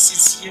like this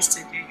is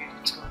yesterday you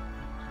returned.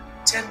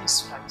 Tell me,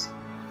 sweetheart,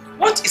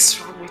 what is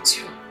wrong with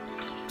you?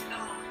 No,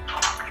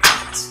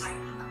 it's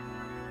fine.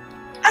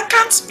 I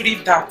can't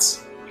believe that.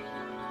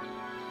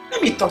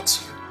 Let me talk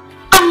to you.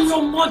 I'm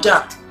your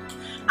mother.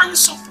 I'm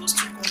supposed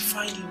to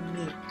confide in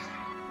me.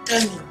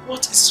 Tell me,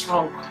 what is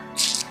wrong?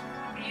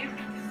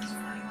 Everything is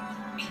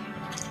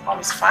fine. All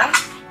is fine?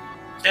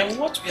 Then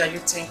what are you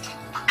thinking?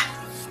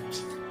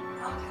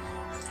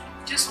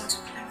 Just want to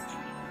play for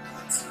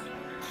me.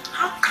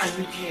 How can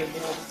you be a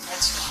mother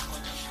without your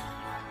mother?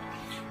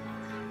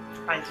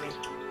 My dear,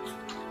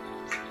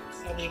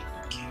 very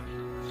good girl.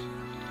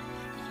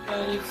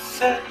 Very,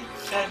 very,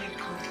 very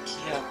good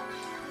girl.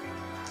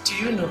 Do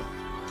you know?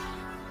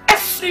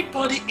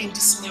 Everybody in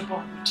this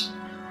neighborhood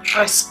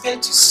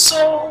respect you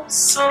so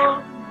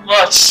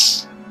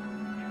much.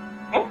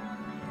 Hmm?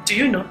 Do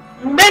you know?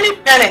 Many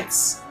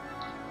parents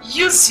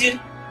use you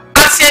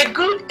as a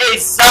good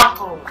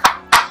example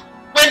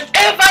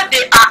whenever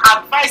they are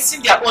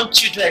advising their own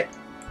children.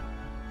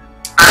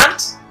 And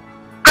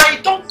I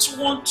don't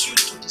want you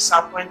to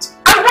disappoint.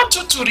 I want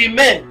you to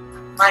remain,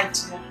 my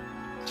dear.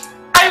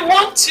 I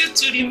want you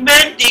to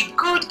remain the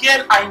good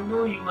girl I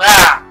know you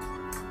are.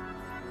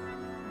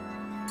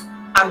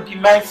 And be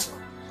mindful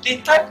the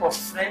type of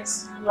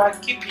friends you are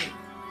keeping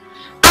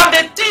and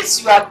the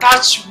things you are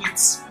attached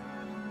with.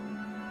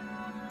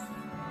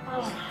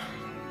 Oh.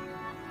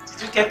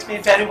 Did you get me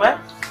very well?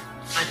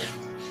 Madam,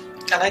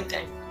 can I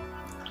tell you?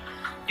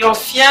 Your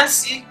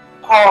fiancé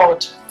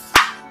called.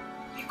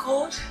 He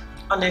called?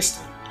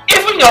 Honestly.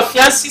 Even your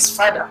fiancé's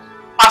father,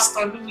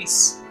 Pastor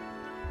Louis,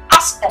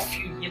 asked of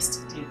you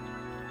yesterday.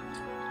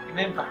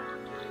 Remember,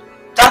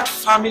 that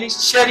family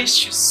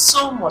cherished you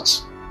so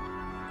much.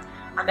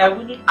 And I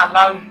wouldn't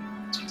allow you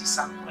to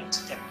disappoint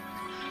them.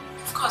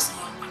 Of course,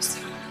 Mom, I'm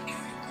still looking.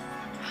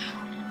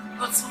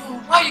 But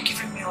Mom, why are you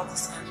giving me all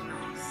this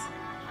advice?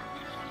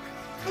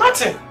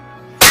 Nothing.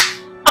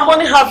 I'm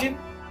only having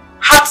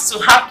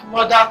heart-to-heart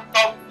mother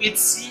talk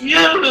with you.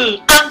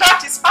 And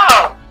that is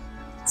how.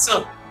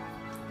 So,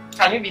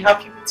 can you be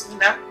happy with me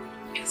now?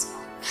 Yes,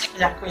 Mom.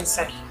 Yeah, go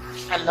inside.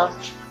 I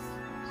love you.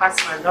 Pass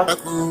my love.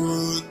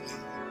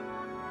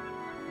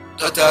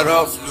 Daughter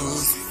of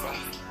Lucifer.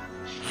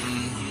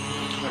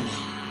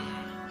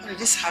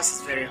 This house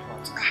is very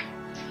hot.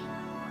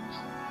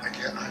 My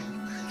dear, I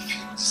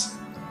feel the same.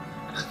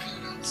 And I feel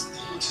that the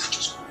heat is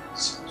just going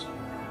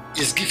on.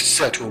 Is Gift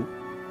still at home?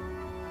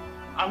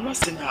 I'm not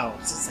staying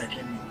out since I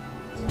came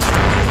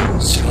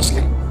in.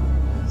 Seriously?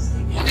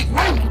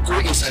 Why would you go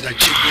inside and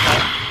check whether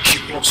she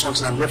brought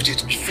something and left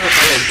it before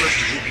fire and got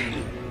the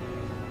building?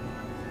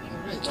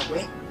 Right,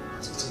 okay?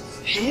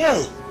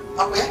 Here.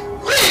 Okay.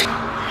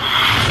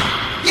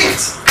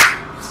 Yes.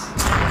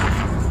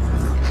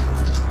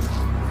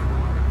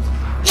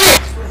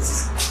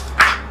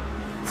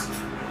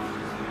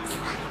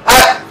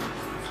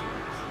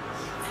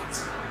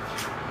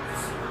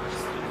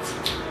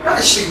 Where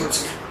did she go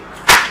to?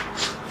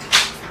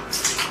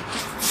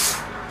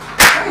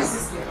 Where is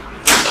this girl?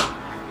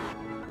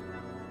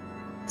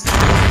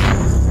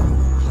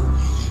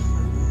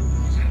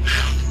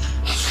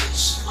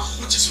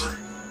 What is it?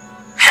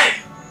 Hey!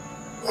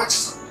 What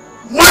is it?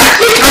 What?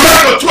 Come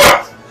on, to her!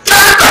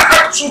 Tell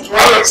her to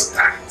her!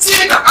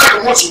 See that I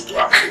don't want to do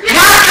her!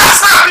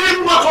 Marcus, I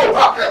didn't want to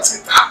have that.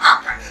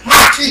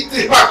 Marquis, I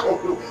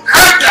don't know.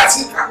 I got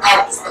it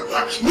outside.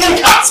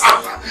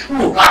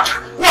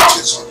 What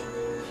is it?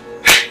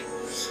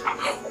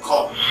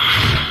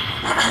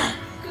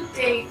 Good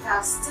day,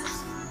 Pastor.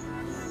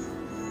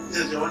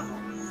 Yes, you want?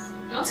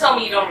 Don't tell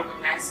me you don't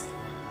recognize me.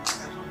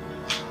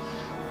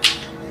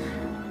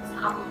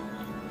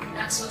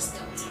 Maxwell's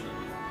daughter.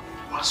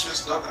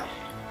 Maxwell's daughter?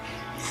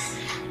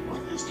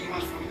 What is the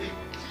matter from me?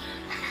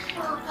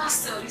 Well,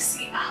 Pastor, you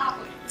see, I have a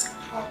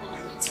problem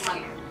with my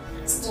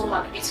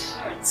stomach. It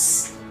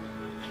hurts.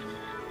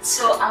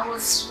 So I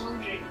was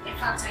wondering, in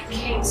fact, I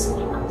came so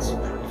you could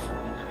pray for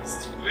me,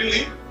 Pastor.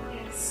 Really?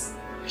 Yes.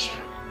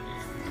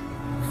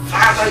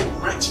 Father, in the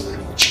mighty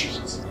name of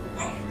Jesus, I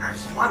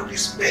command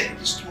this bed,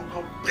 this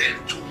stomach bed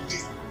to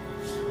leave.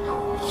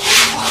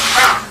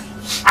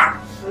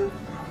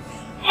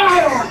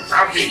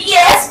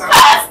 Yes,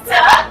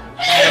 Pastor!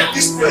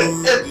 This bed,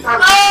 oh,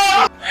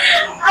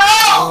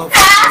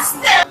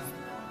 Pastor!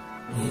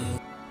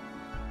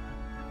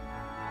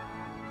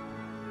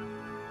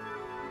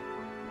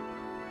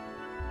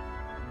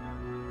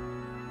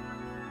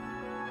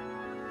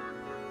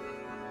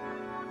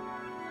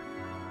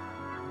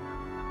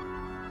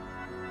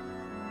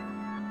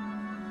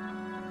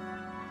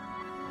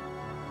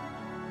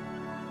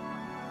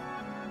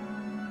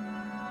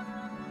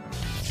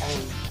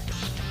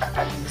 I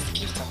must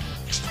give them.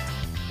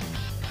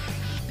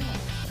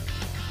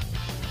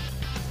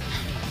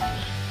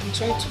 I'm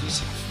trying to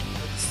reach out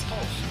for this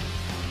stuff.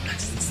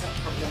 That's the same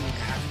problem we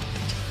have.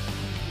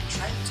 I'm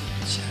trying to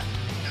reach out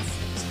her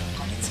friends and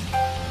committee.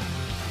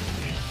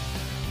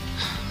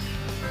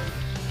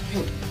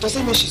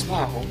 Doesn't mean she's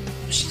not at home.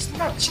 She's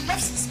not. She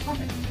left this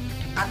morning.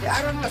 And the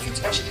irony of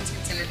it all, she didn't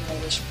even tell anyone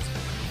where she was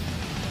going.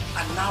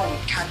 And now we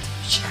can't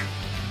reach her.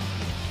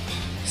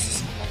 This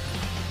is not like that.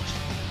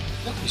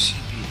 What will she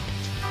be?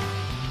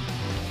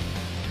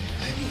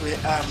 Anyway,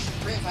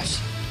 wherever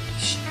she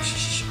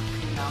should be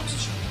now, she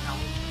should be now.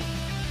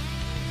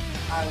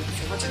 And if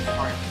you're not in the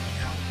morning,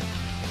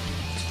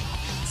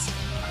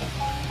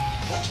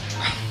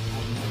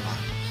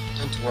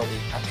 don't worry,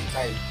 I think I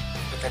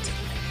better take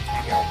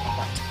maybe I'll come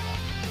back to her.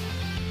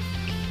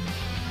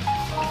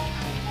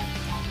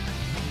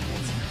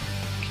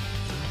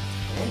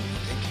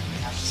 Thank you, we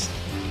have to say.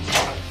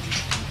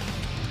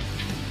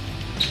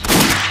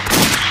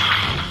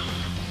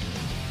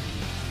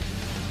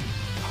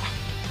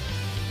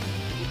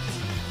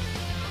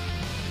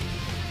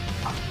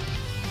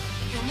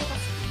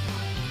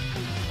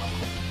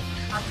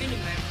 I've been in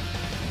America.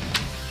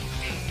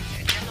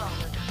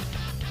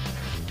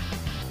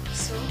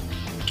 So,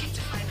 you came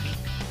to find me?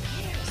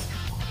 Yes.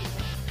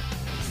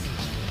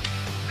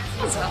 My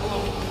friends are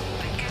home.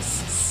 I guess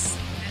it's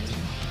better.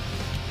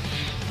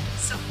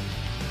 So,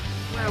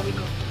 where are we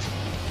going?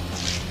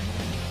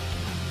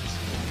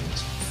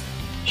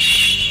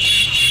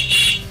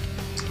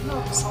 No,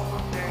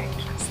 someone very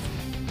interesting.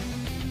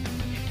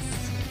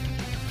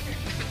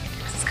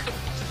 Let's go.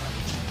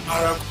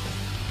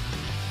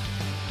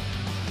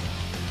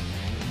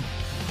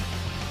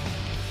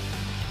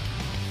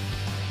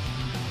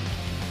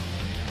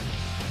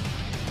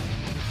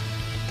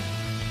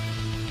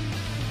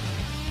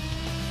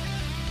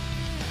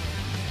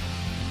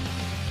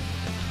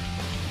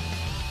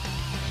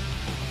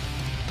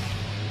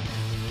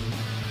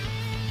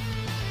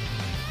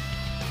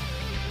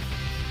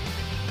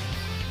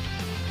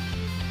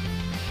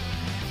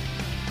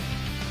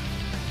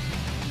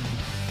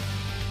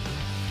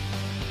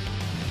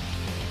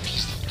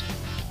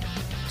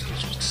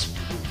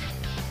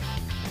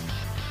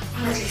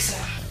 Honestly, sir,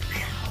 I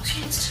am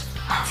confused.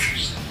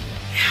 Confused?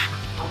 Yeah.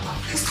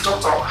 Please,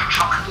 doctor,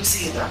 how can you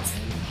say that?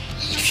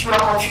 If you are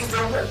confused,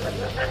 then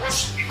what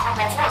should become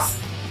of us?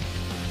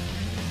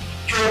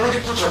 You are a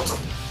medical doctor,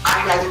 and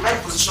you are in the right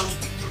position to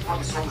dictate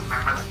what is wrong with my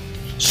mother.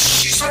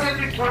 She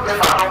suddenly told them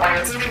about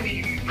my telling me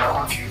you are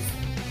confused.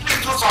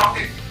 Please do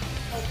something. It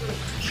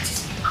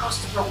is because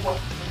you are what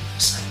you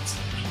said.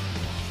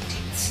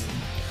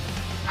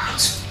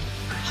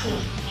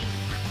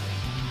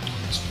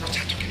 What are you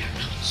talking about?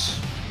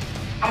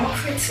 I'm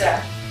afraid,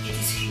 sir, it is a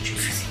huge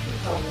physical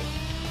problem.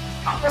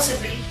 And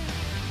possibly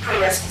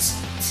prayers can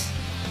solve it.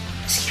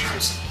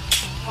 Excuse me.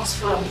 What's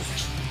wrong?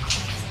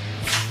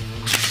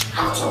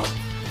 Doctor,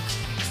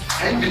 I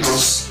need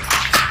those.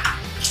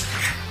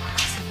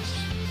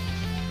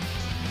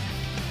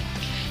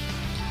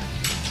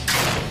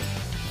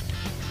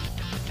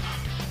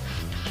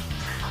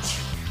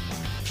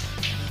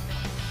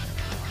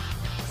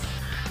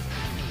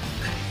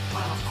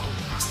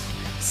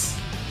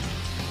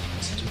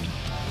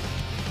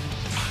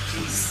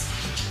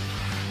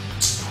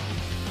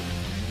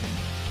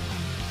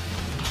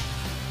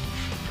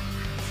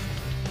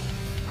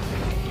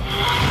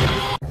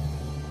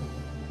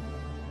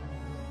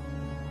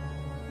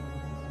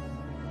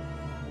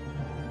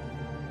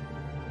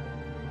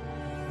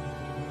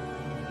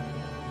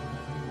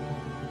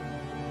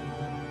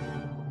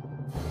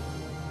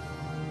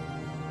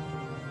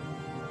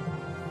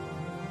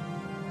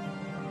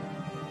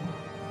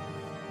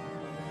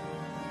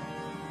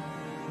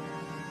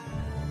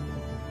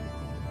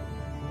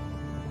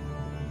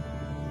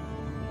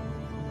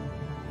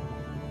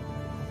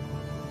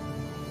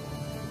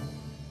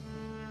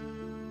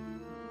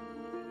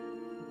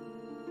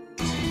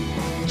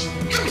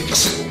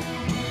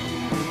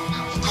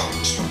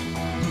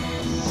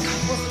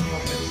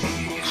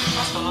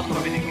 not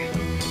coming again.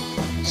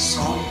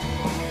 So,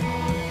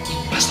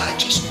 Pastor, I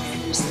just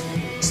refused the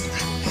things.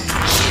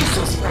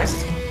 Jesus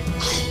Christ.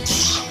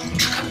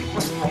 How can be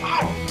possible?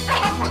 How? What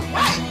happened?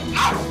 Why?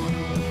 How?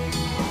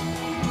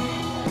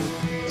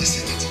 They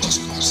said that he just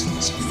calls in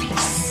his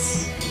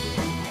face.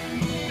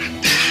 And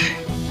then,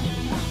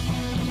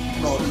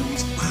 Lord, in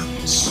his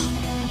arms.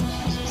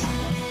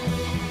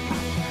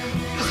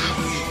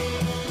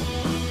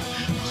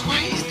 Why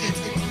is that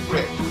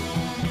everywhere?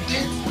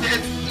 Dead.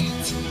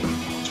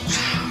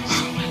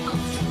 Oh my God.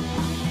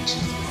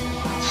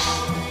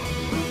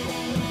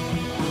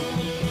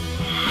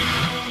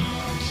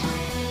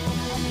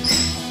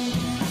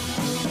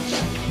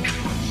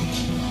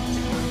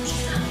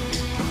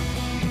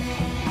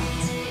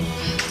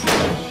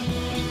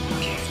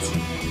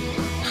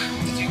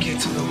 Did you get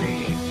to know me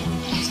again?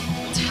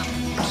 What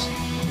happened?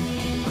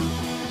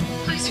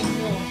 How is it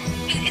wrong?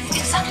 It's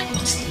exactly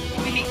what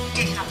really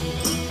did happen.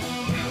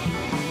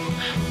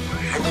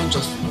 I don't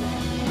just know.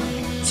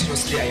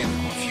 Seriously, I am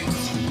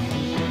confused.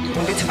 The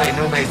only thing I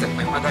know now is that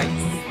my mother is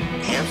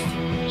deaf.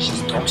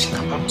 She's dumb, she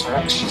cannot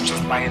talk, she's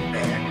just lying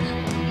there.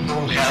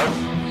 No help.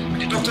 But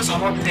the doctors are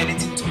not doing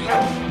anything to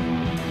help.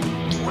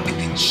 The only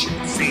thing she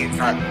would say is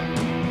that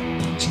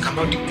she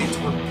cannot dictate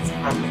what is the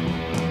problem.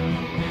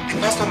 The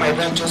pastor, my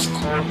dad, just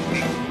called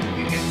me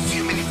a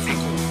few minutes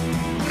ago.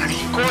 And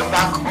he called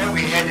back, all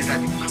we heard is that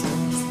the pastor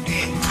is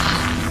dead.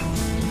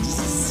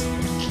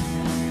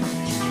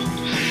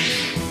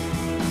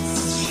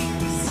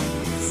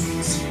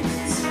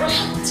 What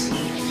happened to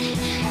me?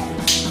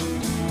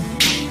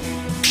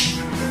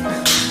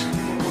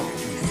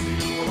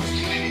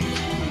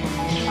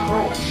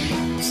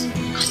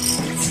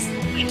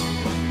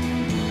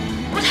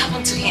 What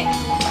happened to him?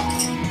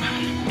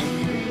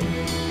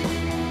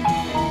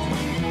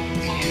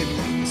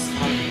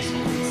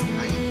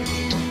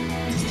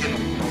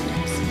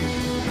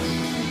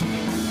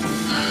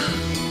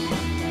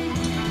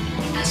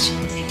 That's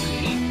your thing.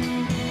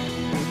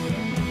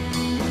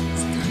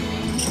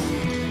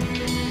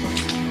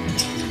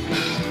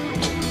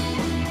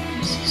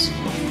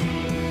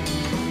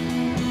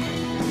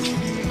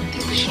 I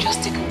think we should just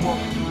take a walk.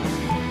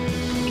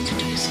 To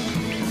do this.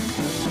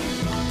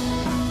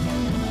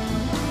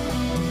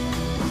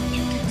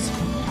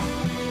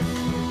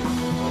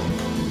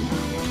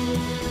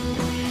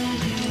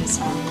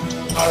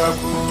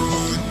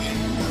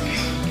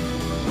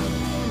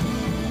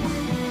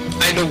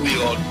 I know we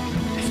all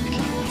definitely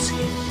want to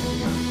see,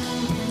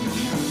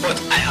 but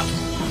I have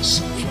news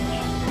from you.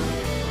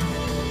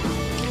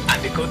 And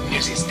the good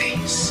news is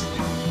this,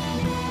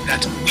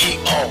 that we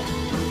all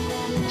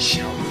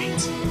shall meet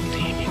with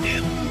him in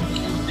heaven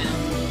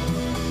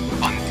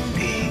on the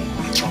day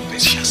the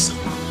trumpet shall sound.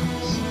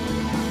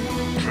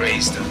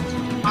 Praise the Lord.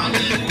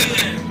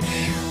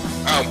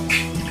 I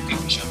think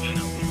we shall be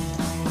now.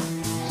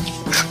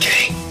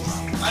 Okay.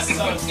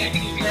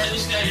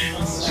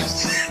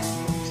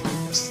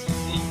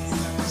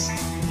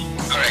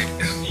 Alright.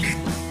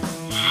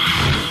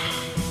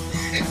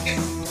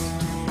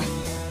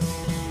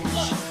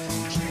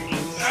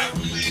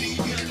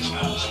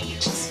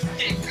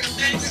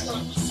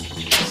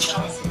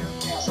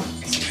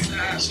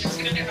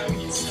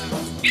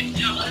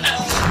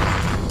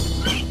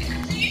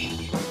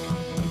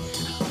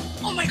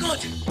 Oh my God!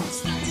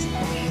 That's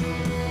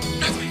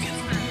my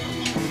girlfriend.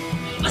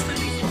 Last time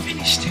we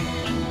finished.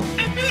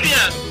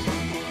 Miriam!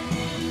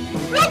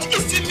 What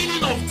is the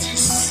meaning of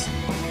this?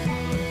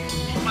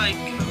 My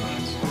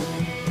God.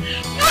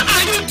 Why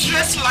are you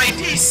dressed like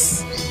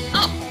this?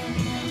 Oh.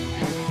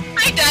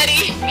 Hi,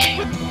 Daddy.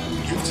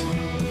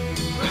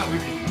 Where have we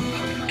been?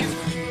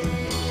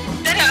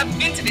 Daddy, I've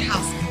been to the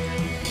house.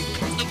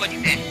 There's nobody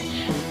there.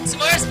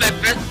 Tomorrow's my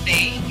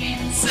birthday,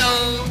 so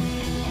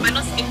I might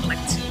not sleep for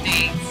like 2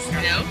 days,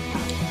 you know?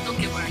 Don't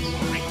get worried.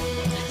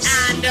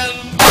 And,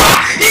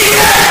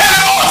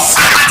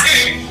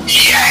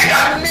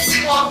 Yeah, I'm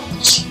missing one.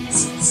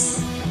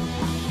 Jesus.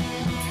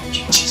 Thank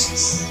you,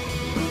 Jesus.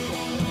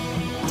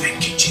 Thank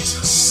you,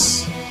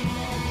 Jesus.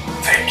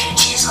 Thank you,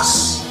 Jesus.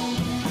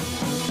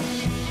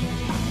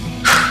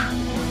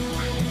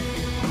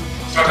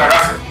 Brother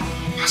Raphael,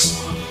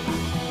 Pastor,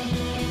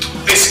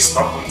 this is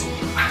not going to be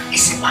an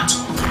easy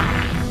battle.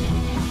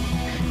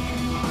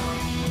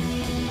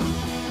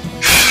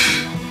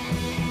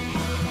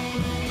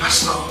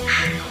 Pastor,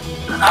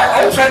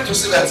 I'm trying to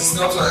say that it's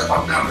not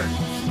ordinary.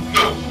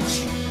 No.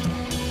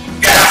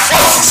 There are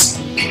forces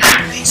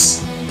behind this.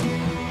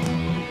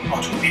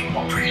 But we need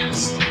more prayers.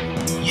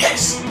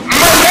 Yes.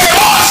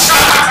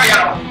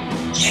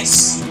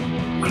 Yes.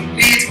 We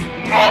need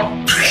more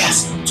prayers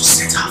to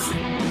set her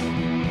free.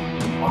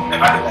 But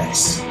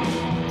nevertheless,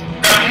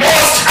 the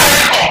Most High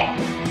God,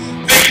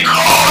 the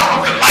God of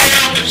the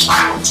Lion of the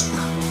tribe of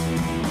Judah,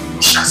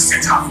 shall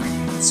set her free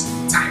this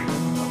time.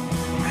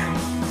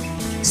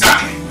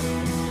 Exactly.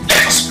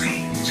 Let us pray.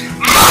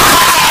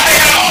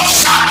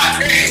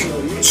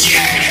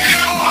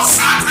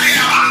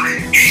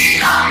 In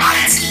the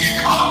mighty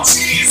name of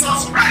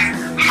Jesus Christ.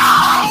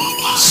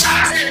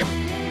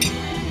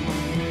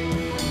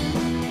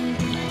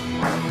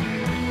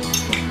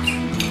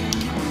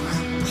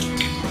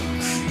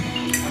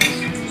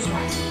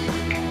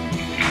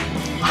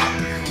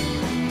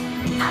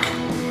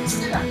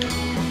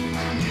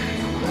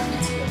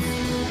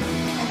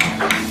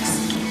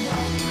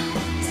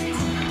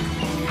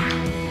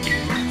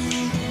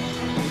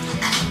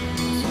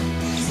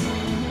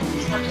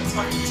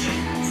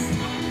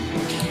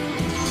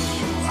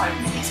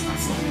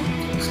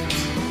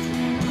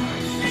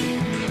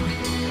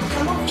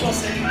 cannot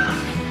trust anyone.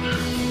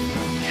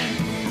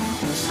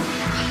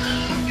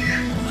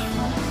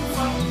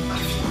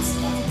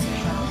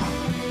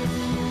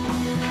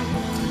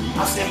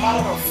 As a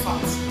matter of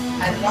fact,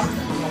 I learned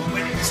that your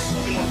wedding is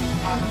coming up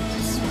in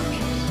this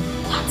week.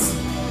 What?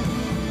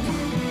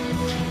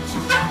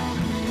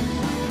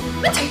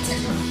 What are you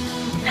telling me?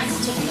 I'm not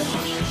talking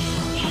about you.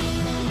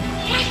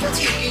 Why don't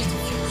you use the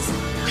truth?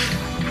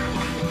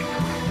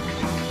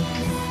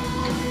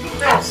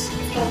 Girls,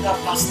 if not that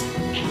bastard,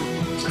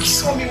 you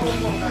saw me one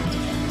more night.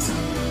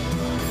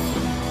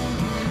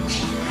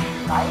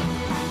 Right?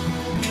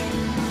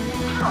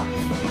 How?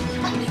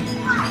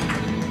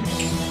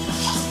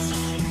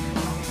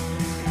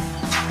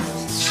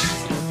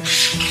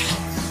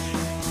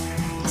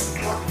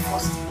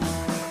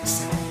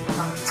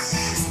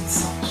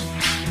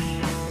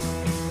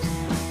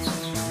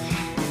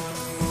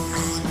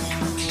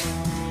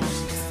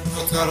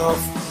 Cut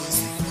off.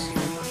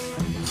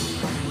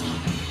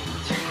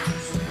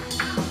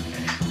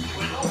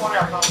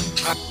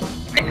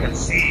 I can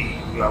see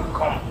you have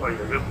come for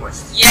your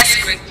request.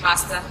 Yes, great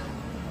master.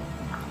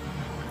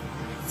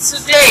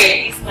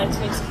 Today is my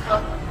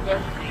 24th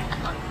birthday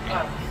on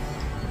earth.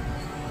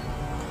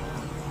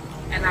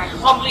 And I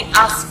humbly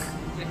ask,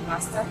 great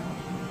master,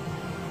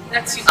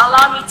 that you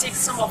allow me to take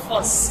some of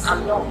us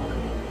along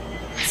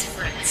as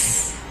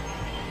friends.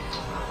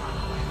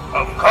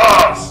 Of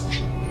course,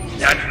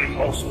 that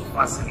will also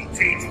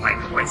facilitate my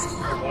quest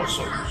for more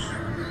souls.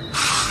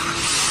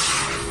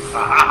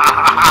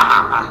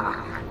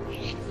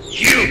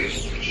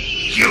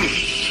 You,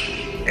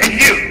 and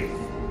you.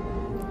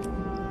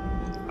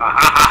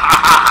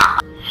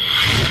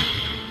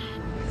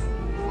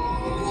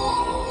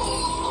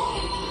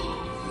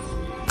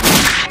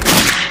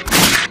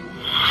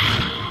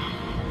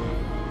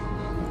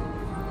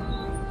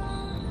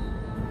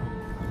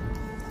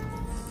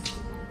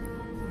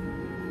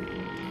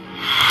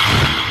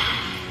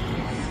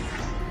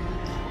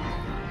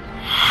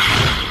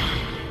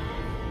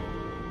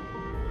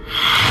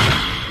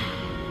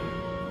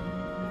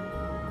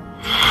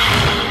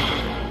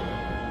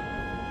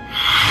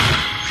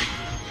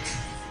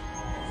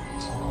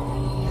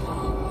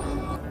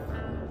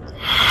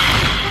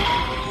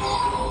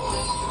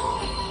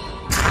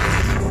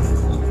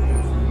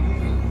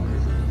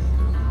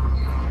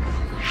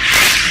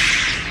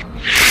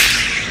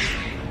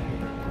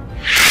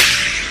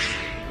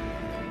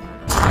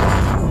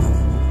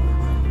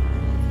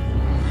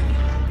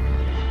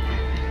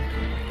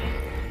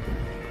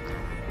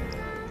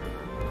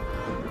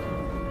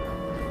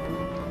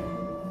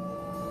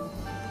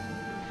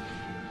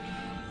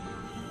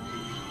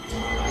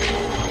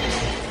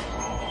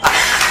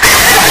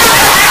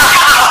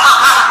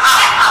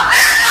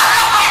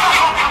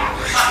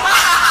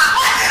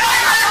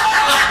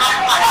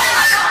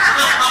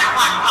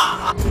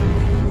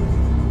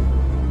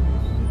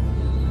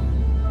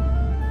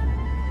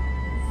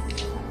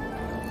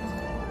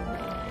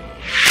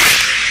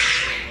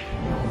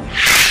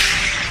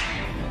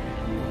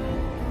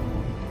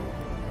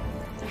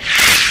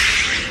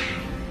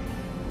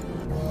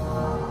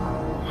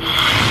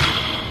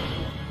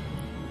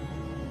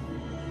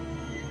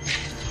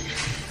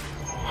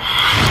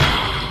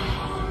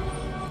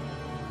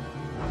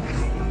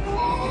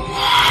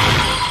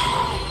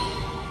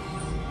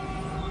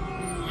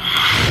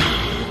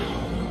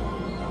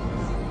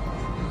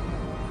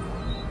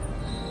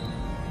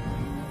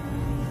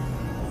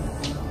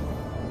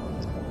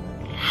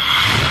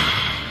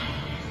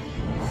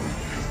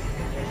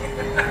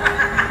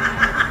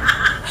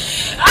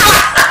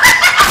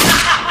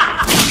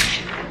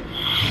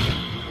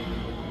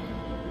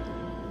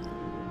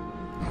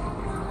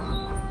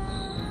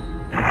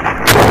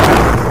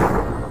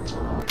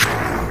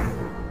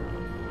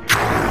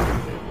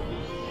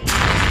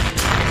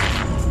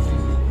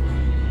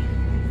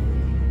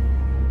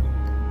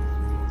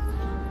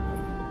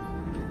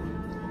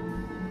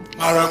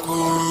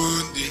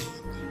 Marakundi,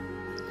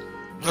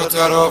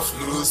 daughter of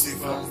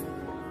Lucifer.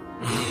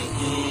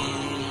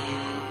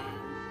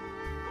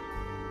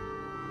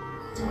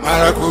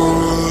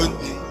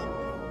 Marakundi,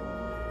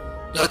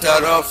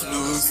 daughter of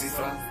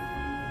Lucifer.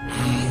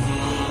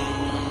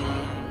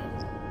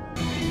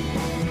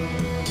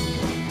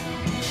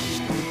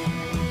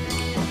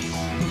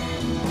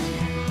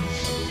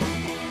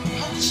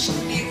 How did she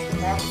leave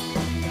without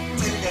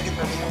telling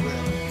anybody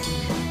aware?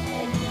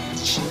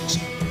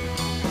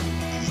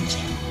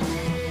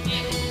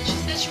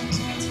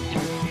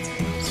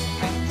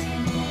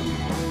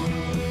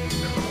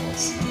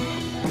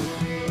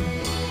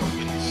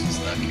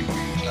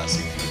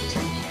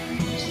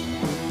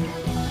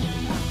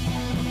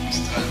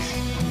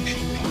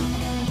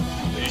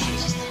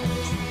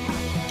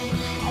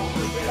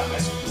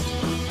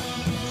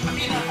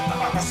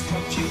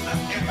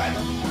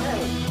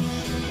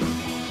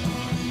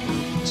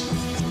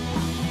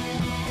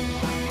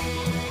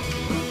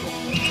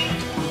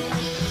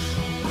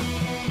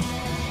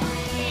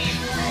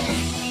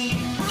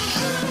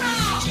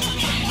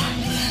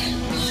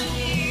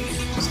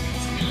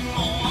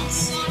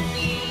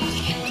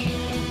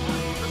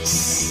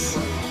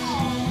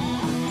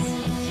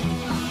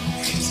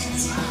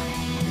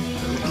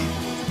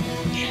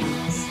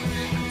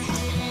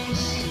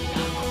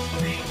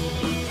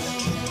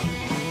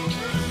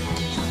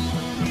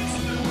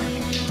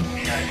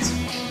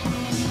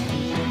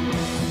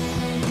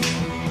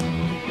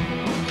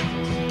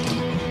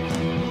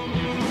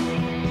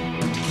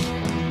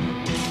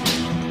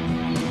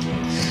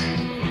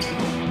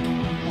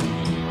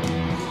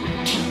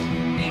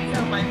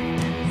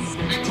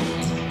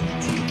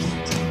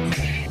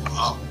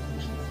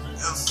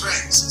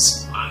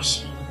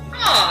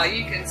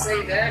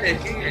 got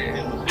it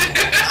here.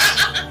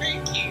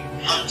 Thank you.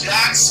 I'm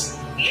Jackson.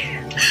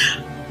 Yeah.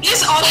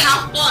 Let's all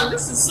have fun.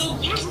 This is so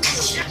beautiful.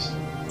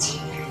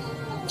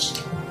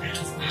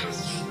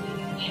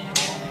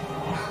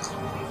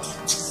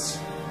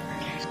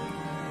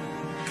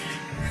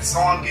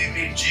 Someone give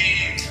me G.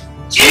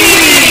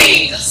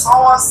 G!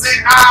 Someone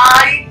say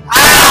I.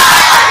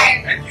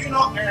 And you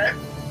know F.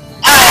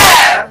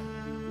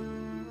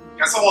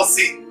 Can someone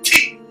say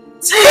T?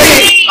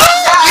 T!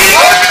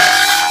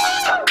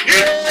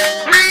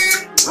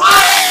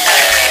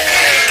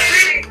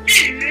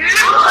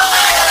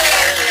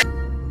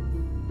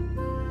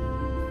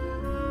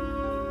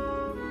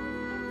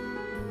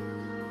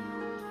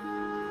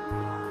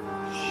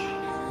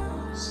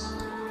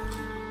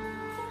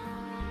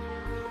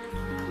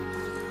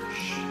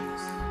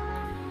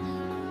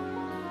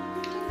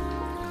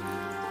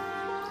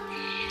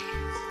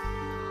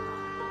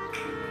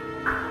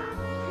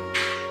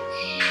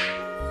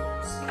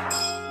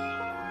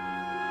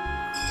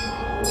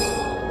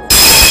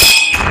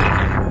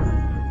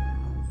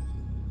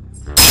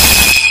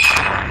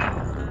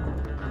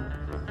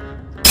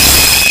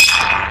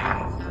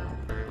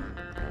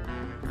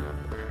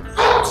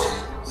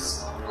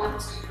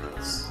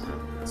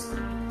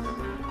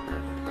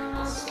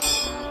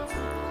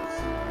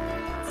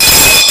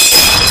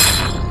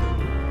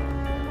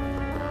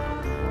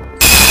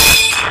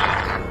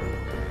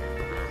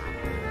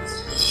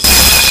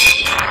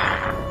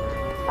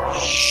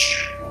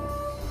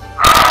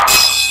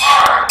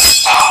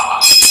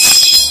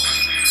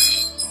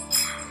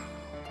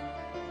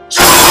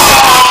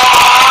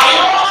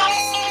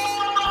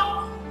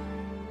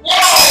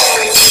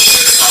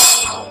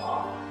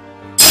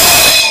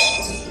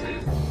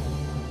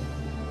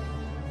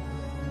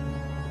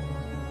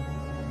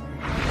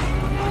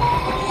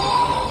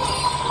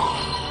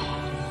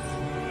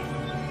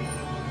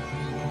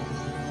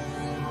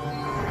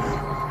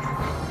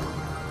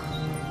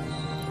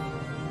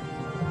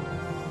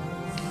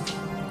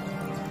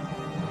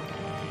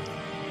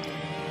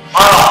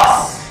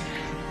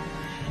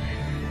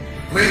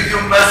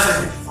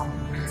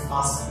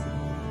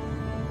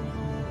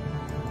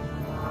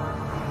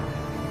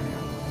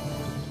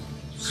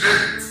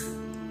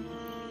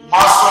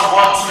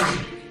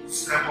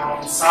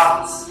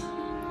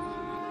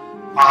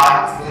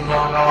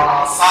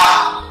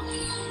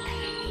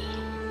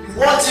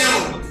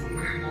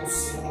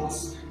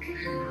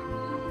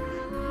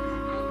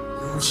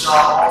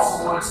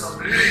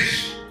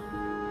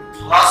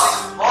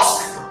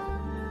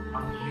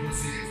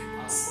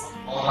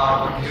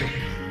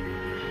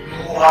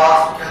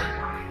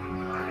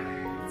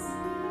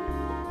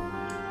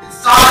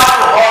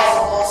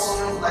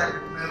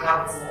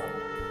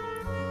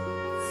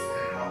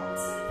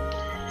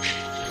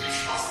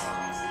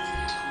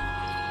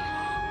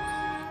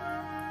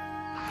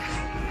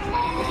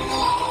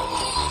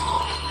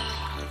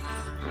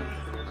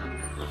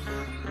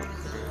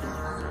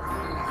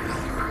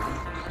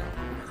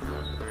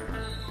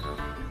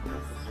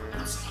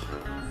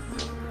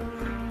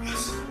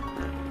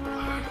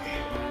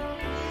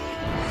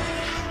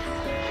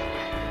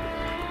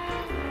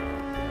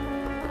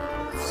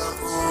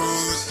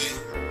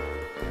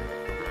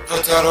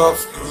 Daughter of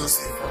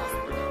Lucifer.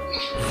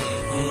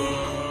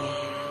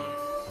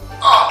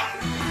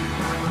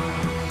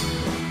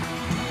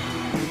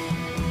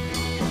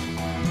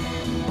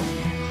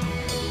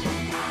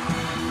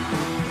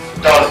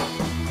 Darling,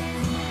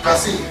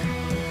 that's it.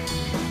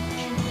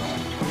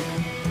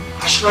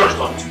 I should not have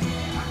gone to.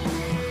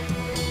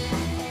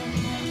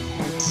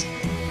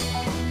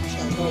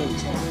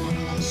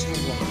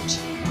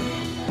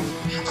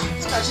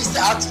 I just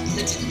out to the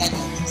meeting like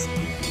this.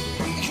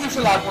 If you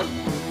feel like one.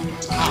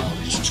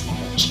 It's too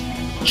much.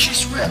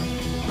 She's real. I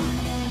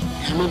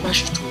remember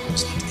she told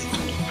us that the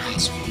kind of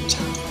house we used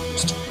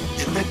to.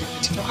 They made the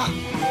meeting for her.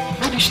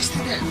 Maybe she's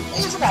still there.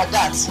 It's like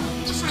that.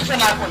 You feel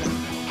like one.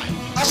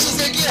 And she's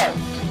a girl.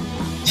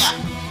 Yeah.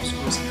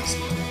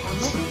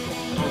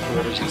 Don't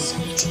worry, just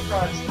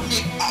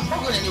I'm not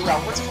going anywhere.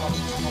 I'm waiting for you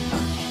to come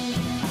back.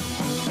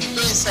 You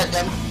go inside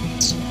them.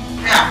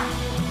 Yeah.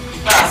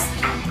 Yes.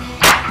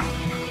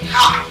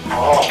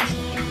 Oh.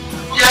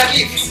 Yeah,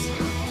 gift.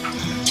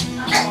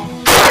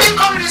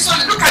 Come in this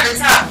one, look at the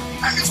time.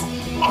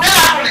 Where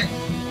are you?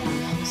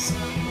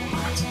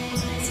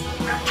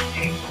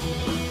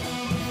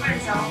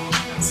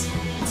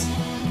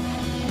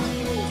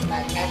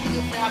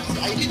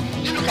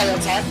 You look at your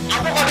time.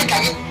 I'm not going to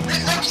get it.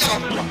 Let me tell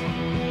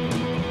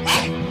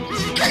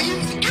you.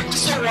 You get me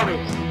so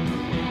worried.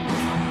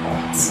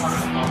 It's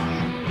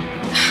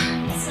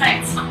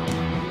right.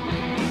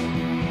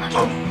 I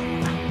told you.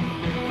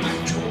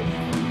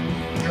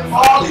 You're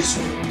all this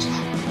way.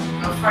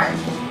 You're fine.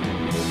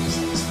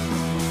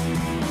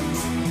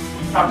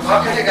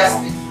 Okay, you guys,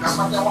 that's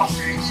what I want to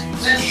do. Good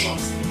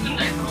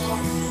night,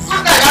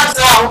 that's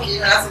okay.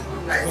 That's a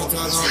good night.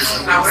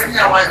 Now, when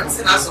you're white, I'm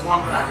saying that's the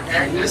one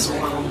that this one.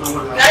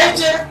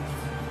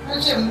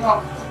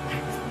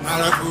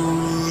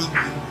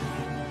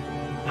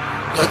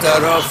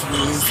 Daughter of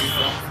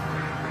Lucifer.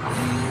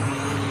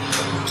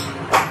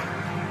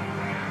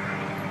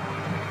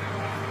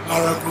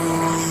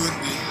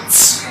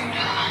 Maracudis,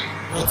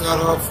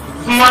 daughter of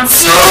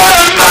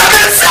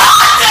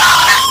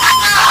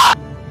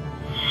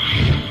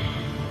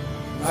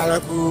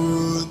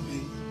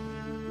Maracudi,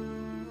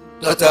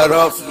 daughter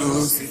of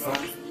Lucifer.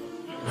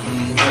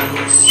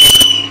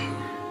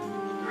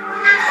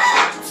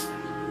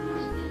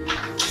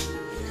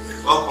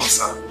 Welcome,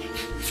 sir.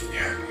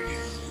 Yeah.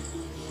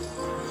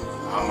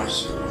 How much?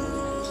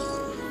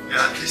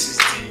 Yeah, this is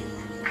the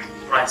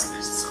price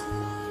list, sir.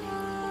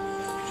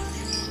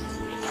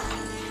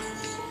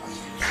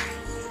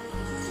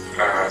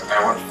 I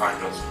want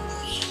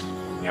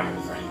 $5. Yeah, my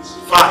friends.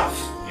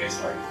 5? Yes,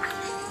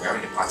 we're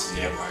having a party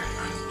nearby,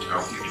 and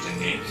I'll give you the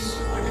names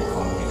when they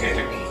come to get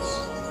the keys.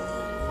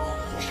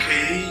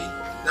 Okay,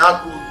 that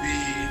would be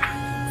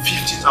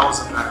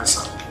 50,000 naira,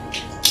 sir.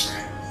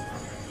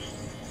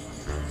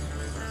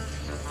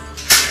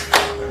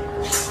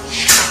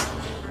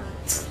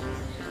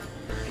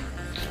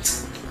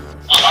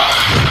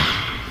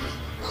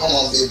 Come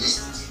on, baby.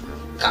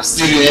 I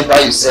still remember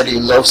you said you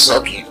love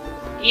sucking.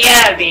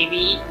 Yeah,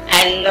 baby.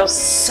 I love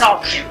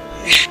sucking.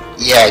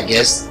 Yeah, I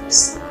guess.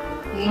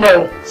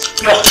 No.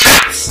 Your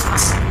cat.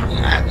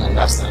 Yeah, I don't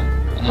understand.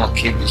 I'm gonna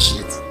keep the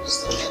shit.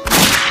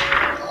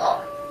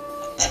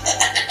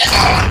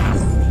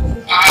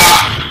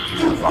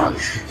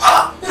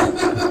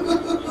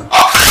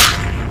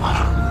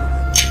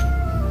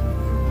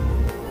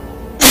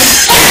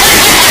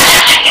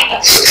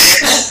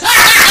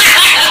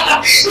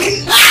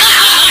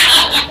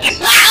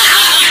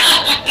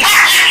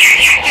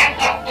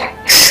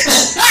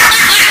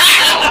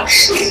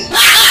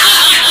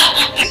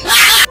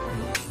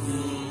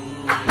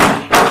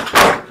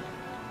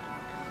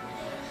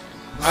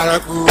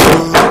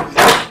 Maracudi,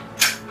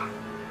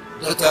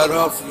 daughter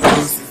of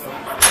Lucifer.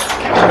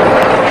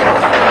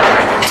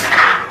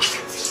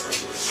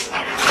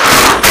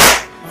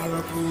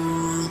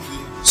 Maracudi,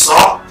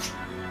 sir,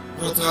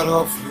 daughter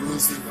of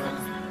Lucifer.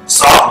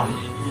 Sir.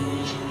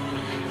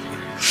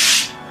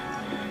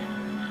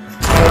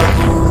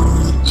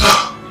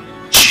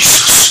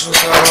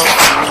 Jesus.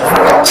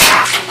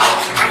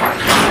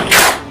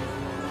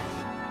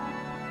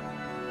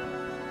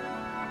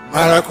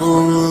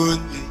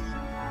 Maracudi,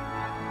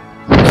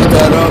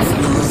 daughter of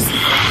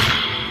Lucifer.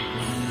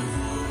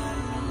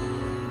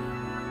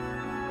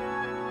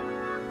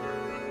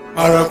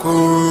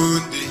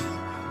 Maracudi,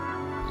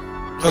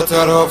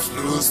 daughter of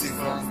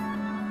Lucifer.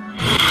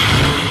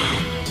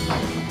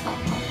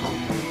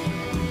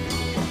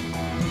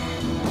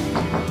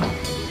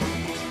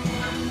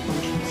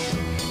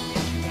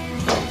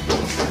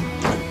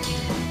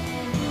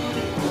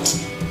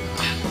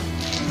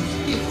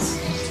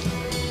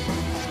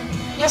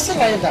 You're still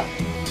like that.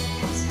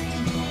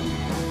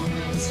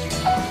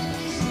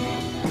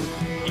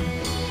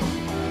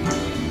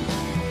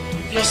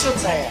 You're so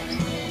tired.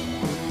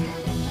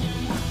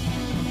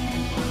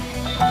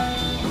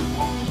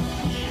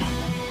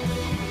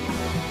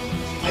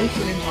 Are you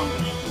feeling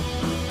hungry?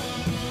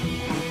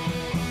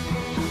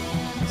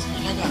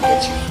 I'm gonna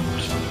get you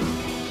food.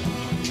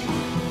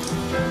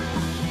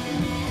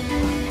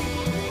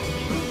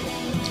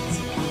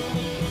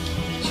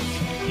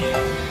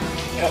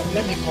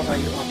 Let me cover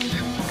you up.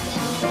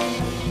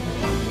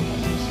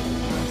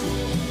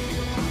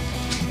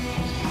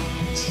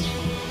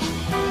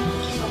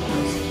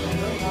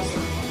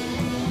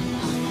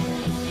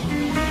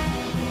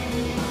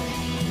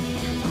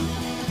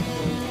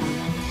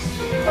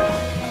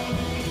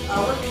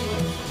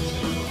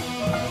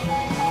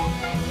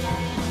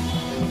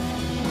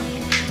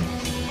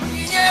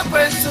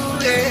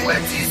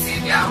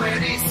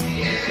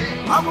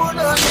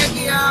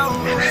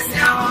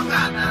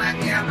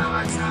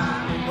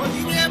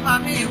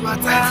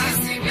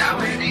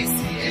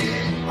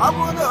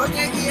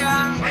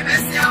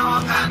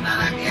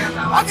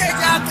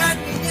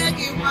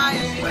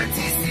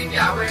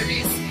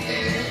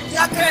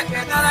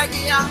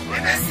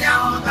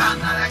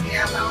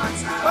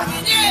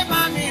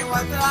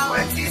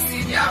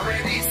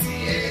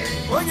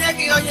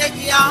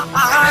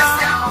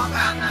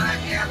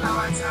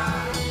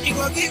 He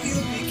will give you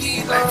the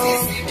key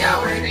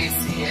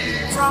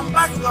from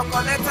back to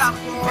collect and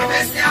go.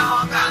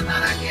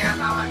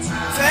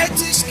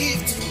 Fetish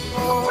gift.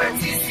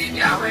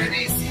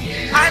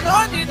 I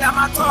don't need them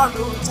at all,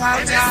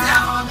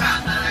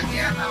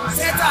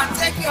 Satan,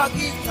 take your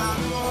gift and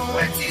go.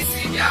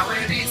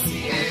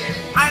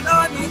 I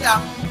don't need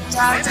them,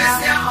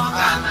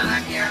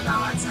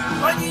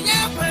 when you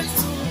get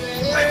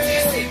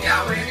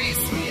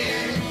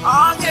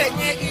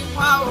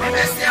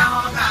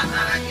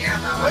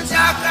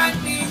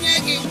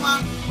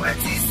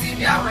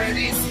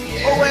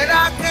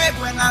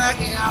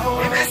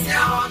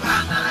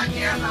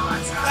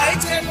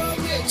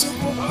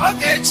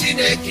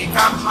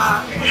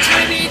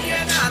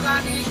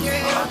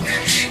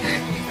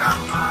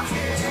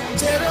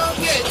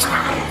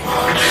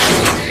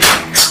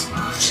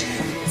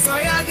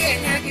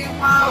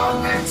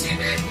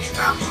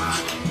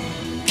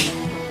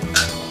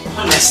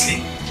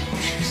Honestly,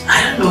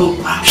 I don't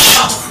know, I'm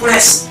short of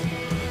words.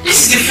 This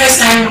This is the first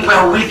time we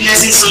are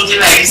witnessing something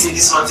like this in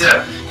this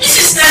hotel. This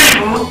is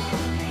terrible.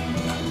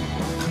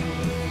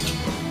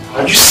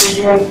 Are you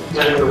saying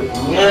that the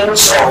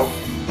names of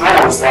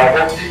those that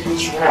have taken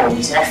this wrong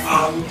is not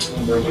found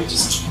in the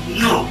register?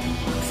 No.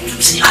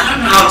 See, I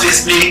don't know how to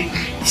explain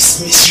this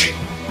mystery.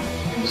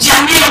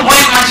 Their name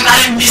went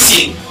magically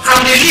missing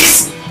from the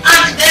list,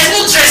 and there is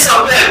no trace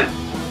of them.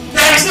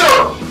 There is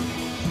no.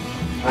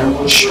 And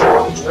you're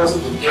sure it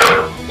wasn't the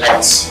girl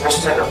that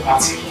hosted the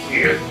party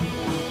here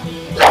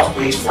that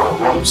paid for the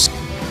rooms?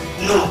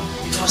 No,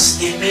 it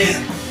was a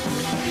man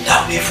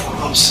that paid for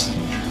rooms.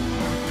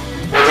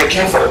 But they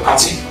came for the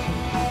party?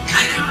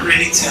 I can't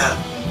really tell.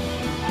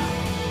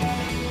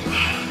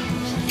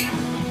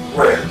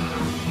 Well,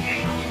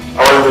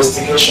 our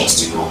investigation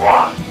still go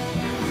on.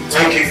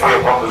 Thank you for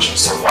your cooperation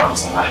so far,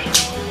 Mr. Manager.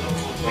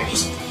 Thank you,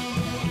 sir.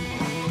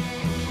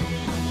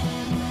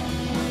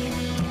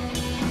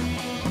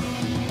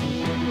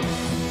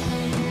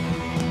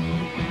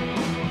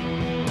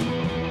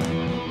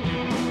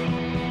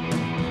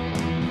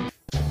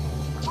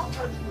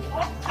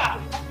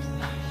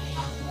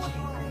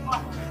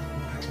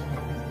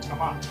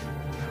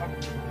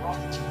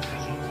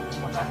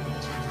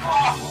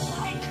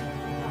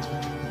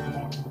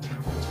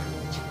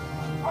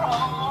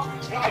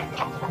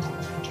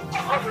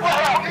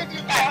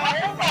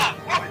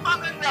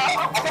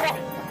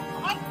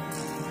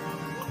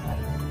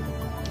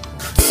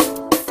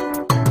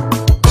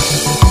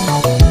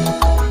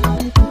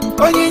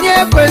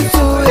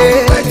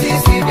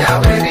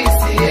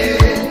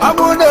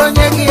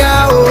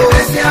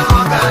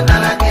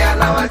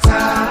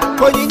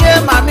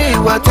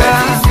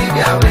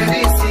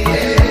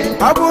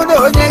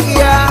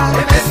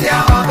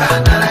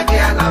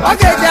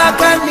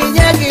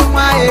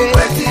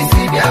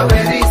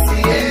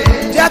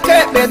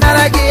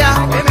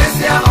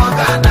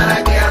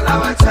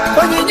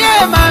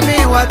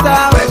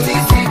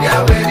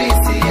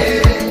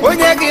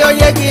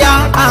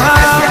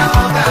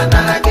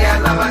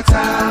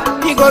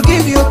 He go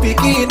give you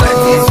picking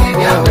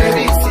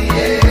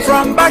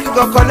from back you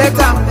go collect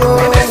and go.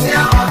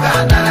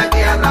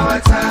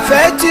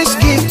 Fetish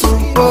gift to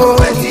go.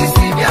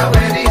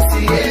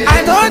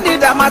 I don't need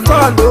them at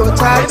all, no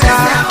cha-cha.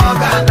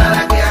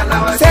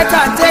 Set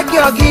and take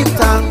your gift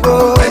and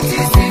go.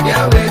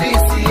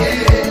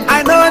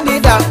 I don't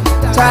need them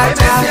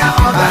cha-cha.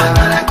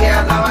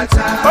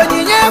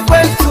 Onyinye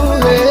kwetu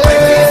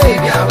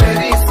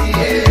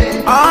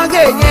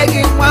Onge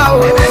nyegi mwa o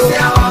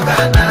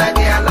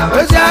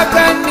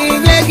Ojaka ni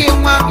nyegi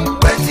mwa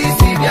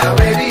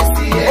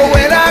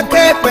Owera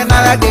kepe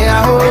narage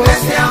aho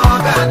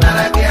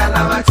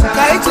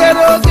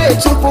Kaichero oge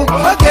chupu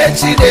Oge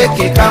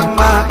chideke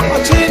kama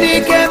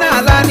Ochinike na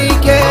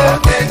alanike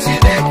Oge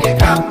chideke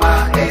kama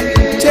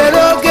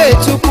Chero oge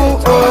chupu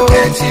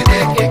Oge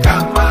chideke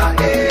kama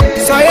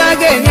Soya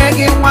ge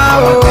nyegi mwa o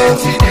Oge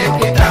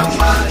chideke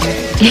kama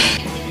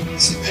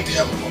See, maybe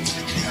I'm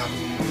completely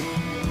happy.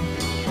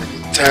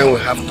 Time we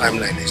have time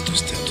like this to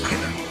stay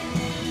together.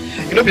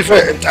 You know, before I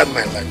entered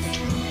my life,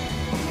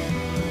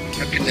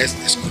 happiness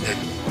excluded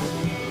me.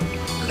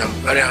 And I'm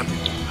very happy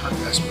to have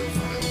that as my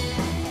friend.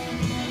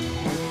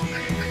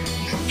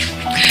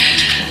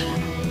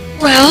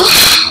 Well,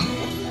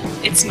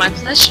 it's my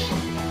pleasure.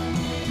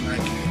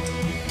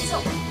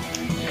 So,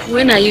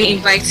 when are you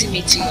inviting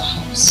me to your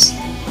house?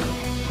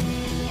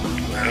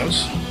 My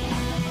house?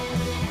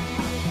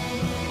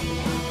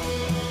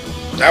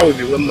 That would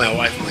be when my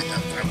wife might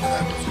have time with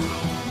that.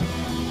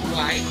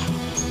 Why?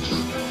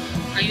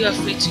 Are you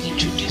afraid to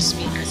introduce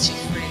me as your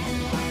friend?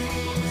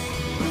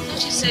 I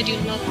thought you said you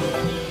love me.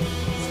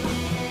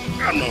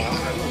 I know, I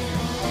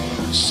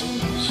love you so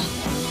much.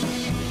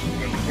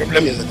 But the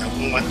problem is that I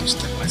won't want to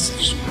step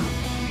myself so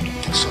to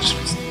take such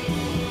risk.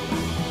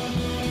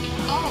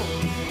 Oh,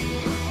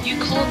 you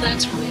call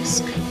that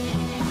risk?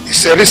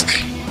 It's a risk.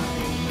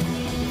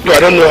 No, I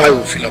don't know how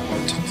you feel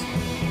about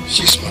it.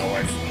 She's my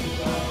wife.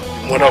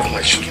 Mother of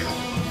my children.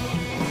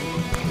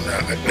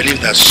 I believe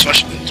that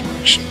such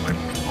interaction might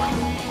be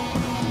one.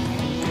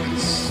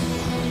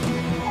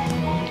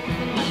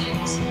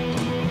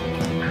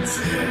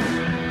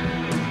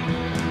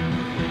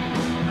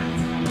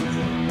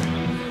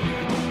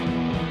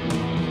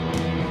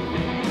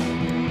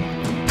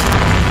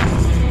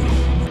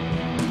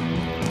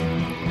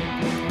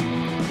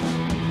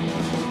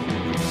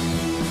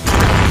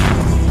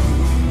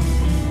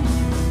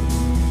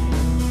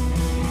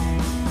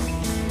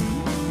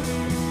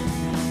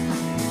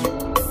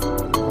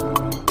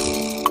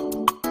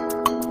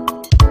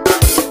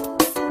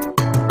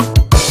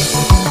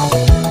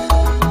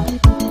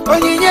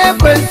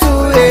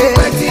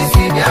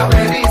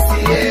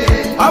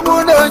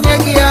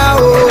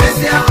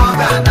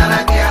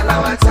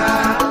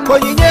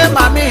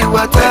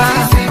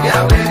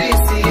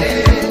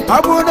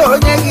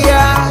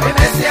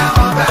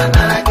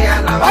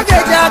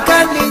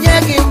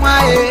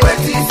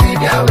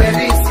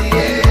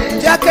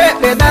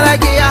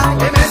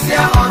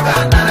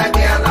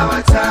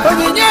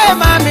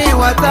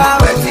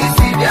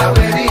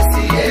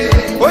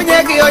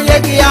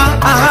 Onyegi,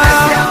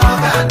 aha.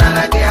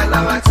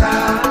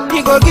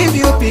 Mommy go give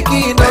you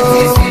pikin,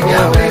 oh.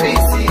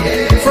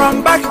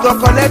 From back go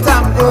collect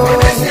and go.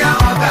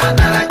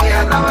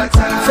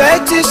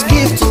 Fetish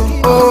gift,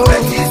 oh.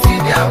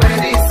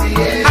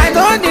 I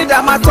don't need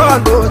them at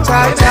all, oh,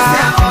 cha-cha.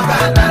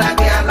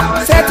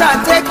 Set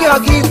and take your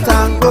gift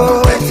and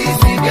go.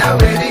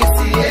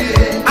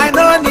 I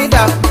don't need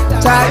them,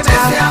 cha-cha.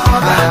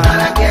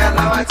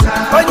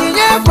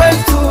 Onyinye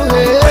kwetu,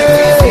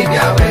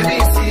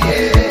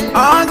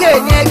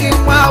 onge nyegi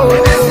mwa,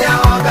 oh.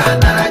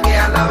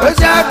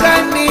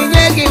 Ojaka ni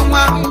nyegi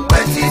mwa.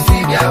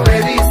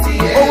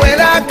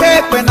 Owera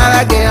kepe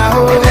narage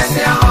aho.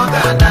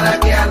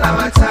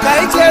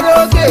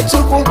 Kaichero ke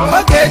chuku,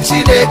 oke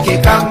chideke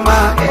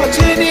kama.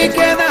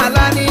 Ochinike na